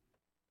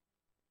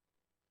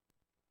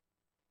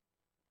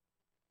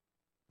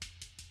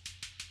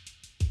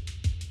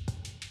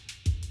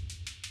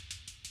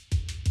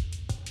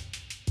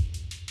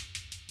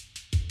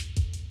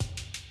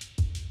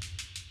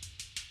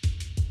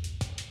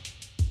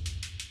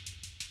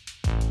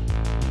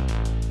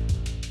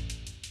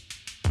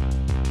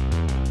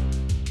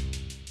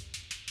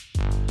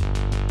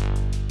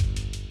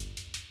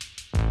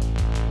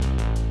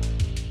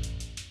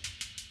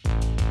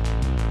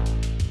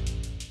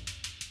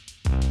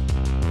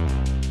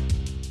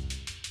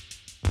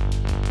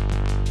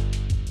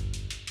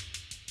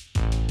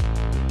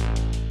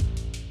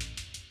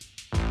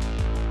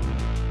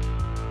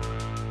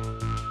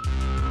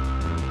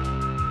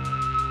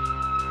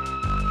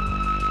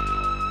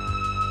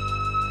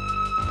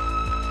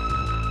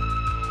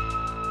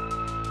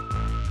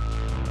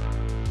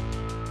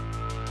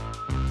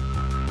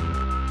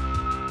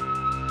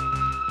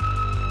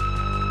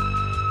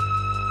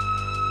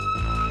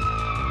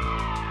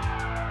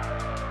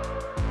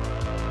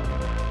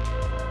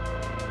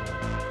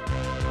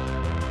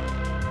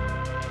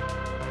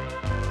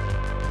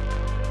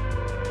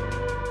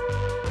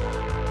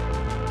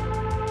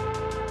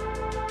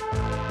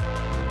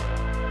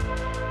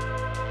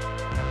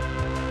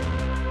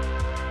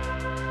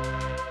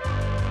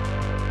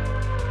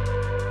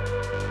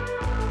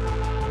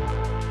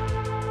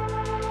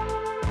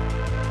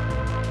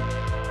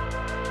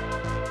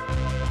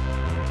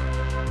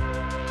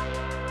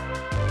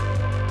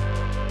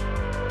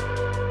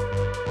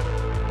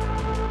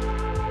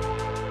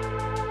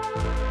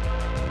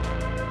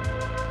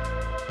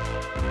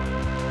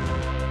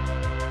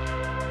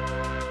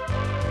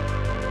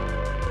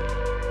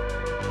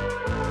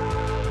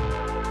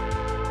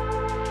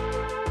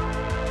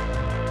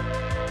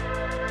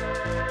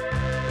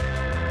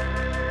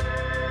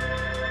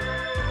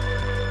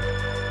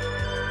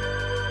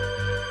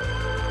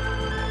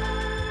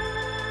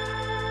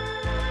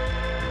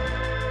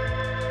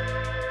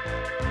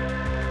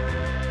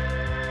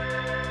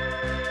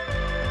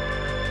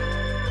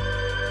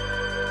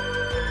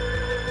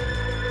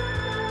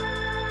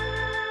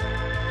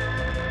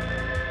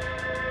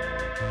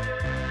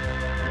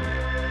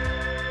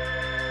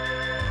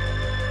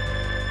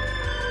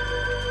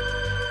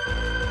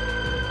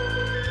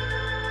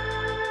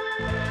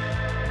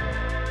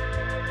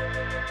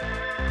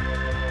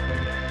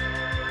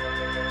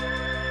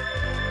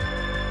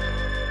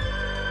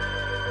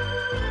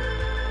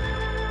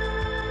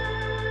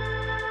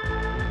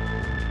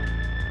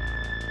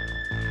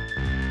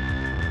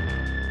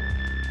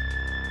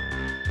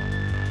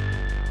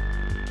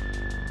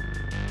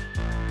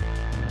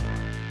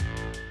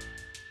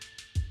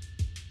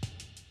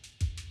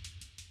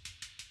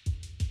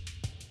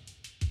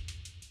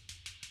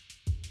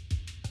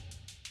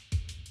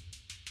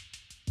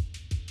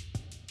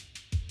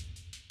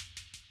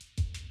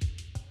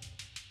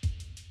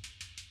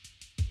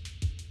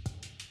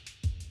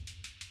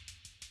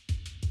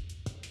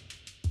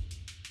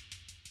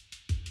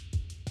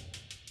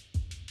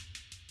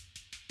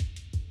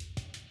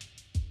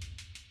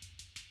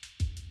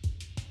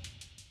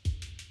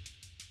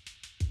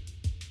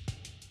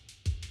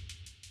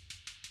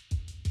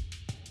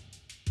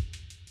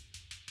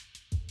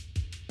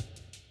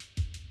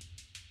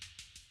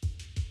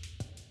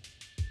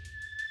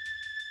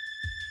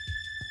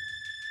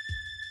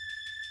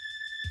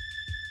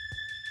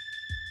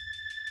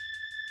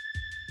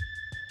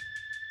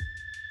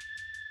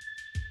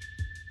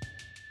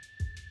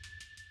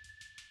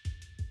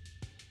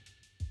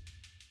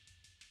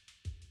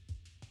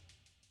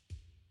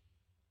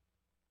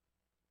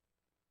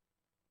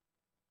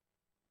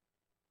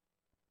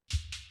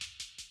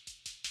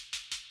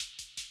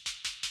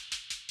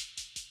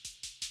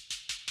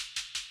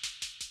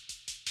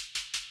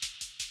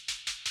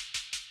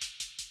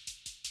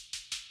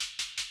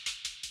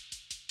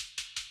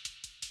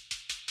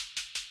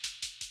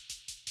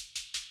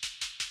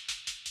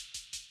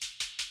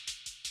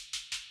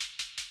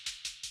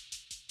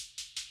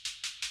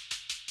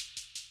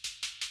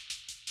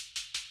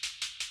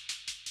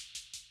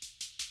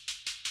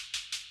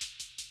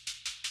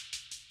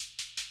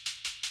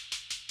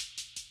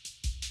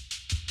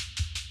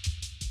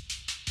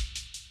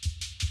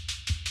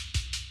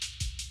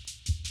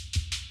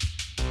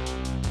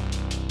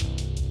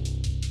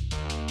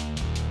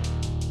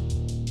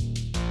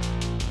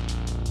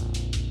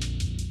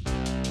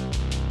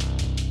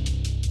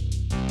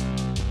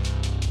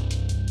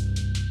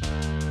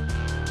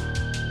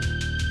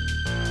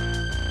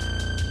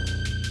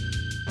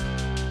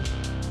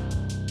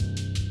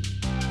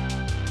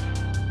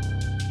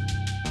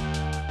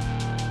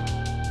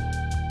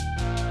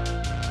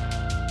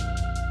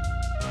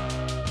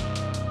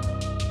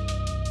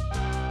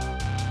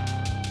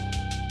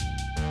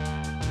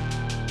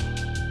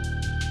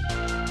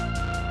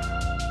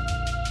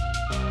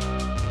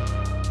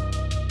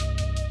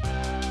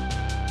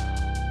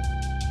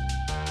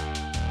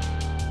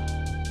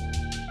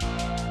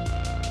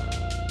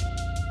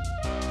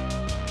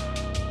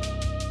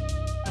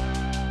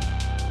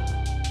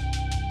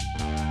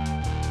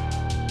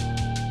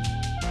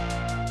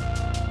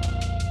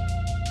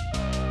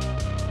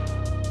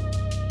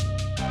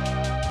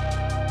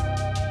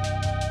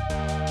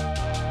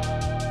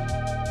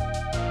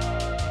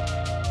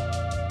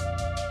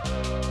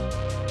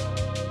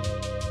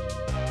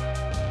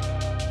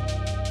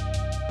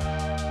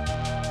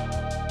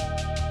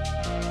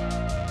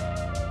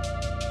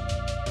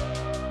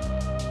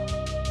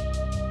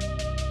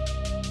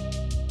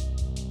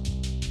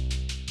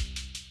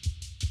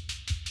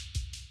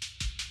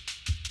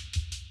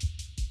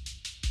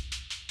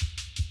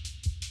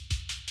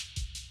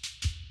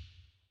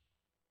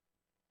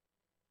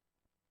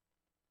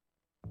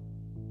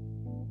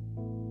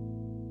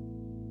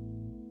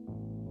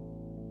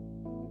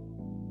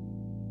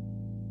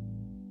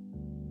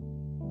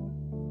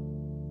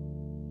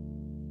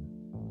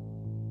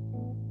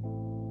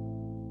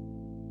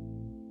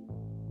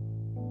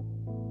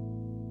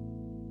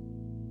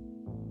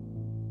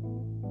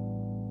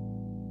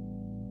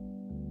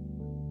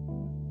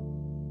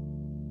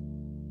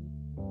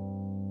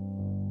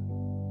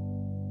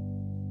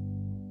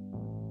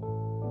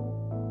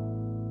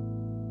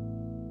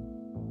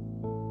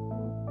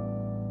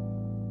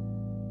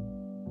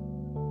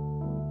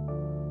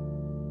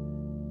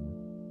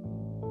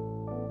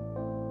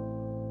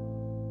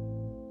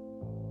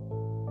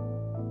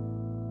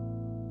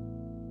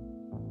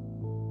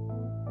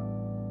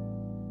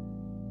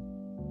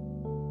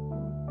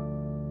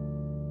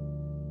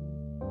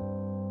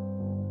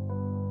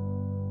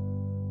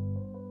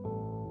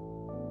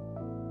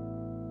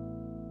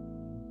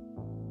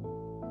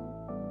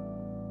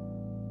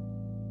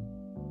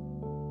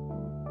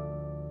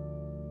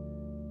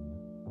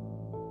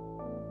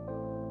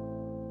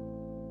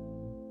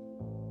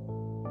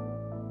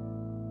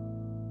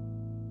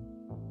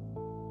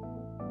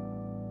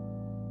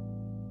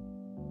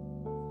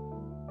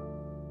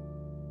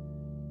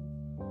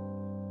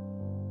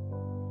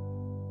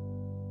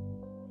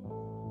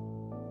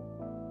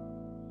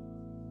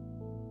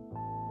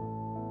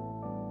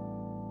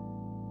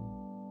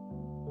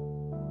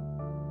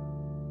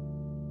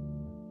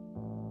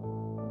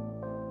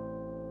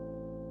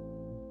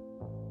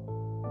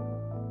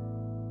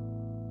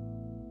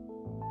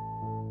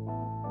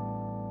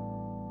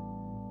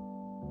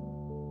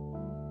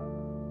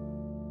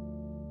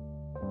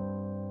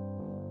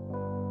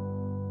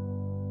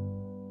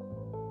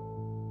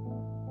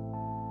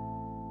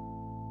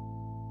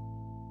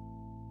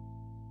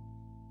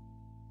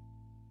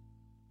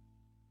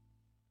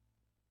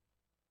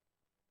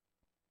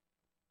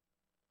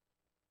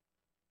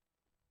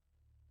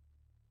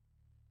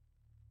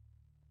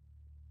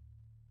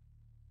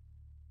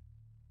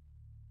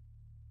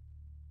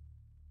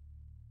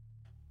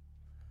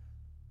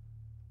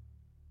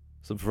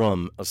 So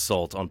from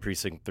Assault on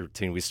Precinct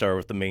 13, we start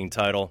with the main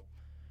title.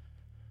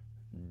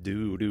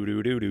 Do, do,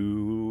 do, do,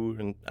 do.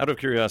 And out of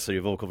curiosity,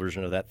 a vocal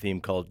version of that theme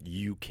called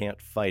You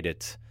Can't Fight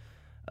It,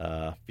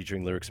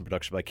 featuring lyrics and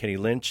production by Kenny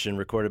Lynch and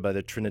recorded by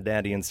the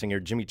Trinidadian singer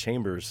Jimmy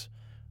Chambers,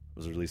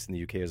 was released in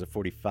the UK as a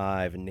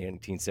 45 in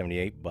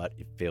 1978, but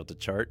it failed to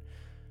chart.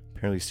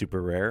 Apparently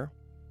super rare.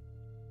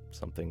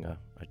 Something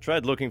I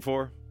tried looking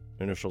for.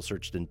 Initial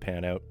search didn't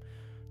pan out.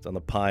 It's on the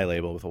Pi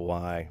label with a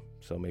Y,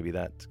 so maybe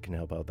that can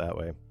help out that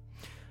way.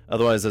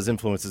 Otherwise, as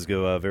influences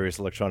go, various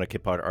electronic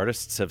hip-hop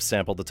artists have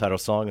sampled the title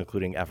song,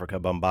 including Africa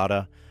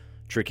Bambaataa,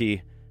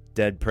 Tricky,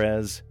 Dead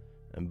Prez,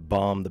 and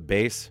Bomb the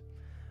Bass.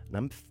 And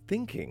I'm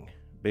thinking,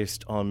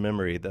 based on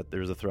memory, that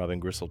there's a Throbbing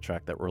Gristle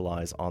track that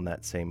relies on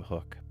that same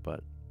hook,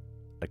 but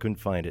I couldn't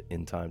find it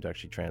in time to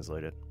actually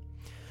translate it.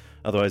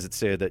 Otherwise, it's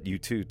said that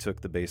U2 took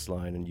the bass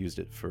line and used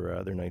it for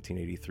their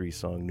 1983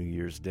 song New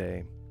Year's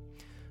Day.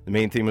 The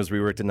main theme was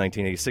reworked in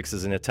 1986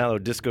 as an Italo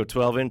disco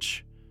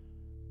 12-inch,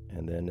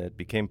 and then it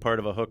became part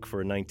of a hook for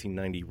a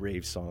 1990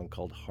 rave song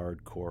called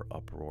Hardcore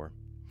Uproar.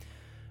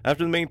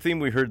 After the main theme,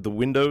 we heard The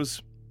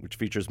Windows, which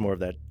features more of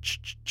that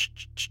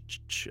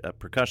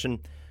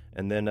percussion,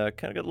 and then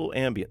kind of got a little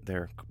ambient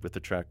there with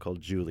a track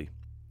called Julie,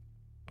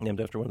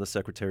 named after one of the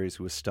secretaries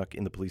who was stuck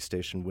in the police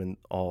station when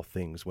all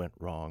things went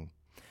wrong.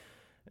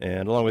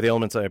 And along with the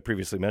elements I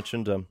previously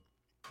mentioned,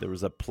 there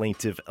was a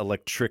plaintive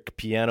electric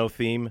piano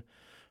theme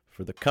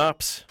for the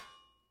cops,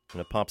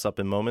 and it pops up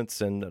in moments,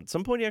 and at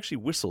some point he actually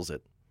whistles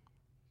it.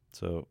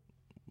 So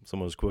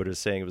someone was quoted as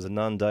saying it was a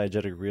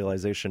non-diegetic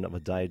realization of a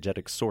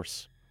diegetic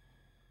source.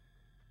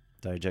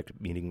 Diegetic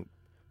meaning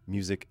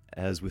music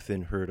as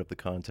within heard of the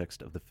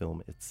context of the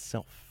film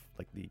itself,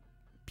 like the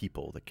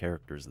people, the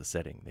characters, the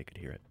setting, they could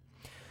hear it.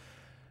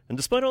 And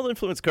despite all the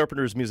influence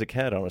Carpenter's music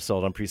had on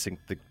Assault on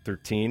Precinct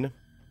 13,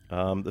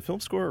 the film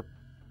score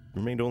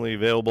remained only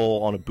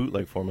available on a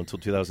bootleg form until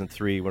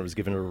 2003 when it was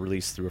given a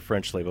release through a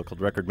French label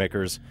called Record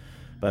Makers.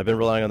 But I've been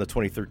relying on the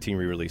 2013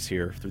 re-release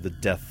here through the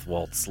Death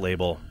Waltz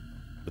label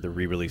with the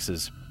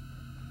re-releases.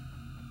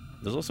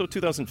 There's also a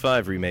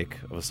 2005 remake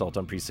of Assault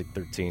on Precinct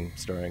 13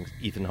 starring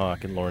Ethan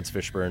Hawke and Lawrence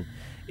Fishburne.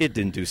 It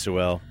didn't do so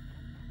well,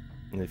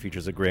 and it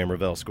features a Graham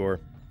Revell score,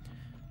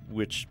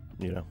 which,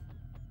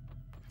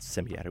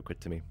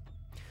 semi-adequate to me.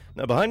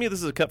 Now, behind me,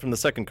 this is a cut from the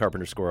second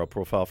Carpenter score I'll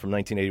profile from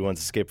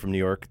 1981's Escape from New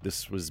York.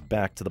 This was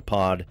Back to the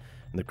Pod,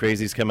 and the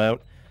Crazies come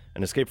out,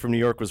 and Escape from New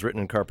York was written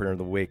in Carpenter in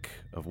the wake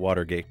of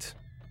Watergate,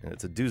 and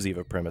it's a doozy of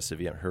a premise if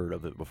you haven't heard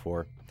of it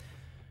before.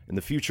 In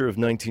the future of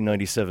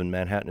 1997,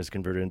 Manhattan is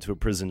converted into a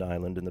prison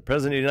island, and the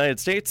President of the United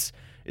States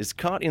is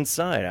caught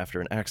inside after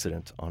an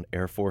accident on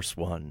Air Force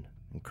One.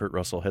 And Kurt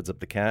Russell heads up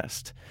the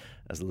cast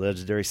as the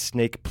legendary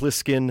Snake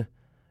Plissken,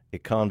 a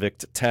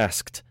convict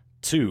tasked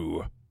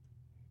to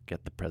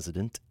get the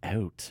president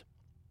out.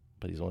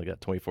 But he's only got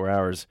 24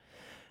 hours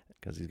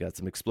because he's got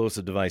some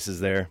explosive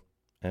devices there.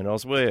 And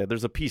also,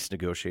 there's a peace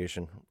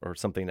negotiation or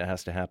something that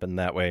has to happen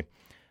that way.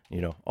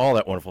 All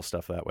that wonderful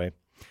stuff that way.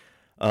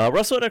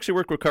 Russell had actually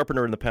worked with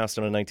Carpenter in the past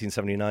on a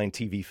 1979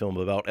 TV film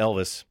about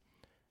Elvis,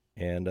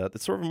 and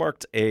that sort of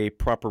marked a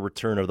proper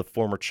return of the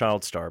former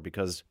child star,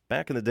 because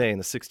back in the day, in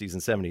the 60s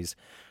and 70s,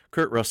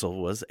 Kurt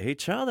Russell was a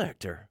child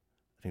actor.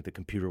 I think The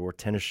Computer wore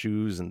tennis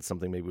shoes and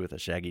something maybe with a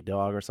shaggy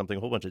dog or something,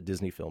 a whole bunch of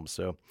Disney films.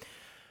 So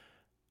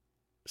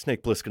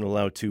Snake Plissken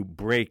allowed to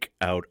break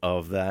out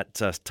of that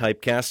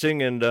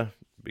typecasting and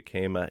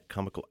became a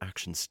comical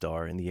action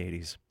star in the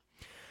 80s.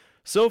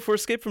 So for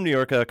Escape from New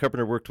York,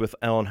 Carpenter worked with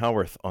Alan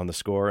Howarth on the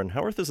score, and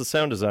Howarth is a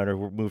sound designer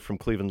who moved from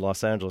Cleveland to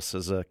Los Angeles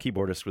as a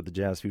keyboardist with the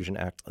jazz fusion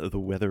act The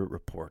Weather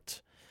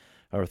Report.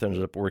 Howarth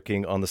ended up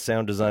working on the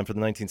sound design for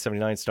the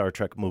 1979 Star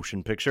Trek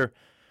motion picture,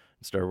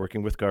 and started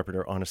working with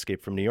Carpenter on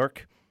Escape from New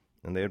York,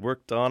 and they had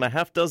worked on a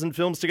half dozen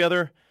films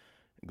together,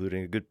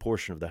 including a good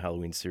portion of the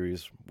Halloween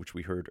series, which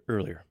we heard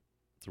earlier.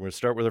 So we're going to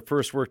start with our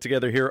first work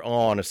together here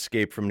on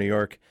Escape from New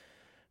York,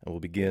 and we'll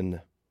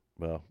begin...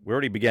 Well, we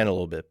already began a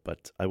little bit,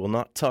 but I will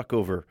not talk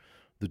over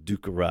The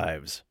Duke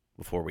Arrives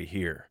before we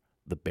hear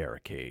The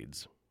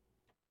Barricades.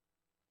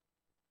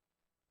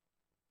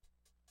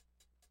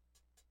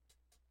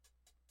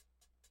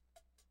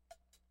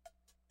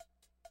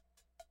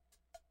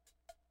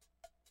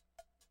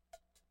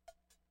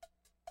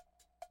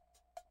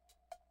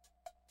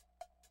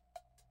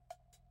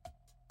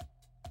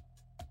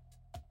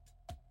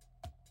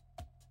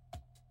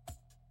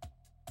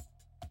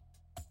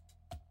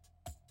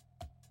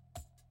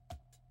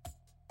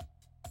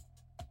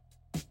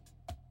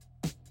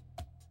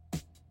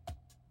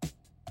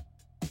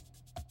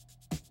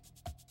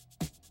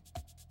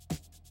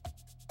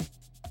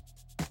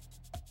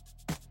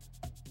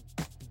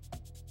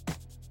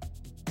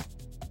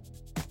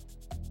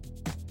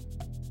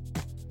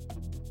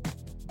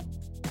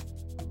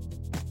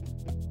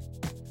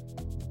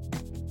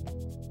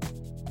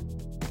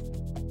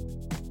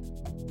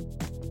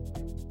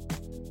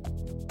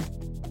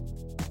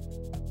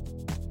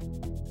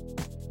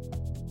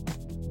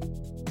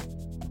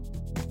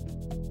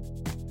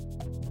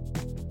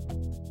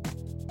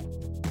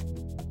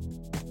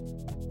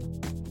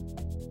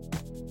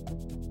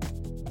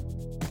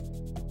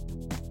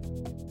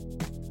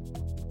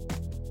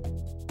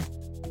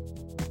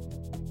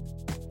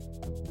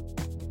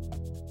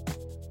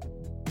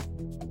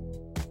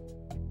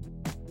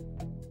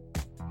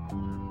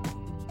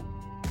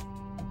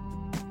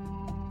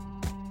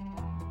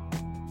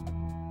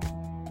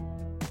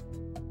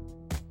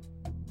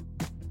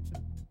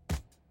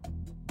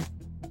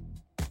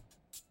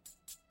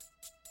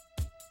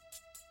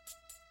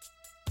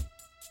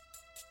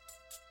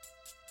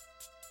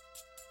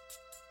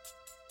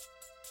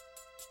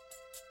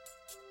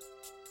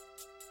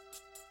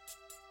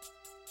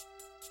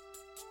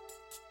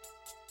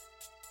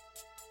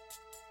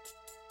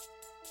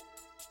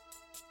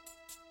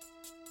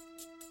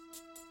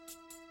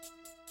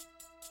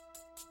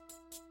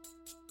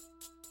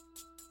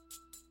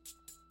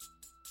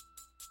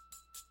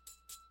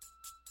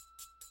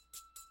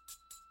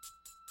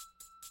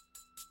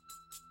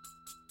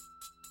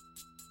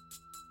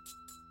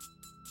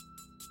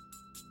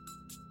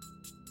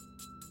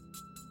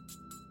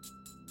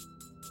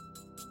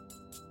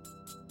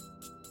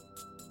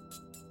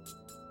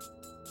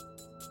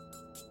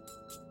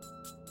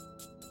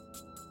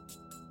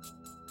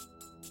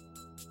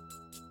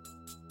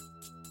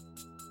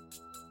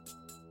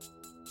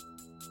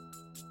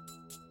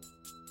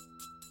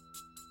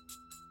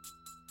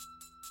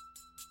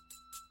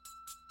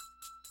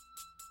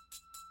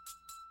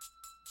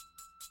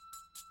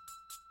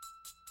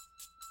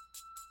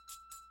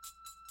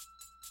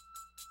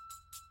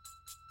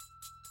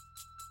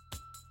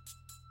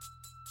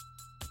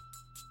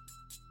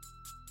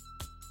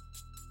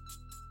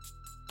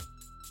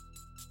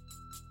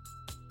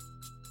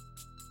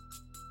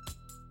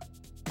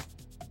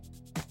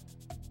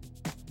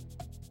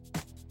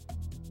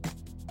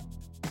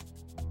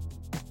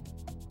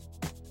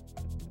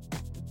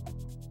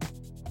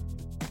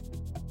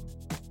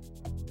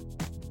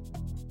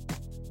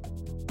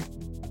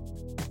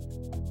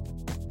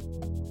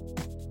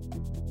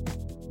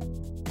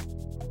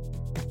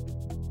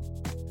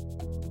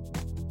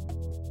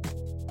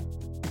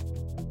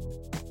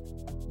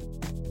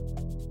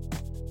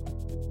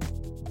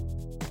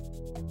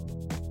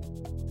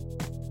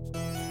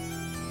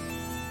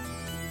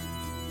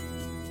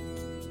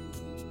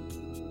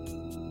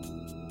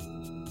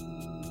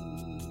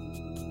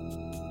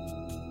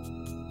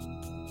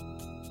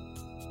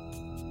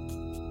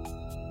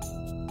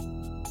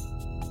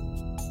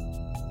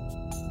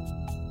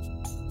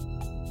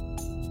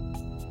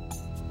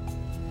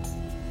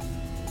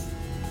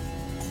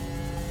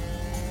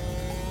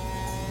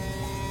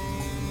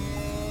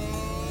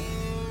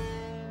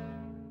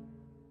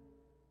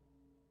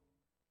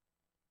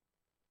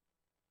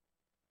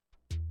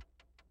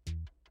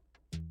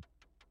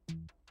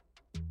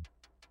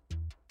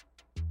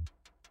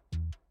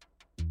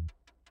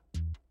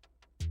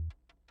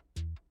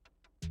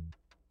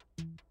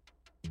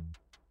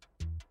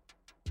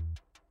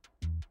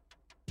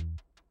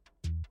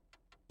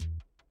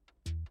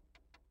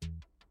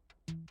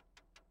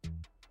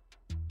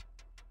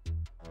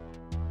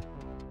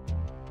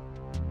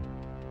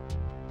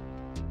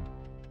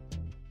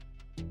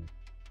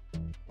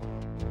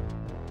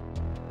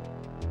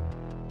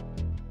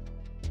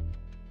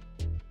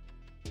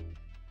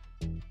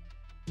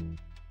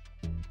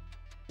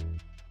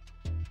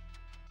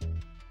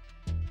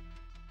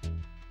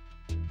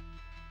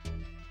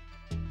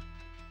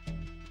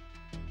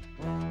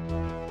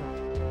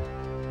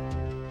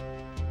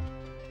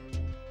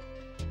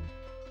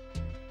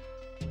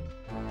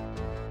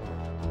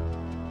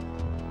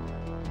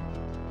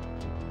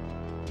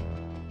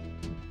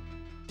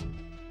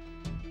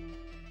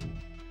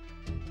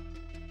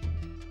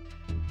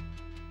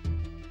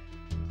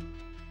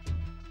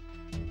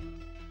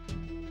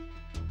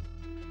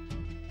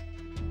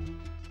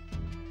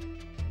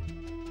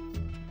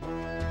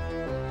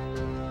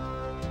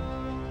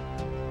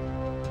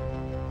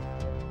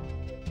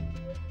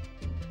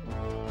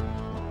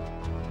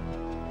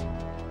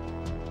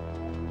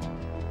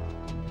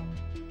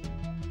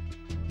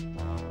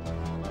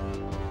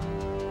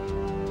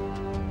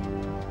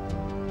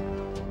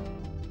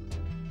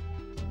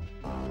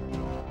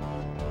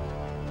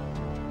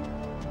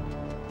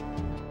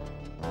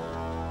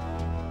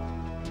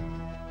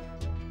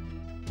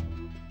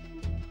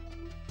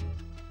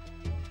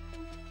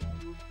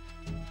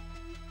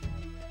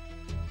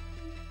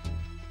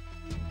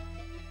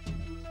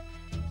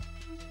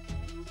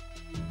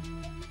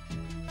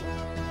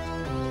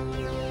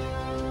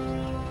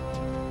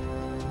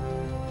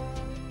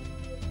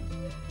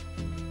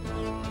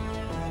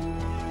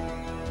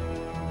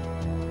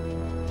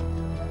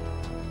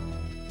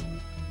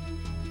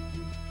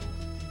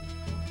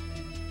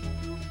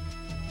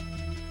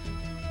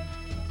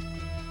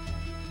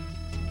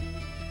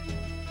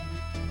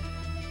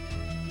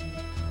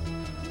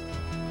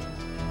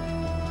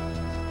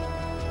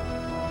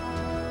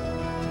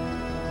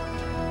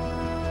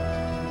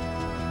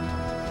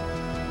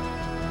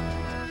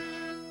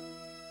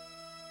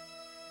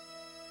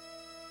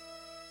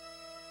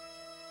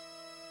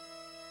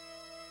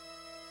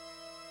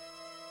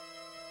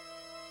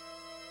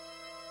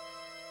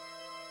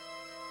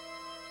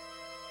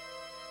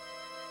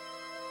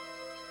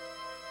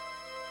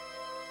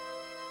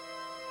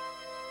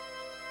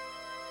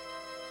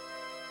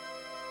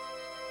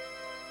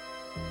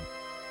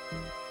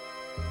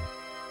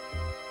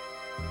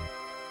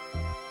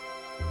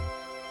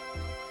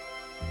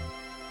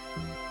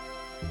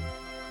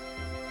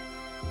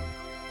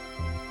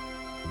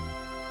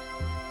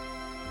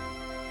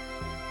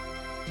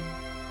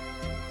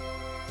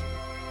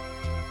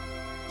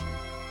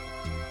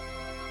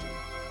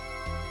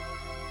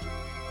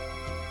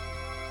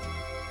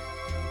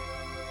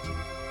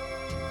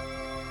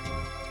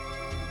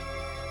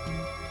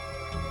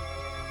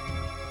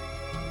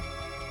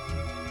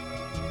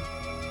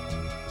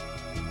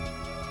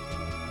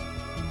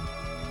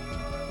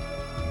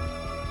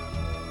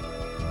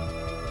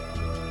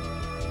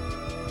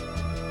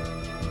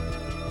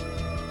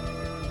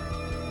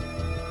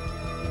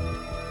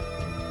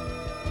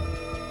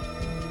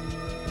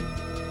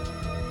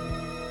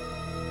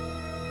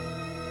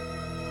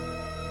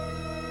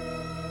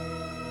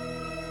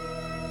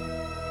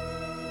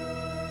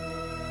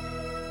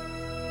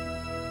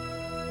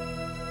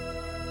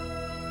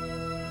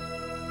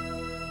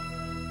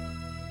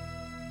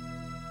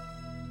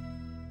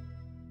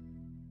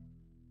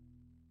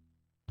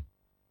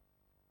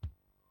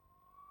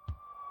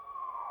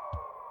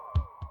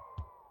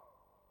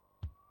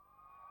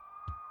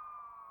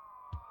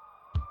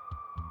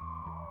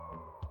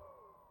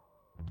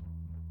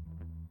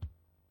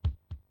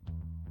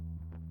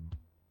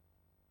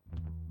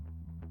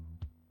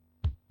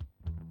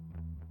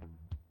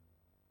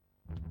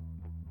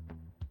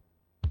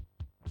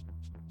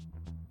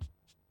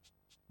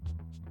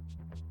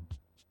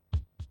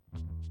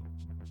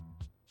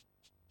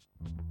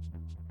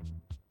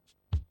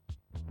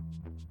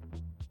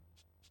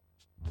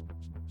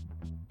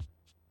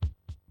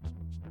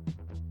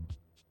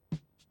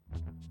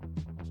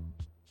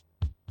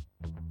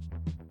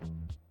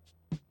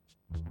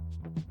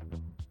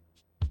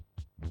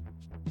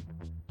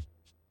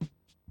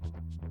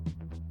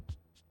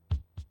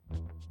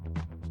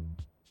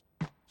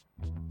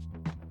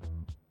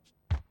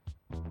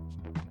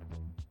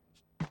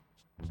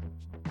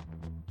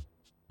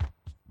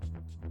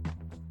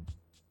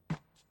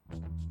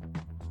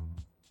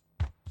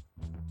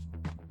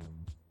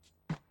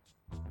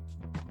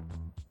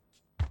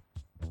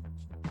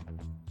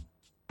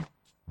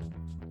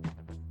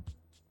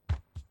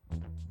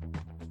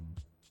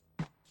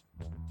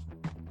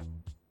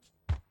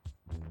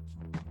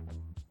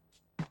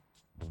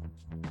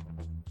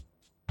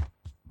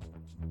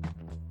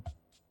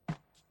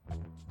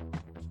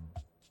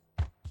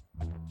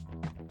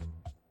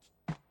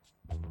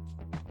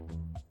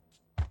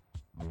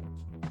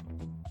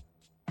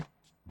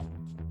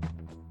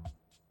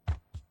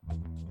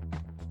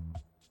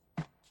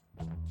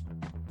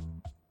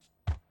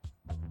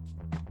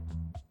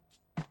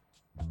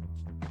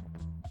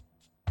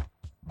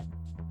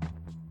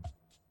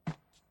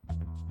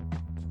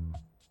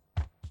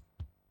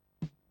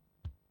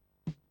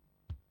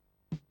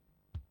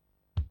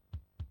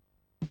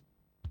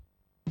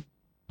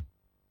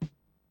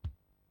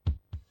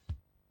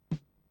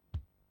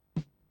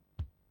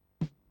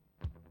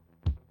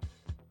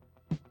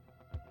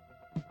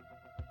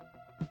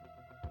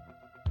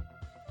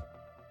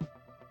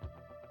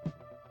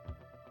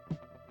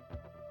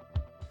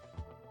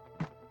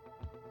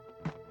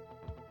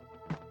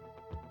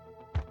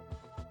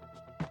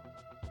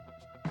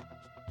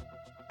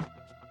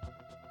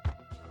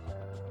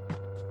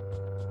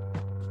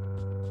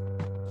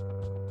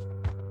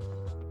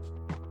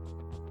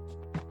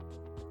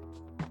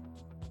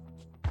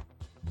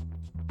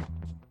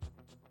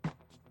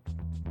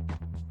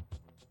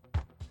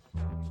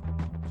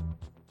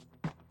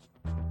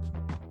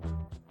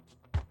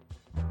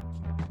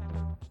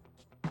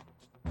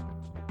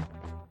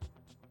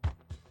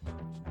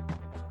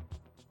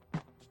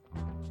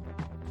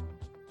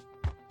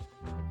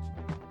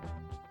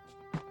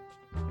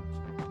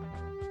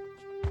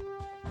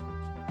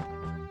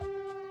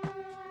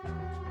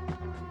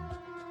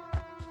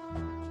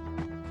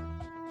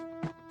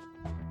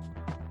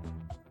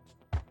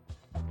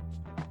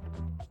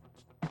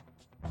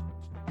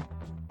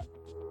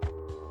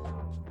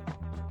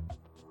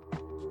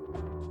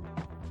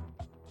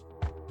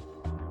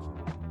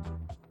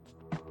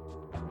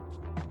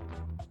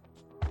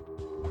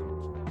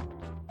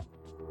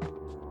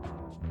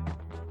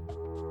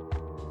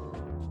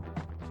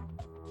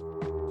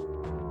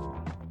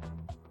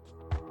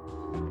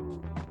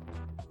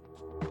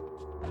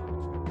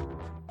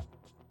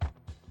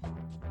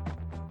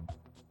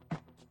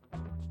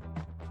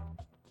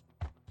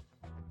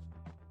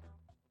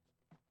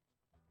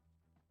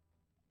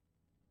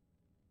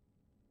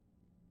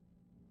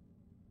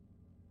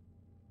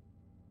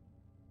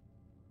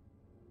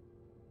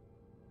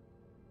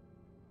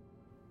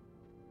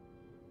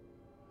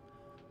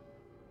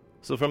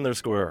 So from their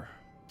score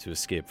to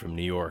Escape from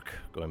New York,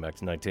 going back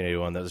to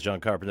 1981, that was John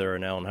Carpenter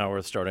and Alan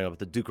Howarth, starting up with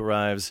The Duke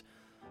Arrives,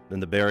 then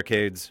The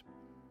Barricades.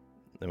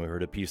 Then we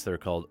heard a piece there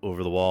called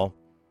Over the Wall.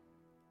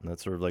 And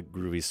that sort of like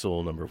groovy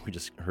soul number we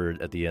just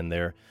heard at the end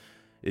there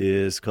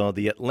is called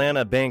The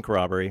Atlanta Bank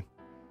Robbery.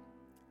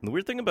 And the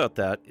weird thing about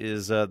that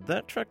is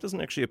that track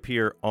doesn't actually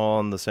appear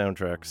on the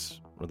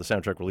soundtracks, or the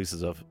soundtrack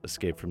releases of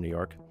Escape from New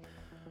York.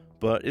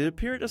 but it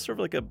appeared as sort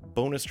of like a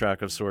bonus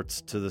track of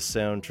sorts to the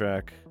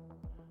soundtrack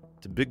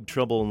to Big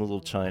Trouble in Little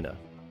China,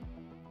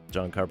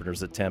 John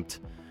Carpenter's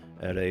attempt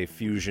at a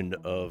fusion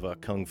of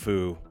kung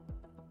fu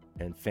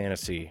and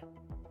fantasy.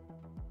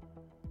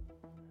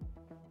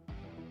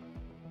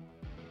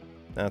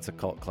 That's a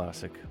cult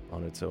classic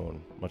on its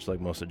own, much like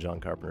most of John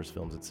Carpenter's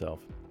films itself.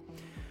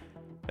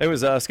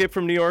 Anyways, Escape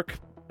from New York.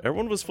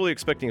 Everyone was fully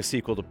expecting a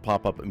sequel to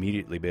pop up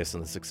immediately based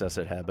on the success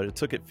it had, but it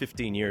took it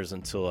 15 years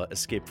until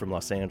Escape from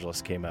Los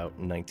Angeles came out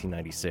in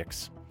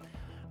 1996.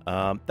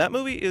 That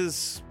movie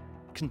is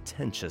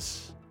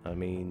contentious. I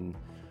mean,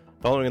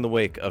 following in the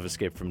wake of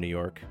Escape from New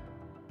York,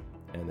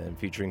 and then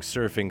featuring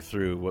surfing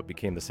through what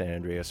became the San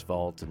Andreas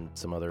Fault and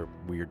some other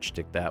weird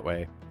shtick that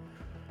way.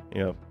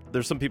 You know,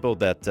 there's some people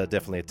that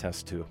definitely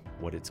attest to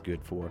what it's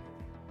good for.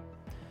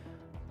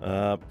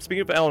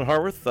 Speaking of Alan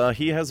Harworth,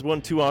 he has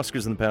won 2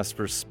 Oscars in the past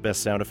for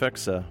Best Sound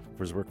Effects for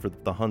his work for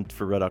The Hunt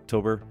for Red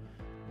October,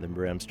 and then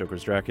Bram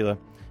Stoker's Dracula.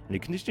 And he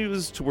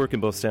continues to work in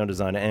both sound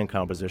design and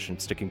composition,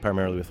 sticking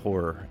primarily with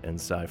horror and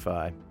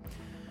sci-fi.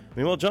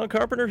 Meanwhile, John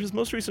Carpenter, his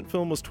most recent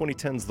film was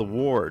 2010's The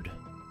Ward,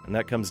 and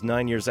that comes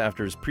 9 years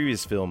after his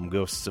previous film,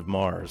 Ghosts of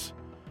Mars.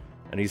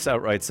 And he's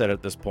outright said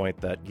at this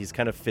point that he's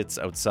kind of fits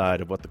outside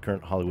of what the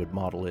current Hollywood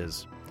model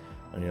is.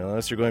 And,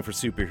 unless you're going for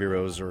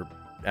superheroes or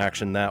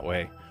action that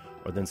way,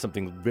 or then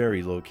something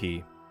very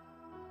low-key,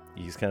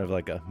 he's kind of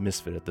like a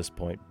misfit at this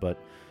point.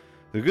 But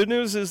the good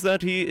news is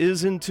that he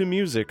is into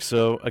music.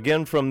 So,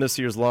 again, from this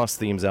year's Lost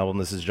Themes album,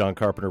 this is John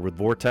Carpenter with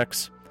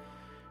Vortex.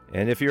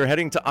 And if you're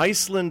heading to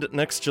Iceland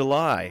next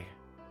July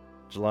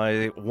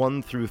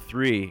 1 through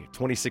 3,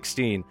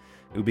 2016, it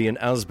will be in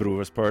Asbro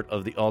as part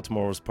of the All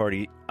Tomorrow's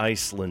Party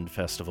Iceland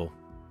Festival.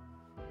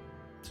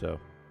 So,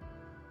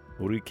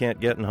 what we can't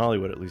get in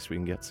Hollywood, at least we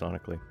can get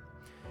sonically.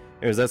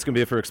 Anyways, that's going to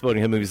be it for Exploding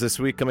Head Movies this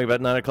week. Coming up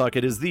at 9 o'clock,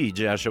 it is the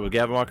Jazz Show with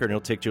Gavin Walker, and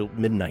it'll take till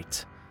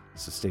midnight.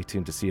 So stay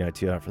tuned to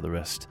CITR for the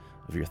rest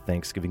of your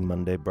Thanksgiving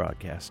Monday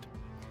broadcast.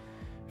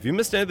 If you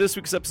missed any of this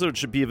week's episode, it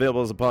should be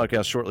available as a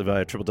podcast shortly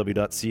via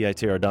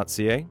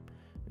www.citr.ca.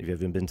 If you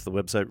haven't been to the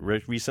website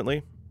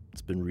recently,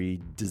 it's been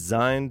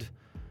redesigned,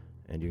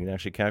 and you can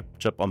actually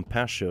catch up on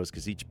past shows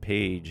because each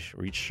page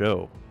or each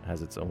show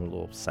has its own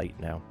little site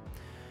now.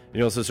 You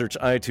can also search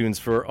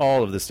iTunes for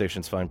all of the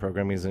station's fine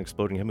programming, and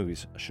Exploding Head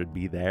Movies should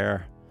be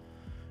there.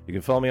 You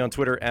can follow me on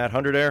Twitter at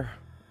 100air.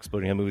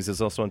 Exploding Head Movies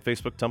is also on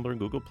Facebook, Tumblr,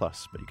 and Google+,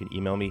 but you can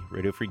email me,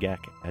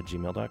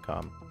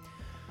 radiofreegak@gmail.com.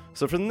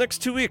 So for the next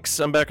 2 weeks,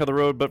 I'm back on the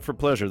road, but for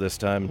pleasure this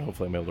time.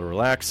 Hopefully I'm able to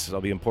relax.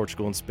 I'll be in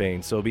Portugal and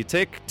Spain. So it'll be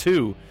take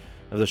 2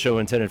 of the show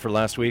intended for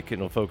last week,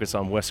 and it'll focus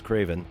on Wes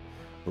Craven,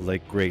 the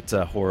late great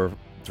horror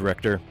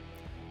director.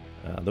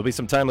 There'll be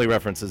some timely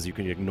references you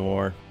can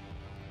ignore,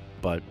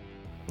 but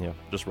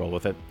just roll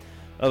with it.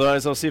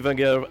 Otherwise, I'll see if I can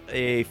get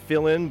a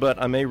fill-in,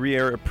 but I may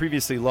re-air a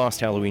previously lost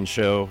Halloween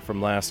show from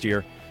last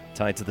year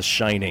tied to The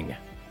Shining.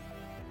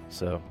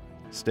 So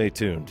stay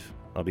tuned.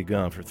 I'll be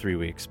gone for 3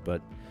 weeks, but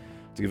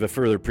to give a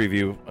further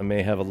preview, I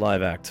may have a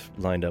live act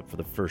lined up for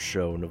the first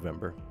show in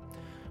November.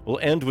 We'll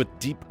end with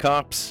Deep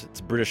Cops. It's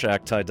a British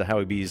act tied to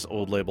Howie B's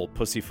old label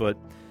Pussyfoot,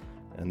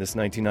 and this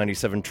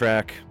 1997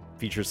 track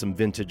features some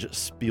vintage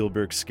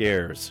Spielberg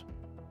scares,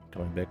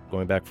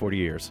 going back 40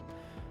 years.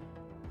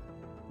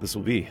 This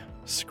will be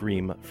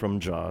Scream from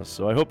Jaws.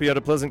 So I hope you had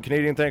a pleasant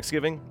Canadian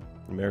Thanksgiving.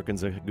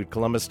 Americans, a good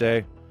Columbus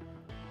Day.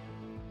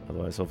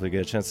 Otherwise, hopefully you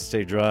get a chance to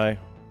stay dry.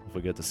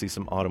 Hopefully get to see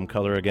some autumn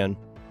color again.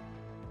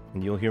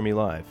 And you'll hear me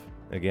live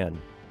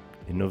again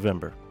in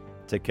November.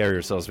 Take care of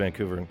yourselves,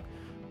 Vancouver. And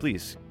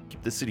please,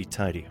 keep the city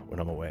tidy when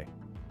I'm away.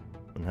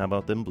 And how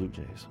about them Blue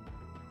Jays?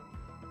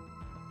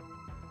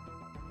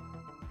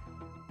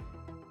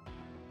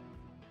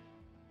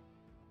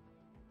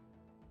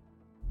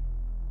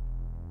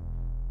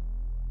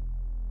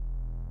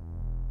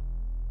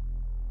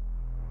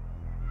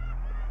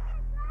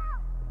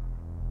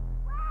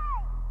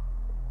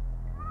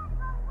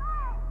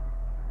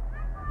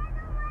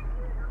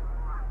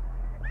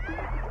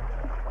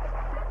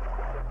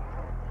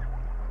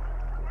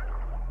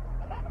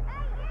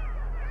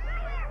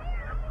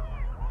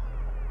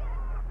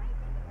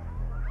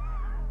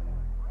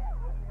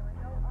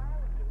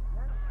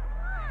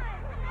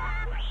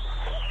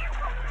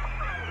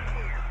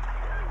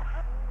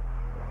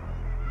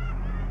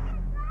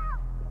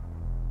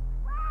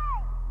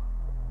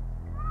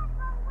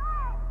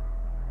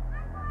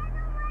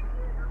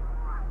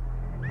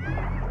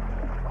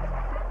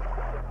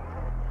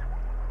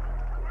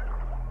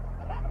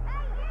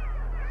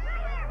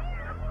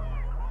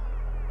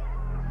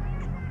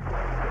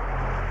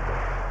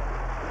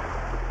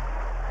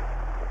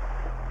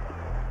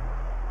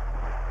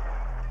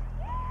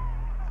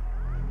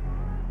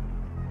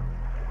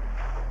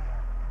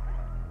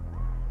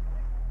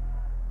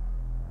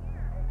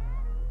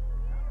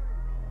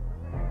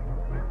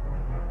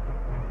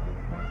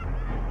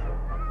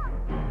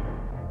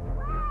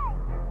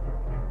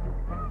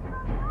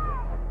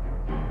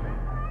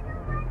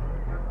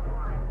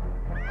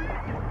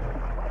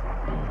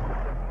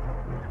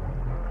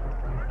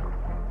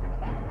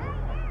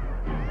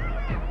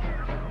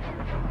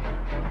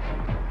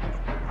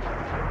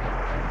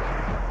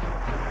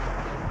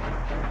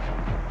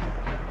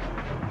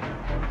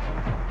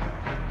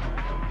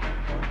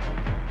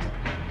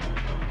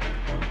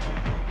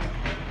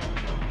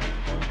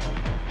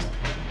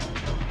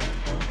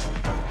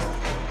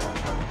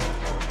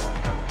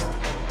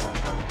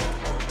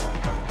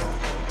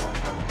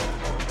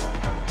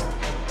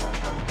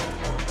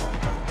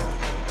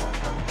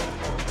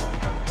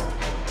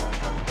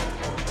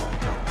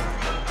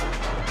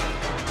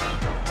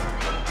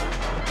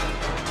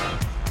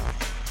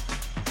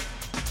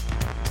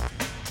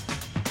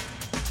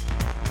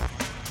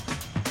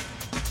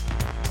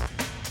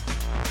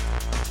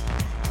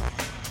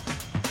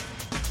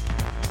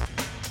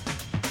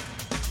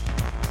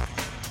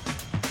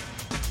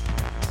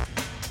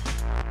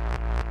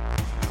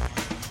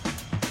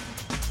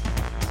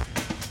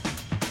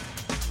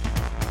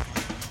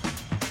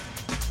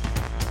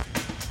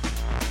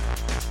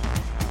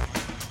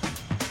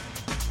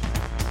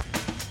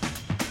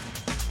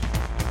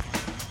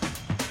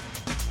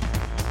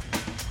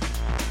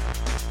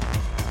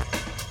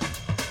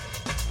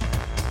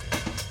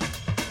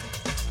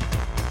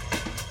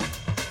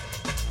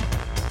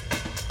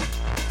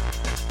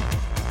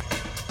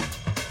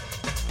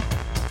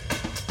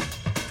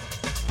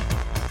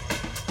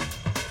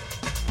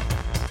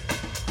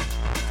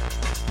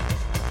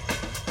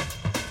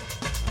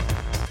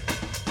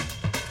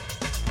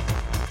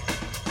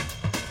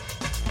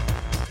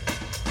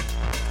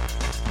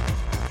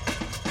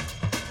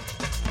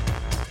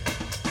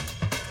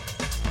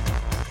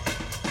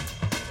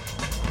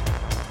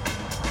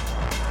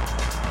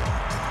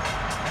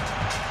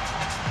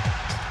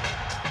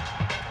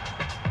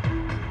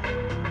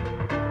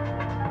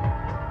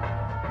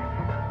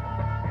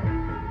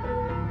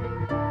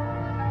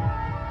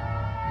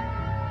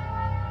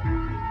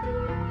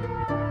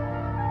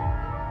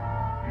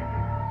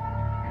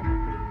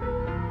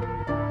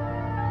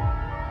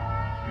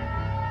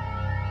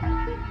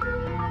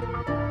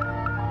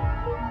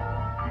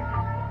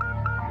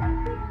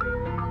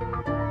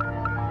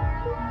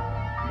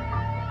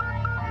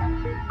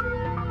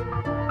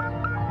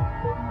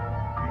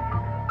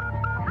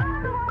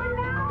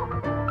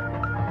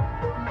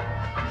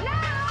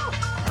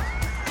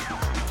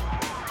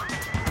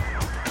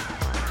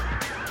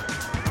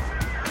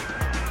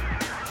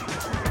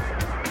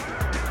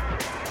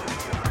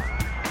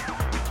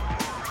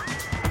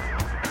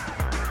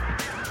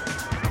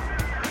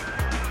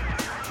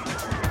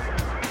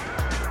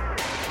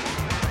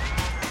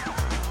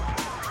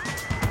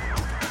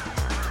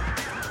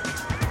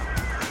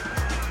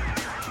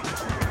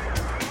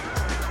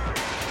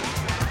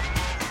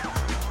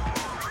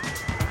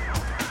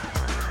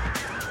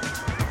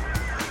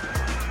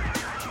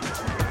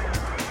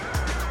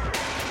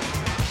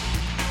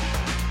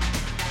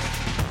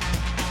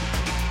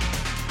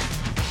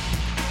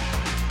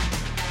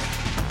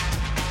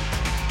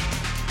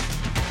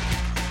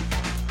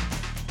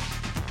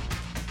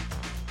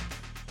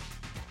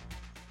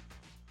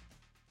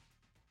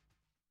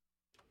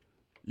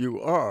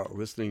 You are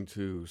listening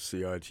to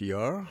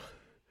CITR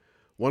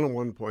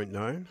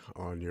 101.9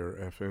 on your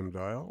FM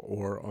dial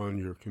or on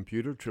your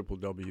computer,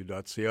 www.citr.ca.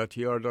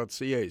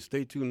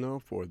 Stay tuned now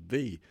for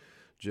the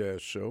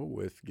Jazz Show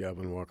with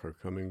Gavin Walker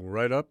coming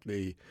right up,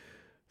 the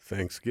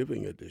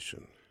Thanksgiving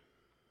edition.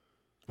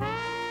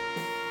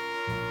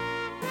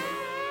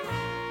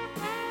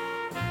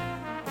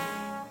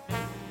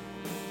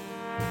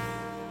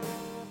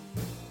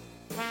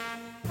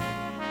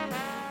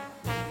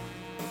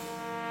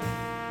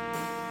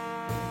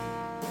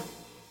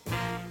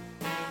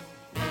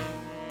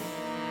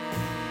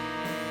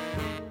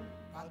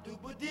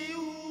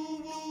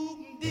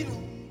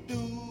 Ba-do-ba-dee-oo-woo-dee-doo.